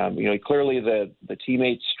 clearly the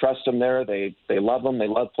teammates trust him there. They love him. They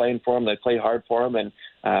love playing for him. They play hard for him. And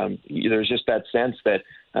there's just that sense that,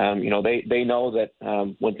 they know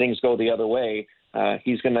that when things go the other way,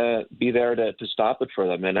 he's going to be there to stop it for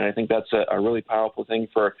them. And I think that's a really powerful thing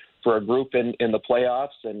for a group in the playoffs.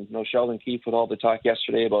 And Sheldon Keefe with all the talk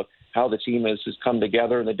yesterday about how the team has come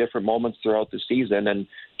together in the different moments throughout the season. And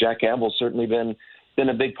Jack Campbell's certainly been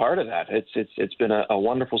a big part of that. It's been a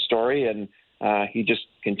wonderful story, and he just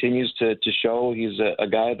continues to show he's a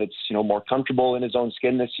guy that's more comfortable in his own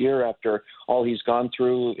skin this year after all he's gone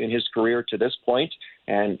through in his career to this point.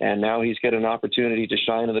 And now he's getting an opportunity to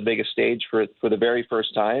shine on the biggest stage for the very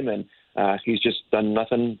first time, and he's just done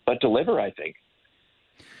nothing but deliver, I think.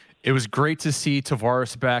 It was great to see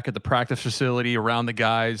Tavares back at the practice facility around the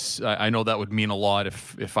guys. I know that would mean a lot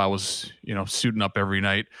if I was, suiting up every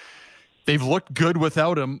night. They've looked good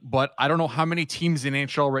without him, but I don't know how many teams in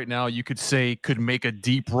NHL right now you could say could make a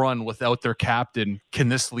deep run without their captain. Can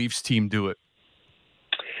this Leafs team do it?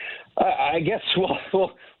 I guess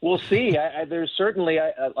we'll see. There's certainly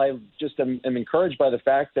I just am encouraged by the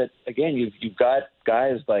fact that, again, you've got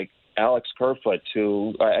guys like Alex Kerfoot,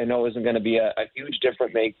 who I know isn't going to be a huge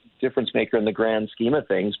difference maker in the grand scheme of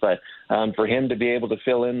things, but for him to be able to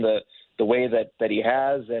fill in the way that he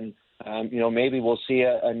has, and maybe we'll see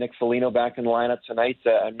a Nick Foligno back in the lineup tonight.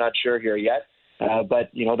 I'm not sure here yet, but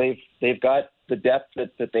they've got the depth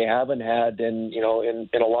that they haven't had in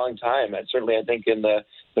a long time. And certainly, I think in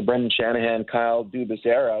the Brendan Shanahan, Kyle Dubas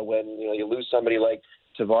era, when you lose somebody like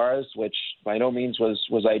Tavares, which by no means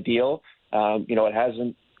was ideal, it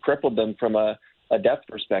hasn't crippled them from a depth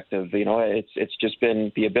perspective. It's just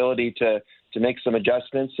been the ability to make some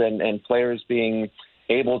adjustments and players being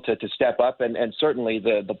able to step up, and certainly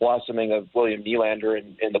the blossoming of William Nylander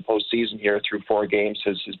in the postseason here through 4 games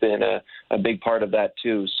has been a big part of that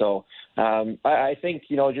too. So I think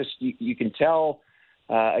you can tell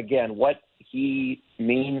again what he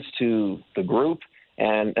means to the group,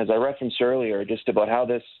 and as I referenced earlier, just about how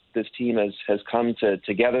this team has come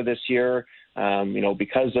together this year.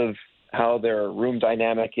 Because of how their room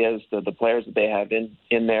dynamic is, the players that they have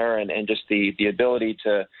in there, and just the ability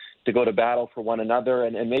to go to battle for one another.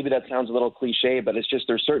 And maybe that sounds a little cliche, but it's just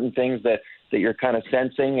there's certain things that you're kind of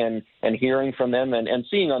sensing and hearing from them and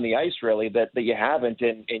seeing on the ice, really, that you haven't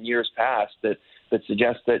in years past, that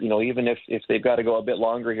suggest that, even if they've got to go a bit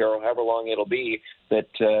longer here, or however long it'll be, that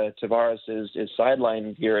Tavares is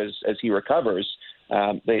sidelined here as he recovers.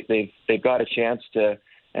 They've got a chance to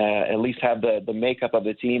at least have the makeup of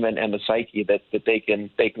the team and the psyche that they can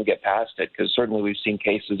get past it. Because certainly we've seen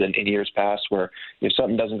cases in years past where if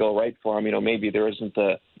something doesn't go right for them, maybe there isn't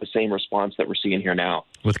the same response that we're seeing here now.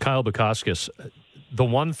 With Kyle Bukauskas, the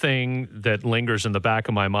one thing that lingers in the back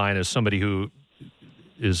of my mind as somebody who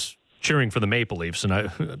is cheering for the Maple Leafs, and I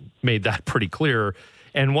made that pretty clear,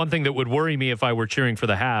 and one thing that would worry me if I were cheering for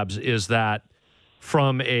the Habs is that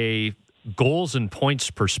from a goals and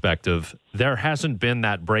points perspective, there hasn't been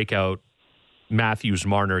that breakout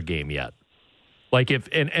Matthews-Marner game yet. Like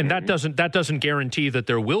that doesn't guarantee that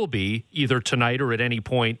there will be either tonight or at any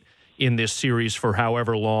point in this series for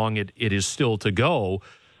however long it is still to go.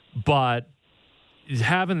 But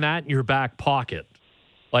having that in your back pocket,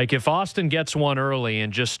 like if Austin gets one early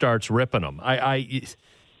and just starts ripping them,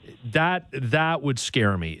 that would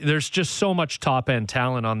scare me. There's just so much top end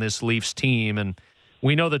talent on this Leafs team, and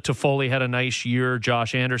we know that Toffoli had a nice year.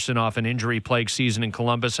 Josh Anderson, off an injury-plagued season in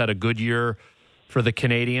Columbus, had a good year for the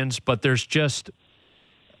Canadians. But there's just,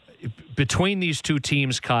 between these two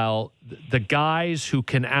teams, Kyle, the guys who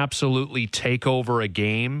can absolutely take over a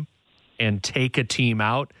game and take a team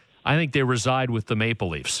out, I think they reside with the Maple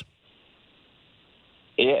Leafs.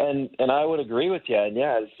 Yeah, and I would agree with you. And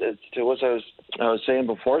it's to what I was saying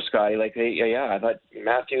before, Scotty. Like, I thought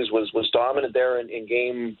Matthews was dominant there in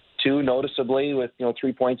game 2 noticeably with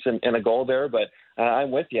 3 points and a goal there. But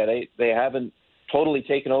I'm with you. They haven't totally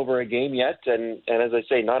taken over a game yet, and as I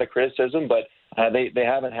say, not a criticism, but they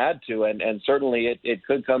haven't had to, and certainly it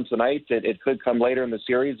could come tonight. It could come later in the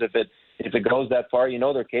series if it goes that far.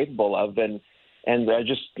 They're capable of, and I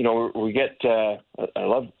just we get I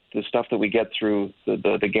love the stuff that we get through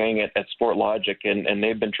the gang at Sport Logic, and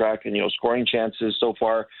they've been tracking scoring chances so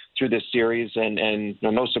far through this series, and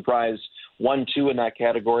no surprise, 1-2 in that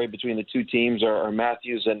category between the two teams are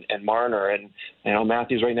Matthews and Marner, and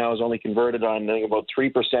Matthews right now is only converted on I think about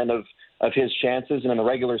 3% of his chances, and in the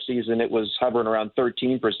regular season it was hovering around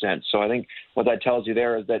 13%. So I think what that tells you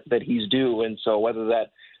there is that he's due, and so whether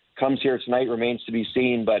that comes here tonight remains to be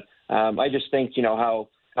seen. But I just think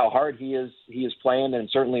how hard he is playing, and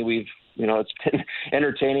certainly we've it's been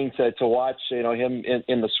entertaining to watch him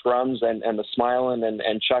in the scrums and the smiling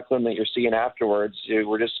and chuckling that you're seeing afterwards.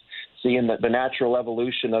 We're just seeing the natural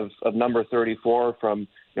evolution of number 34 from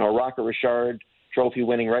Rocket Richard trophy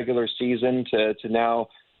winning regular season to now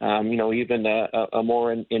even a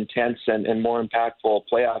more intense and more impactful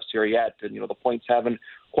playoffs here yet. And the points haven't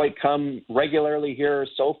quite come regularly here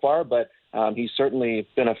so far, but he's certainly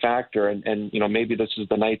been a factor, and maybe this is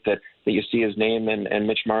the night that you see his name and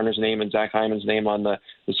Mitch Marner's name and Zach Hyman's name on the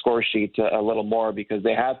score sheet a little more, because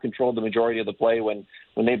they have controlled the majority of the play when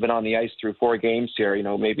they've been on the ice through 4 games here.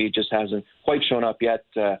 Maybe it just hasn't quite shown up yet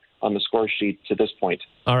on the score sheet to this point.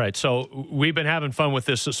 All right, so we've been having fun with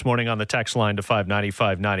this morning on the text line to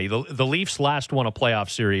 590-590. The Leafs last won a playoff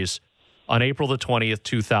series on April the 20th,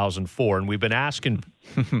 2004, and we've been asking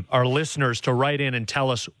our listeners to write in and tell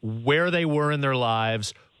us where they were in their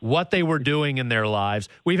lives, what they were doing in their lives.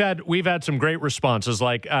 We've had some great responses,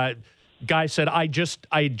 like guy said, I just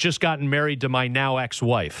gotten married to my now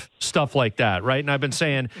ex-wife, stuff like that, right? And I've been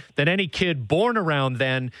saying that any kid born around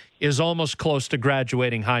then is almost close to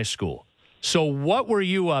graduating high school. So what were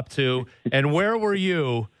you up to, and where were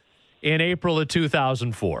you in April of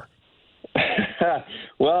 2004?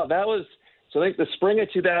 Well, that was, so I think the spring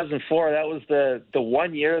of 2004, that was the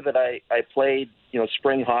 1 year that I played,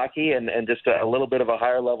 spring hockey and just a little bit of a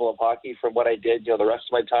higher level of hockey from what I did, the rest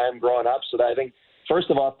of my time growing up. So that, I think, first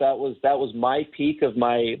of all, that was my peak of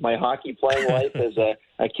my hockey playing life as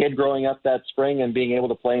a kid growing up that spring and being able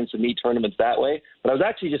to play in some neat tournaments that way. But I was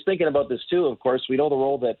actually just thinking about this too. Of course, we know the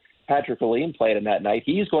role that Patrick Lalime played in that night.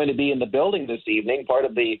 He's going to be in the building this evening, part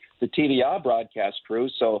of the TVA broadcast crew.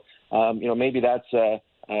 So, maybe that's a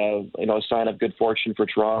sign of good fortune for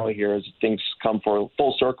Toronto here as things come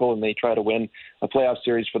full circle and they try to win a playoff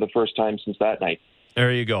series for the first time since that night.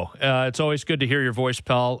 There you go. It's always good to hear your voice,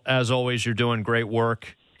 pal. As always, you're doing great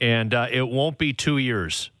work, and it won't be 2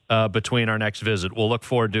 years between our next visit. We'll look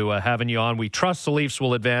forward to having you on. We trust the Leafs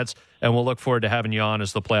will advance, and we'll look forward to having you on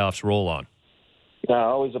as the playoffs roll on.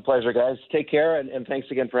 Always a pleasure, guys. Take care, and thanks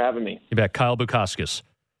again for having me. You bet. Kyle Bukauskas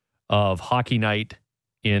of Hockey Night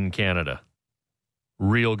in Canada.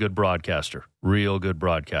 Real good broadcaster.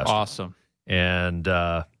 Awesome. And,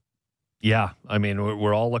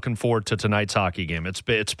 we're all looking forward to tonight's hockey game. It's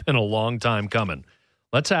been a long time coming.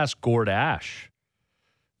 Let's ask Gord Ash,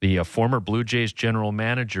 the former Blue Jays general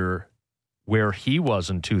manager, where he was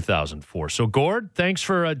in 2004. So, Gord, thanks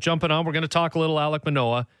for jumping on. We're going to talk a little Alek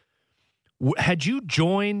Manoah. Had you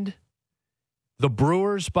joined the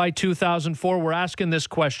Brewers by 2004? We're asking this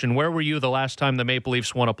question. Where were you the last time the Maple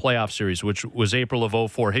Leafs won a playoff series, which was April of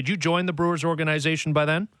 2004? Had you joined the Brewers organization by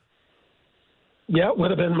then? Yeah, it would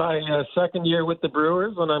have been my second year with the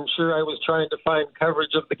Brewers, and I'm sure I was trying to find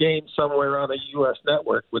coverage of the game somewhere on a U.S.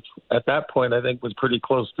 network, which at that point I think was pretty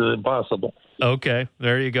close to impossible. Okay,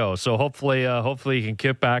 there you go. So hopefully you can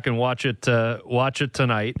get back and watch it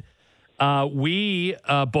tonight.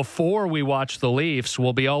 Before we watch the Leafs,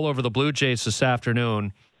 we'll be all over the Blue Jays this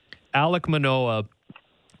afternoon. Alek Manoah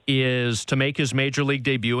is to make his Major League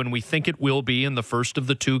debut, and we think it will be in the first of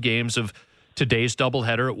the 2 games of today's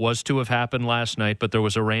doubleheader. It was to have happened last night, but there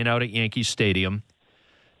was a rain out at Yankee Stadium.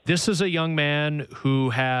 This is a young man who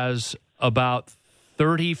has about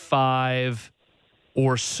 35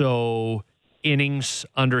 or so innings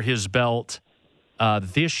under his belt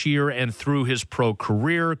this year and through his pro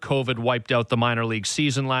career. COVID wiped out the minor league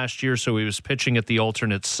season last year, so he was pitching at the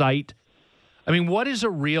alternate site. I mean, what is a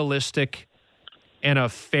realistic and a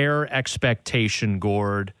fair expectation,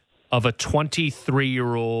 Gord, of a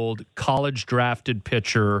 23-year-old college-drafted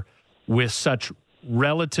pitcher with such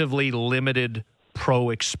relatively limited pro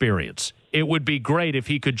experience? It would be great if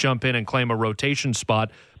he could jump in and claim a rotation spot,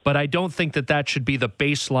 but I don't think that should be the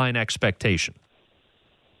baseline expectation.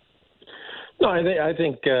 No, I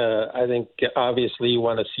think obviously you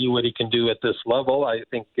want to see what he can do at this level. I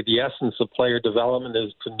think the essence of player development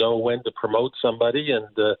is to know when to promote somebody, and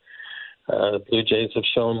the Blue Jays have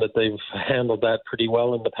shown that they've handled that pretty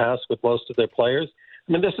well in the past with most of their players.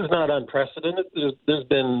 I mean, this is not unprecedented. There's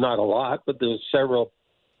been not a lot, but there's several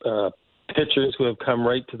pitchers who have come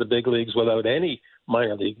right to the big leagues without any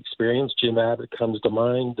minor league experience. Jim Abbott comes to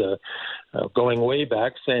mind. Going way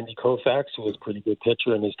back, Sandy Koufax, who was a pretty good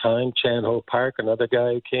pitcher in his time. Chan-Ho Park, another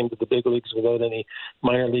guy who came to the big leagues without any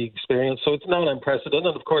minor league experience. So it's not unprecedented.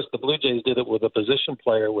 And, of course, the Blue Jays did it with a position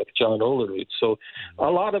player with John Olerud. So a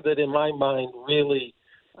lot of it, in my mind, really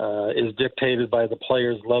is dictated by the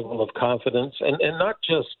player's level of confidence, and not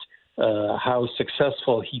just how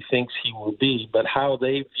successful he thinks he will be, but how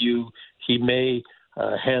they view he may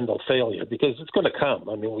handle failure, because it's going to come.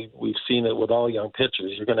 I mean, we've seen it with all young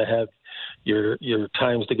pitchers. You're going to have your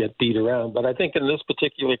times to get beat around. But I think in this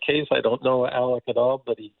particular case, I don't know Alek at all,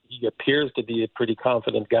 but he appears to be a pretty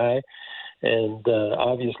confident guy. And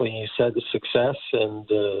obviously, he said the success, and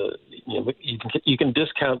you can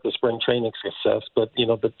discount the spring training success, but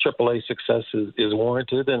the AAA success is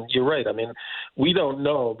warranted. And you're right. I mean, we don't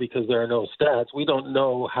know, because there are no stats. We don't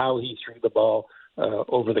know how he threw the ball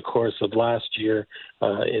over the course of last year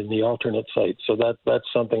in the alternate site. So that's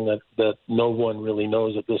something that no one really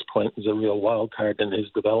knows at this point, is a real wild card in his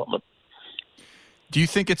development. Do you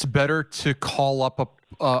think it's better to call up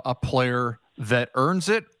a player that earns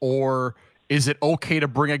it, or is it okay to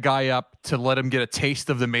bring a guy up to let him get a taste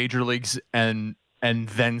of the major leagues and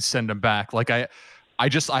then send him back? Like I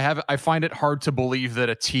find it hard to believe that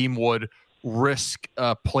a team would risk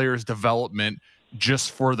a player's development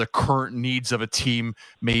just for the current needs of a team,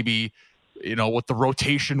 maybe, with the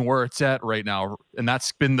rotation where it's at right now. And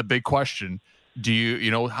that's been the big question. Do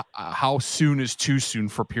you, how soon is too soon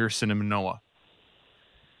for Pearson and Manoah?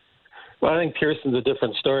 Well, I think Pearson's a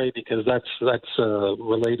different story, because that's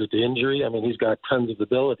related to injury. I mean, he's got tons of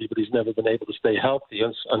ability, but he's never been able to stay healthy.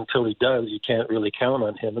 Until he does, you can't really count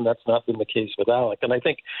on him, and that's not been the case with Alek. And I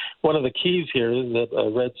think one of the keys here is that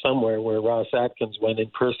I read somewhere where Ross Atkins went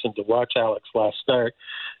in person to watch Alek's last start,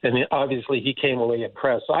 and obviously he came away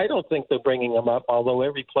impressed. So I don't think they're bringing him up, although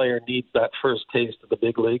every player needs that first taste of the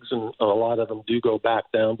big leagues, and a lot of them do go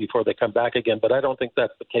back down before they come back again. But I don't think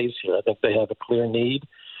that's the case here. I think they have a clear need.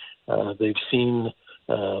 They've seen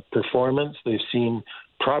performance. They've seen,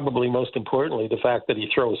 probably most importantly, the fact that he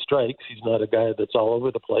throws strikes. He's not a guy that's all over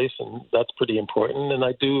the place, and that's pretty important. And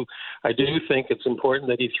I do think it's important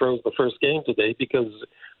that he throws the first game today, because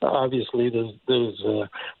obviously there's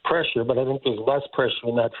pressure, but I think there's less pressure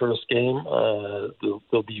in that first game.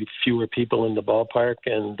 There'll be fewer people in the ballpark,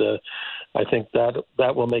 and I think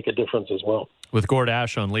that will make a difference as well. With Gord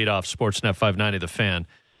Ash on leadoff, Sportsnet 590, The Fan.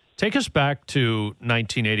 Take us back to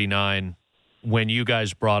 1989 when you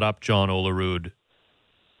guys brought up John Olerud,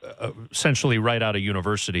 essentially right out of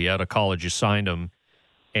university, out of college. You signed him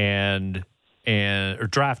or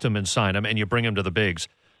draft him and sign him, and you bring him to the bigs.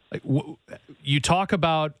 You talk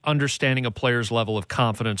about understanding a player's level of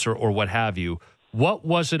confidence or what have you. What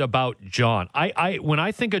was it about John? When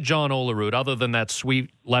I think of John Olerud, other than that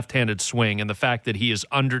sweet left-handed swing and the fact that he is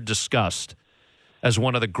under-discussed as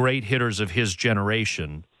one of the great hitters of his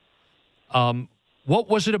generation, what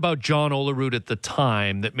was it about John Olerud at the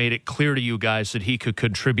time that made it clear to you guys that he could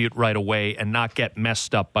contribute right away and not get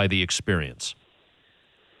messed up by the experience?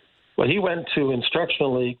 Well, he went to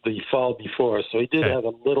Instructional League the fall before, so he did have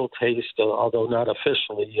a little taste, although not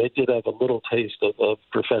officially. He did have a little taste of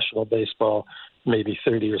professional baseball, maybe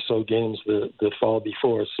 30 or so games the fall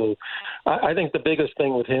before. So I think the biggest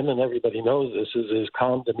thing with him, and everybody knows this, is his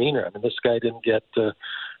calm demeanor. I mean, this guy didn't get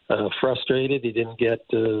frustrated. He didn't get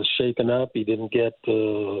shaken up. He didn't get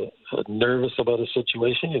nervous about a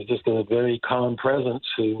situation. He was just a very calm presence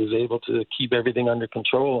who was able to keep everything under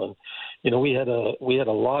control. And we had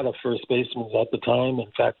a lot of first basemen at the time.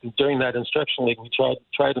 In fact, during that Instruction League, we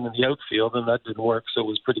tried him in the outfield, and that didn't work. So it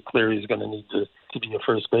was pretty clear he was going to need to be a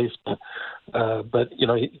first baseman. But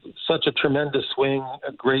such a tremendous swing,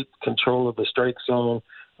 a great control of the strike zone.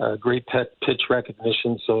 Great pitch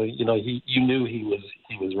recognition, so you knew he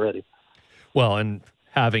was ready. Well, and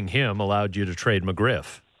having him allowed you to trade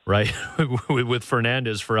McGriff, right, with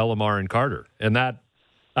Fernandez for Elomar and Carter, and that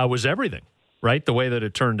was everything, right? The way that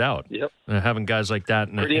it turned out. Yep. Having guys like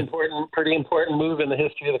that. Pretty important move in the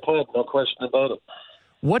history of the club, no question about it.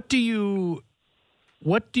 What do you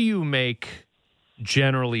make,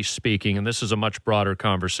 generally speaking, and this is a much broader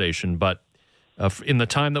conversation, but in the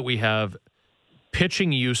time that we have,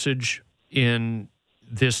 pitching usage in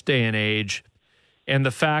this day and age, and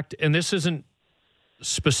the fact, and this isn't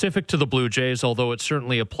specific to the Blue Jays, although it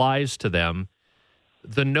certainly applies to them,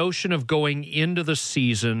 the notion of going into the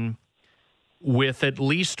season with at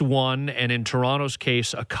least one, and in Toronto's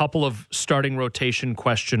case, a couple of starting rotation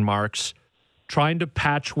question marks, trying to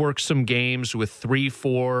patchwork some games with 3,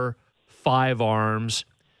 4, 5 arms,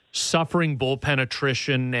 suffering bullpen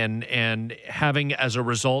attrition and having, as a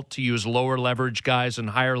result, to use lower leverage guys in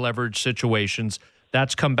higher leverage situations.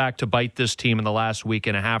 That's come back to bite this team in the last week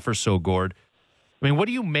and a half or so, Gord. I mean, what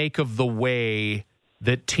do you make of the way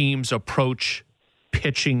that teams approach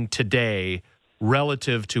pitching today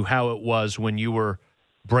relative to how it was when you were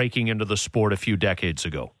breaking into the sport a few decades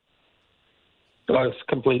ago? Well, it's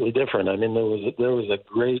completely different. I mean, there was a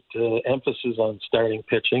great emphasis on starting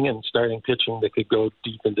pitching that could go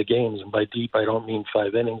deep into games. And by deep, I don't mean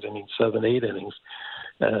 5 innings. I mean 7, 8 innings.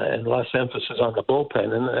 And less emphasis on the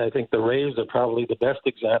bullpen. And I think the Rays are probably the best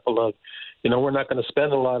example of, we're not going to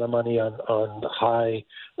spend a lot of money on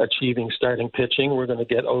high-achieving starting pitching. We're going to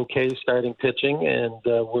get okay starting pitching, and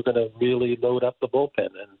we're going to really load up the bullpen.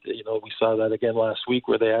 And, we saw that again last week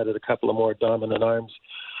where they added a couple of more dominant arms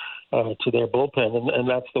to their bullpen, and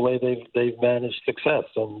that's the way they've managed success.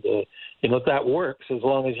 And that works as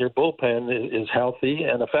long as your bullpen is healthy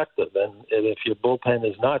and effective. And if your bullpen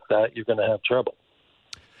is not that, you're going to have trouble.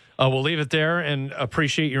 We'll leave it there and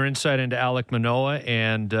appreciate your insight into Alek Manoah,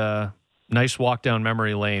 and nice walk down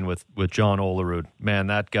memory lane with John Olerud. Man,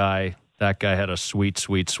 that guy had a sweet,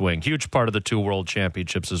 sweet swing. Huge part of the 2 World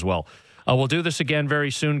Championships as well. We'll do this again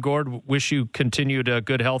very soon, Gord. Wish you continued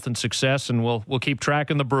good health and success, and we'll keep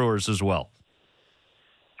tracking the Brewers as well.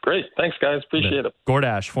 Great. Thanks, guys. Appreciate it. Gord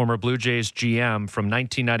Ash, former Blue Jays GM from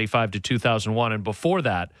 1995 to 2001, and before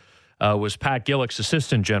that was Pat Gillick's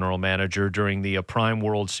assistant general manager during the Prime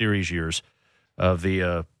World Series years of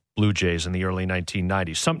the Blue Jays in the early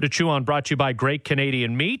 1990s. Something to chew on, brought to you by Great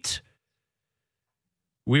Canadian Meat.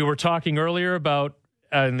 We were talking earlier about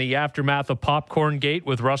in the aftermath of Popcorn Gate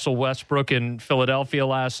with Russell Westbrook in Philadelphia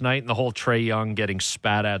last night, and the whole Trae Young getting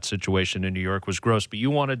spat at situation in New York was gross. But you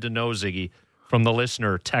wanted to know, Ziggy, from the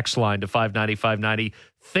listener text line to 590-590,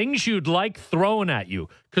 things you'd like thrown at you.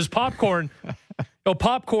 Because popcorn,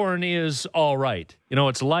 popcorn is all right.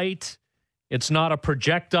 It's light. It's not a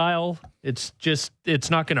projectile. It's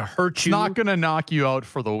not going to hurt you. It's not going to knock you out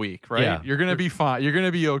for the week, right? Yeah. You're going to be fine. You're going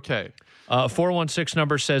to be okay. 416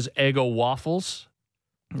 number says Eggo waffles.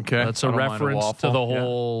 Okay. That's a reference to the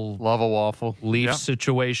whole love a waffle Leaf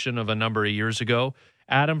situation of a number of years ago.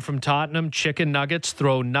 Adam from Tottenham, chicken nuggets,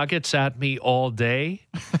 throw nuggets at me all day.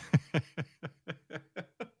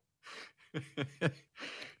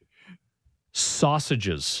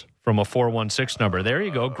 Sausages from a 416 number. There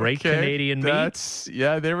you go. Great Canadian meat.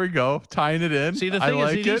 There we go. Tying it in. See, the thing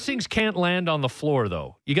is, these things can't land on the floor,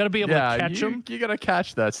 though. You got to be able to catch them. You got to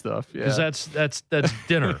catch that stuff. Yeah. Because that's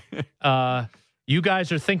dinner. You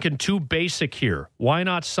guys are thinking too basic here. Why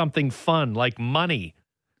not something fun like money?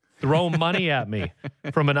 Throw money at me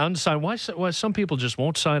from an unsigned. Why some people just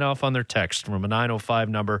won't sign off on their text from a 905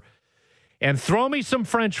 number. And throw me some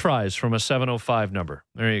French fries from a 705 number.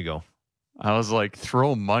 There you go. I was like,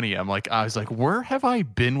 throw money. I was like, where have I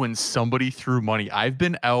been when somebody threw money? I've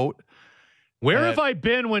been out. Where have I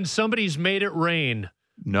been when somebody's made it rain?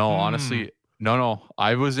 No, honestly. No.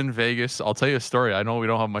 I was in Vegas. I'll tell you a story. I know we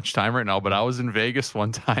don't have much time right now, but I was in Vegas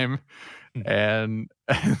one time, and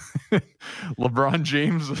LeBron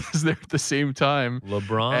James was there at the same time.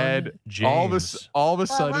 LeBron James. All of a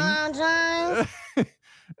sudden,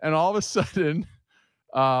 and all of a sudden,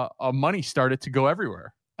 money started to go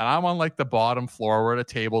everywhere. And I'm on like the bottom floor. We're at a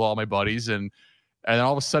table with all my buddies, and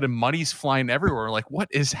all of a sudden money's flying everywhere. Like, what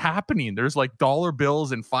is happening? There's like dollar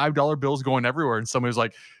bills and $5 bills going everywhere. And somebody's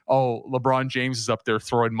like, oh, LeBron James is up there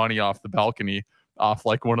throwing money off the balcony off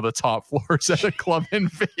like one of the top floors at a club in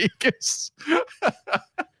Vegas.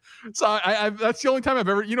 So I that's the only time I've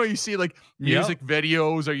ever, you see like music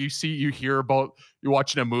videos, or you hear about, you're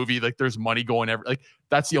watching a movie, like there's money going like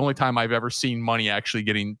that's the only time I've ever seen money actually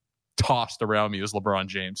getting tossed around me, was LeBron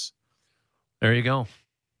James. There you go.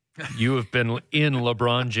 You have been in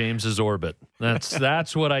LeBron James's orbit.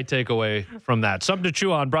 That's what I take away from that. Something to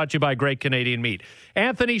chew on, brought to you by Great Canadian Meat.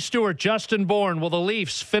 Anthony Stewart, Justin Bourne. Will the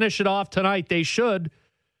Leafs finish it off tonight? They should.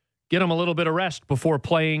 Get them a little bit of rest before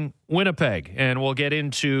playing Winnipeg. And we'll get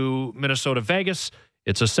into Minnesota-Vegas.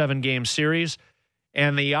 It's a 7-game series.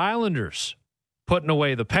 And the Islanders putting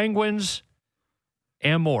away the Penguins,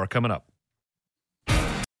 and more coming up.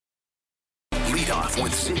 Lead off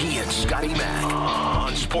with Ziggy and Scotty Mac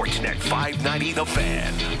on Sportsnet 590 The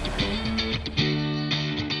Fan.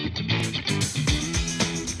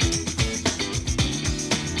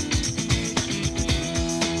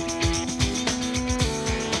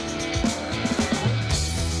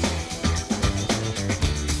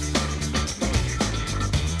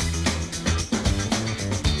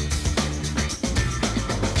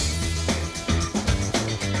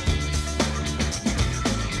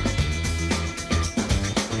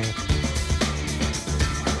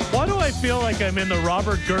 feel like I'm in the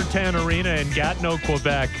Robert Gertan Arena in Gatineau,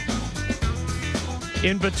 Quebec.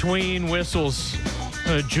 In between whistles,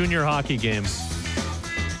 a junior hockey game.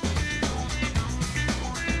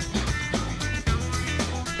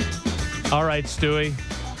 All right, Stewie.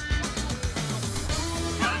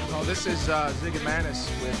 Oh, this is Ziggy and Manis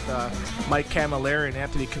with Mike Camilleri and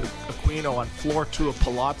Anthony Aquino on floor 2 of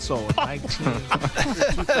Palazzo in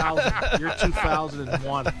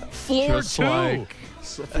 2001. Floor 2.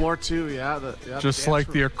 Floor 2, yeah. Just like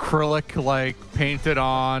the acrylic, like painted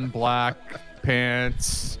on black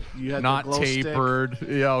pants. Not tapered,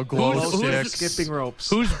 glow sticks, skipping ropes.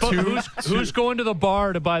 Who's going to the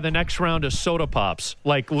bar to buy the next round of soda pops,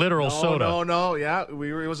 like literal soda? No, yeah, it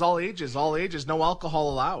was all ages, no alcohol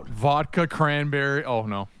allowed. Vodka, cranberry. Oh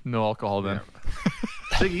no alcohol then.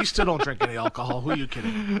 Yeah. You still don't drink any alcohol. Who are you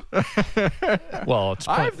kidding? Well,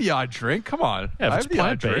 I have the odd drink. Come on, yeah, it's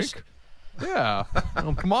plant-based. Yeah,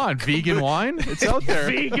 come on, vegan wine. It's out there.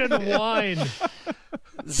 Vegan wine.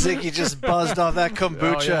 Ziggy just buzzed off that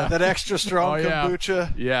kombucha, that extra strong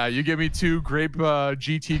kombucha. Yeah, you give me 2 grape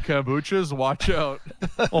GT kombuchas, watch out.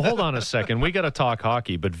 Well, hold on a second. We got to talk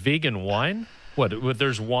hockey, but vegan wine? What,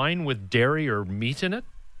 there's wine with dairy or meat in it?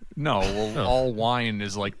 No, all wine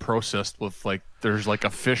is like processed with there's like a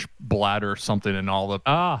fish bladder or something in all the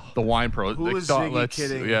wine process. Who is Ziggy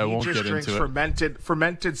kidding? Yeah, he won't just get drinks into it.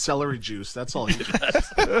 fermented celery juice. That's all he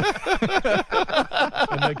drinks. And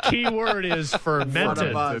the key word is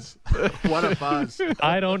fermented. What a buzz.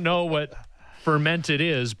 I don't know what fermented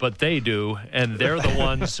is, but they do, and they're the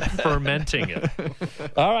ones fermenting it.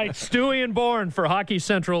 All right, Stewie and Bourne for Hockey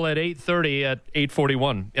Central at 8:30 at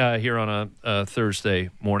 8:41 here on a Thursday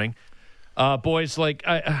morning. Boys,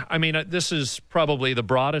 I mean, this is probably the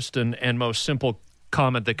broadest and most simple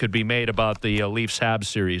comment that could be made about the Leafs-Habs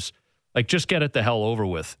series. Just get it the hell over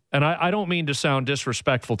with. And I don't mean to sound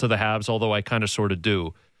disrespectful to the Habs, although I kind of sort of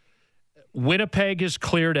do. Winnipeg has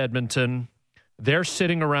cleared Edmonton. They're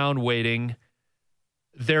sitting around waiting.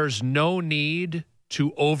 There's no need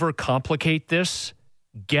to overcomplicate this.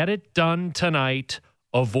 Get it done tonight.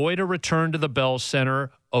 Avoid a return to the Bell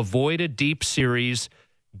Center. Avoid a deep series.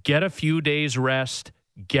 Get a few days rest.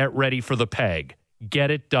 Get ready for the Peg.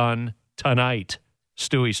 Get it done tonight.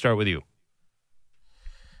 Stewie, start with you.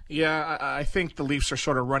 Yeah, I think the Leafs are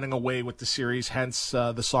sort of running away with the series, hence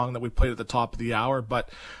the song that we played at the top of the hour. But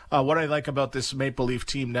what I like about this Maple Leaf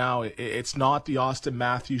team now, it's not the Austin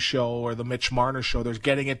Matthews show or the Mitch Marner show. They're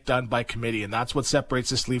getting it done by committee, and that's what separates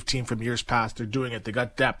this Leaf team from years past. They're doing it. They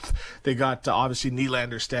got depth. They got, obviously,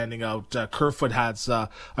 Nylander standing out. Kerfoot has a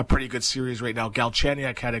pretty good series right now.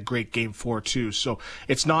 Galchenyuk had a great Game 4, too. So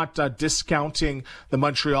it's not discounting the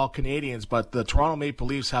Montreal Canadiens, but the Toronto Maple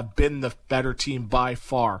Leafs have been the better team by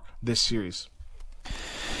far this series.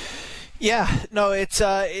 Yeah, no,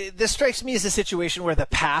 this strikes me as a situation where the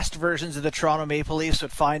past versions of the Toronto Maple Leafs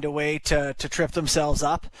would find a way to trip themselves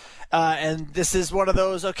up. And this is one of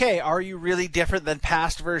those, okay, are you really different than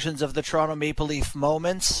past versions of the Toronto Maple Leaf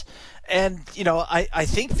moments? And, I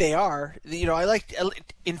think they are. I like,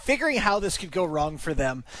 in figuring how this could go wrong for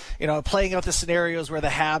them, playing out the scenarios where the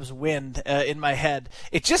Habs win in my head,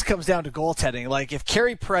 it just comes down to goaltending. Like, if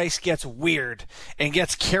Carey Price gets weird and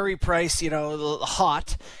gets Carey Price,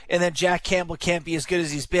 hot, and then Jack Campbell can't be as good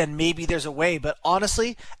as he's been, maybe there's a way. But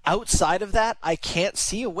honestly, outside of that, I can't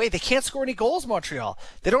see a way. They can't score any goals, Montreal.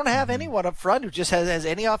 They don't have anyone up front who just has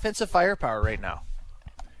any offensive firepower right now.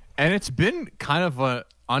 And it's been kind of a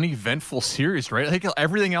uneventful series, right? I think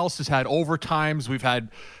everything else has had overtimes. We've had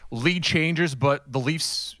lead changes, but the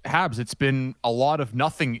Leafs Habs, it's been a lot of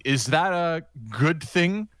nothing. Is that a good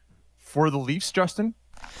thing for the Leafs, Justin?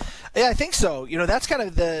 Yeah, I think so. That's kind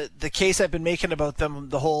of the case I've been making about them,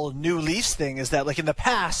 the whole new Leafs thing, is that, in the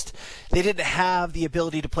past, they didn't have the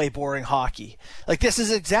ability to play boring hockey. This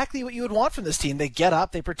is exactly what you would want from this team. They get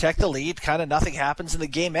up, they protect the lead, kind of nothing happens, and the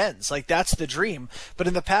game ends. That's the dream. But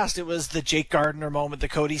in the past, it was the Jake Gardiner moment, the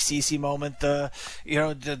Cody Ceci moment, the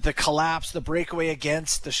collapse, the breakaway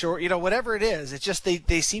against, the short, whatever it is. It's just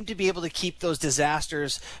they seem to be able to keep those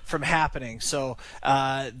disasters from happening. So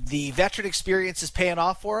the veteran experience is paying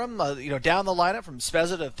off for them. Down the lineup from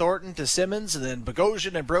Spezza to Thornton to Simmons and then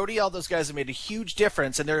Bogosian and Brody, all those guys have made a huge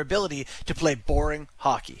difference in their ability to play boring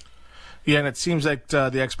hockey. Yeah, and it seems like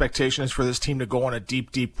the expectation is for this team to go on a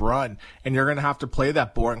deep, deep run, and you're going to have to play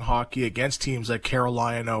that boring hockey against teams like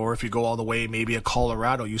Carolina, or if you go all the way, maybe a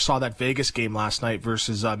Colorado. You saw that Vegas game last night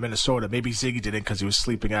versus Minnesota. Maybe Ziggy didn't because he was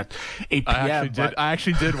sleeping at 8 p.m. I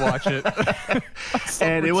actually did watch it.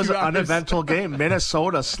 And it was an uneventful game.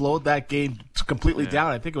 Minnesota slowed that game completely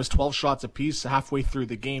down. I think it was 12 shots apiece halfway through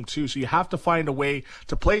the game, too. So you have to find a way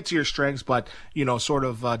to play to your strengths, but, sort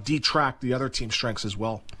of detract the other team's strengths as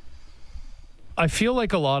well. I feel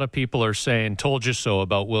like a lot of people are saying, told you so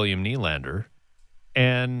about William Nylander.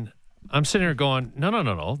 And I'm sitting here going,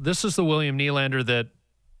 no. This is the William Nylander that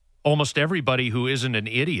almost everybody who isn't an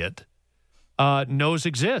idiot knows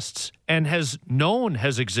exists and has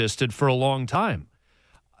existed for a long time.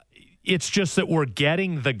 It's just that we're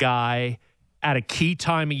getting the guy at a key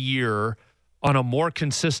time of year on a more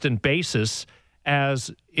consistent basis,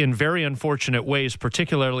 as in very unfortunate ways,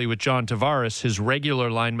 particularly with John Tavares, his regular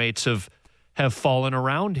line mates have fallen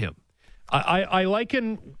around him. I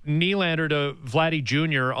liken Nylander to Vladdy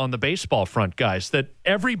Jr. on the baseball front, guys, that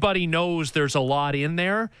everybody knows there's a lot in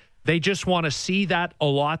there. They just want to see that a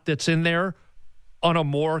lot that's in there on a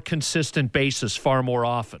more consistent basis far more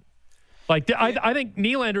often. I think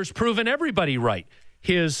Nylander's proven everybody right.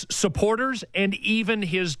 His supporters and even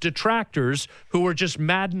his detractors who were just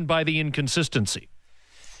maddened by the inconsistency.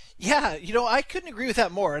 Yeah, I couldn't agree with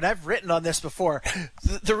that more, and I've written on this before.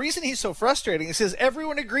 The reason he's so frustrating is because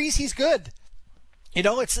everyone agrees he's good. I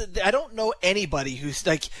don't know anybody who's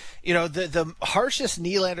the harshest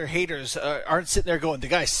Nylander haters aren't sitting there going, the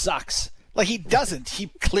guy sucks. He doesn't. He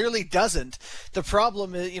clearly doesn't. The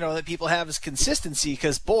problem, that people have is consistency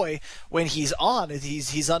because, boy, when he's on,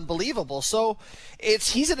 he's unbelievable. So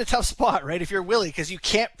he's in a tough spot, right, if you're Willie, because you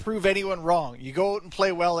can't prove anyone wrong. You go out and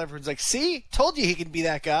play well, everyone's like, see, told you he can be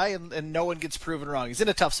that guy, and no one gets proven wrong. He's in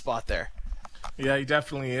a tough spot there. Yeah, he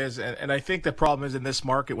definitely is. And I think the problem is in this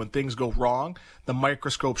market, when things go wrong, the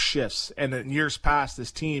microscope shifts. And in years past,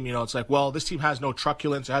 this team, it's like, well, this team has no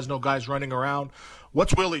truculence, it has no guys running around.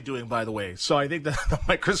 What's Willie doing, by the way? So I think the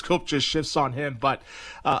microscope just shifts on him. But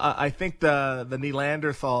I think the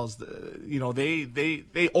Nylanderthals,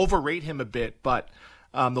 they overrate him a bit. But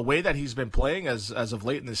the way that he's been playing as of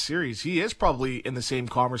late in this series, he is probably in the same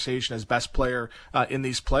conversation as best player in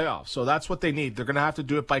these playoffs. So that's what they need. They're going to have to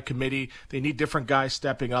do it by committee. They need different guys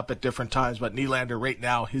stepping up at different times. But Nylander right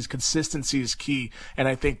now, his consistency is key. And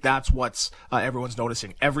I think that's what's everyone's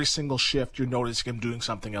noticing. Every single shift, you're noticing him doing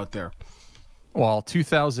something out there. Well,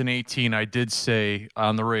 2018, I did say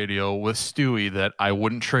on the radio with Stewie that I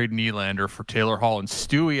wouldn't trade Nylander for Taylor Hall. And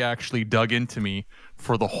Stewie actually dug into me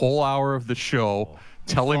for the whole hour of the show,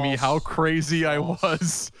 telling me how crazy I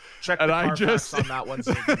was. Check the Carfax on that one,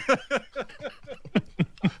 Ziggy.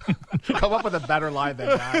 Come up with a better line than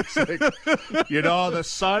that. The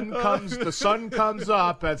sun comes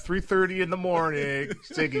up at 3:30 in the morning.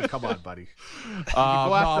 Ziggy, come on, buddy.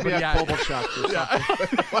 Go after me at Kovalchuk or something.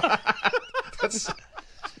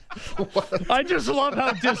 I just love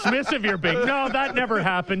how dismissive you're being. No, that never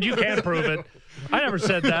happened. You can't prove it. I never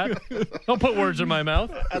said that. Don't put words in my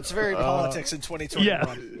mouth. That's very politics in 2021.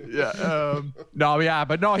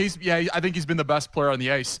 I think he's been the best player on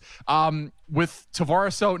the ice. With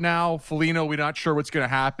Tavares out now, Foligno, we're not sure what's going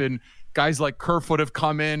to happen. Guys like Kerfoot have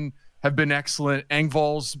come in, have been excellent.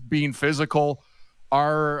 Engvall's being physical.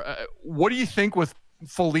 What do you think with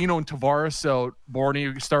Foligno and Tavares out?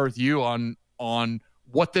 Borny, we start with you on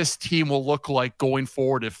what this team will look like going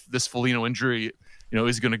forward if this Foligno injury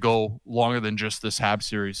is going to go longer than just this Habs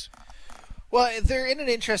series. Well, they're in an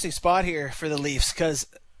interesting spot here for the Leafs because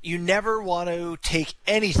you never want to take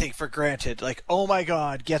anything for granted. Like, oh my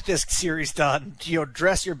God, get this series done.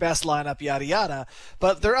 Dress your best lineup, yada, yada.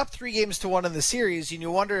 But they're up 3-1 in the series, and you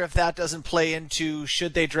wonder if that doesn't play into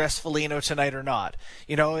should they dress Foligno tonight or not.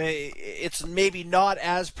 It's maybe not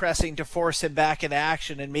as pressing to force him back into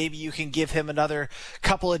action, and maybe you can give him another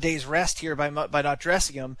couple of days rest here by not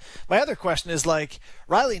dressing him. My other question is,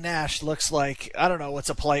 Riley Nash looks like, I don't know what's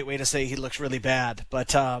a polite way to say he looks really bad,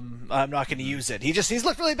 but I'm not going to use it. He's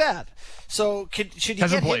looked really bad. So should you get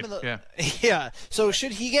him in the So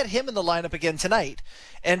should he get him in the lineup again tonight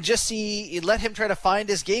and just let him try to find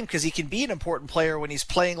his game, because he can be an important player when he's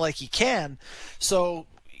playing like he can. So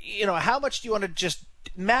how much do you want to just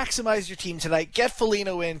maximize your team tonight, get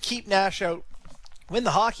Foligno in, keep Nash out, win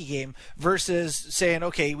the hockey game, versus saying,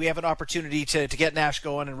 okay, we have an opportunity to get Nash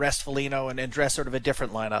going and rest Foligno and dress sort of a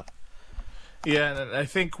different lineup? Yeah, and I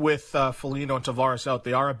think with Foligno and Tavares out,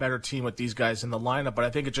 they are a better team with these guys in the lineup, but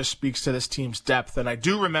I think it just speaks to this team's depth. And I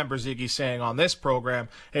do remember Ziggy saying on this program,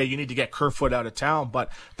 hey, you need to get Kerfoot out of town,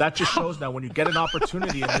 but that just shows now when you get an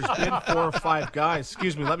opportunity, and there's been 4 or 5 guys, 4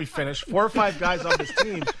 or 5 guys on this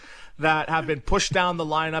team that have been pushed down the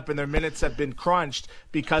lineup and their minutes have been crunched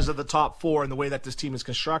because of the top 4 and the way that this team is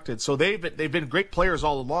constructed. So they've been great players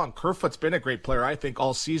all along. Kerfoot's been a great player, I think,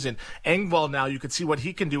 all season. Engvall now, you can see what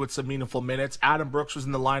he can do with some meaningful minutes. Adam Brooks was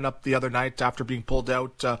in the lineup the other night after being pulled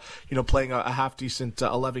out, playing a half-decent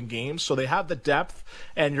 11 games. So they have the depth,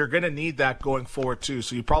 and you're going to need that going forward too.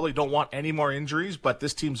 So you probably don't want any more injuries, but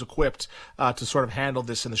this team's equipped to sort of handle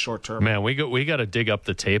this in the short term. Man, we got to dig up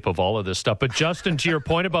the tape of all of this stuff. But Justin, to your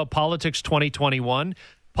point about Politics 2021,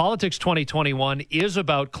 Politics 2021 is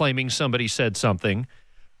about claiming somebody said something,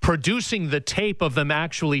 producing the tape of them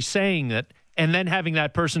actually saying it, and then having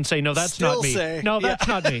that person say, "No, that's Still not me. Say, no, that's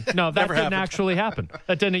not me. No, that didn't happened. actually happen.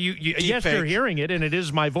 That didn't. Yes, you're hearing it, and it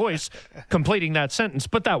is my voice completing that sentence,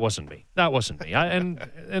 but that wasn't me. That wasn't me. And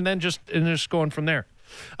then just going from there.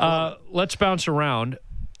 Let's bounce around.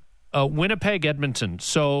 Winnipeg, Edmonton.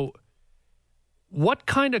 So, what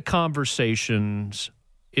kind of conversations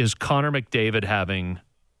is Connor McDavid having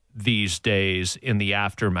these days in the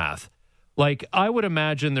aftermath? Like, I would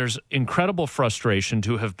imagine there's incredible frustration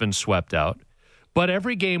to have been swept out, but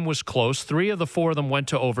every game was close. 3 of the 4 of them went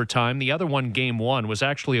to overtime. The other one, game 1, was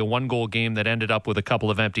actually a 1-goal game that ended up with a couple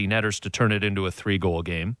of empty netters to turn it into a 3-goal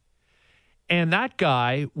game. And that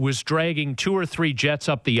guy was dragging 2 or 3 Jets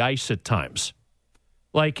up the ice at times.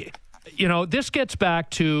 Like, this gets back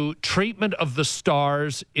to treatment of the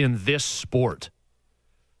stars in this sport.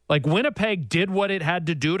 Like, Winnipeg did what it had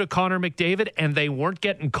to do to Connor McDavid, and they weren't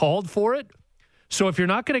getting called for it. So if you're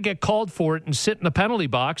not going to get called for it and sit in the penalty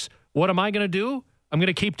box, what am I going to do? I'm going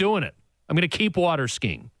to keep doing it. I'm going to keep water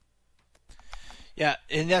skiing. Yeah,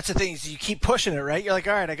 and that's the thing, is you keep pushing it, right? You're like,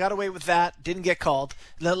 all right, I got away with that, didn't get called.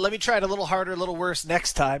 Let me try it a little harder, a little worse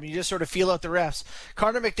next time. You just sort of feel out the refs.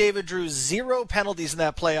 Connor McDavid drew 0 penalties in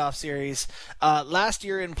that playoff series. Last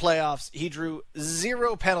year in playoffs, he drew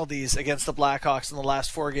 0 penalties against the Blackhawks in the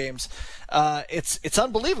last 4 games. It's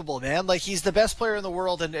unbelievable, man. Like, he's the best player in the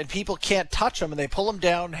world, and people can't touch him, and they pull him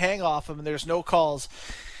down, hang off him, and there's no calls.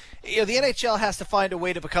 The NHL has to find a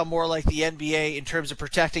way to become more like the NBA in terms of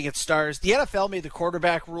protecting its stars. The NFL made the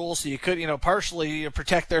quarterback rule, so you could, partially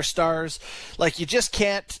protect their stars. Like, you just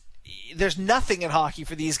can't. There's nothing in hockey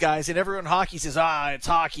for these guys, and everyone in hockey says, it's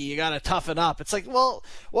hockey, you got to toughen up. It's like, well,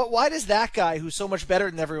 why does that guy, who's so much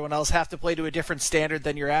better than everyone else, have to play to a different standard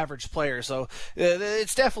than your average player? So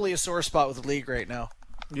it's definitely a sore spot with the league right now.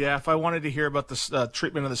 Yeah, if I wanted to hear about the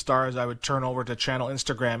treatment of the stars, I would turn over to Channel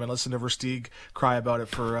Instagram and listen to Versteeg cry about it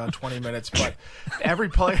for 20 minutes. But every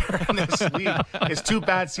player in this league is 2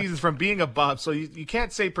 bad seasons from being above. So you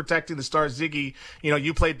can't say protecting the stars. Ziggy,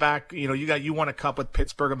 you played back, you won a cup with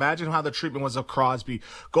Pittsburgh. Imagine how the treatment was of Crosby.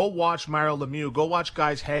 Go watch Mario Lemieux. Go watch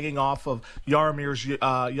guys hanging off of Jaromir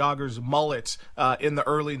Jagr's mullet in the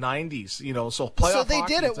early 90s. So playoff So they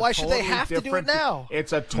hockey, did it. Why should they have to do it now?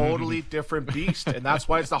 It's a totally different beast, and that's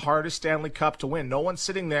why it's the hardest Stanley Cup to win. No one's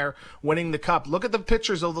sitting there winning the cup. Look at the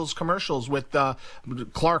pictures of those commercials with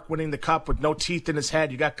Clark winning the cup with no teeth in his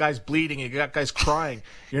head. You got guys bleeding. You got guys crying.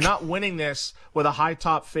 You're not winning this with a high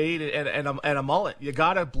top fade and a mullet. You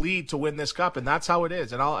got to bleed to win this cup, and that's how it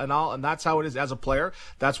is. And that's how it is as a player.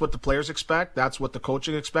 That's what the players expect. That's what the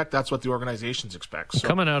coaching expect. That's what the organizations expect. So,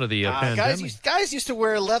 coming out of the pandemic, guys used to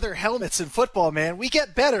wear leather helmets in football. Man, we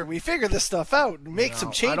get better. We figure this stuff out and make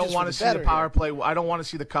some changes. I don't want to see the power play. I don't want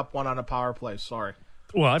to see the cup won on a power play. Sorry.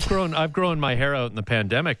 Well, I've grown my hair out in the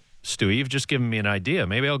pandemic, Stu. You've just given me an idea.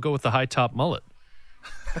 Maybe I'll go with the high top mullet.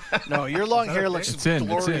 No, your long hair looks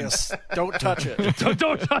glorious. Don't touch it.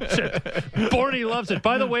 Don't touch it. Borny loves it.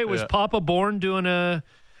 By the way, was Papa Born doing a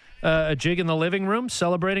jig in the living room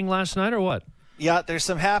celebrating last night or what? Yeah, there's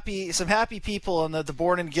some happy people on the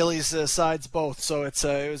Bourne and Gillies sides both. So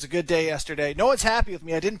it was a good day yesterday. No one's happy with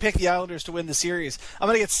me. I didn't pick the Islanders to win the series. I'm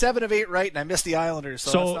going to get 7 of 8 right, and I missed the Islanders,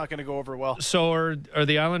 so that's not going to go over well. So are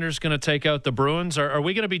the Islanders going to take out the Bruins? Are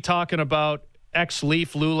we going to be talking about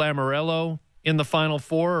ex-Leaf Lou Lamoriello in the Final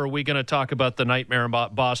Four, or are we going to talk about the nightmare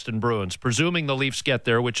Boston Bruins? Presuming the Leafs get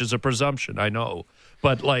there, which is a presumption, I know.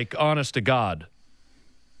 But, honest to God, are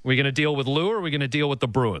we going to deal with Lou, or are we going to deal with the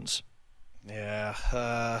Bruins? Yeah,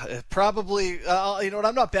 probably. You know what?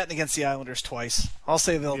 I'm not betting against the Islanders twice. I'll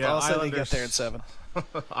say they get there in 7.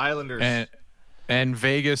 Islanders and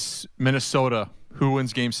Vegas, Minnesota. Who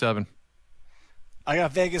wins Game 7? I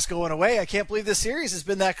got Vegas going away. I can't believe this series has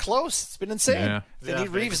been that close. It's been insane. Yeah. They need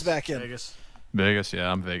Reeves back in. Vegas,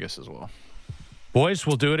 yeah, I'm Vegas as well. Boys,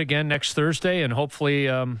 we'll do it again next Thursday, and hopefully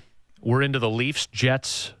we're into the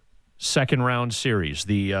Leafs-Jets second round series,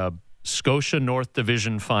 the Scotia North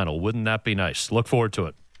Division final. Wouldn't that be nice? Look forward to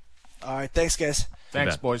it. All right. Thanks, guys.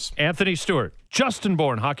 Thanks, boys. Anthony Stewart, Justin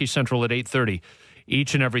Bourne, Hockey Central at 8:30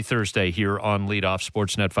 each and every Thursday here on Leadoff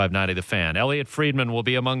Sportsnet 590 The Fan. Elliot Friedman will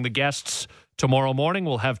be among the guests tomorrow morning.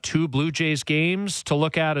 We'll have 2 Blue Jays games to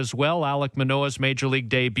look at as well. Alek Manoah's Major League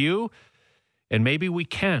debut. And maybe we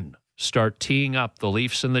can start teeing up the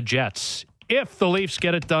Leafs and the Jets if the Leafs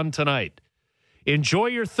get it done tonight. Enjoy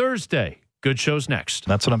your Thursday. Good shows next.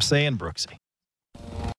 That's what I'm saying, Brooksy.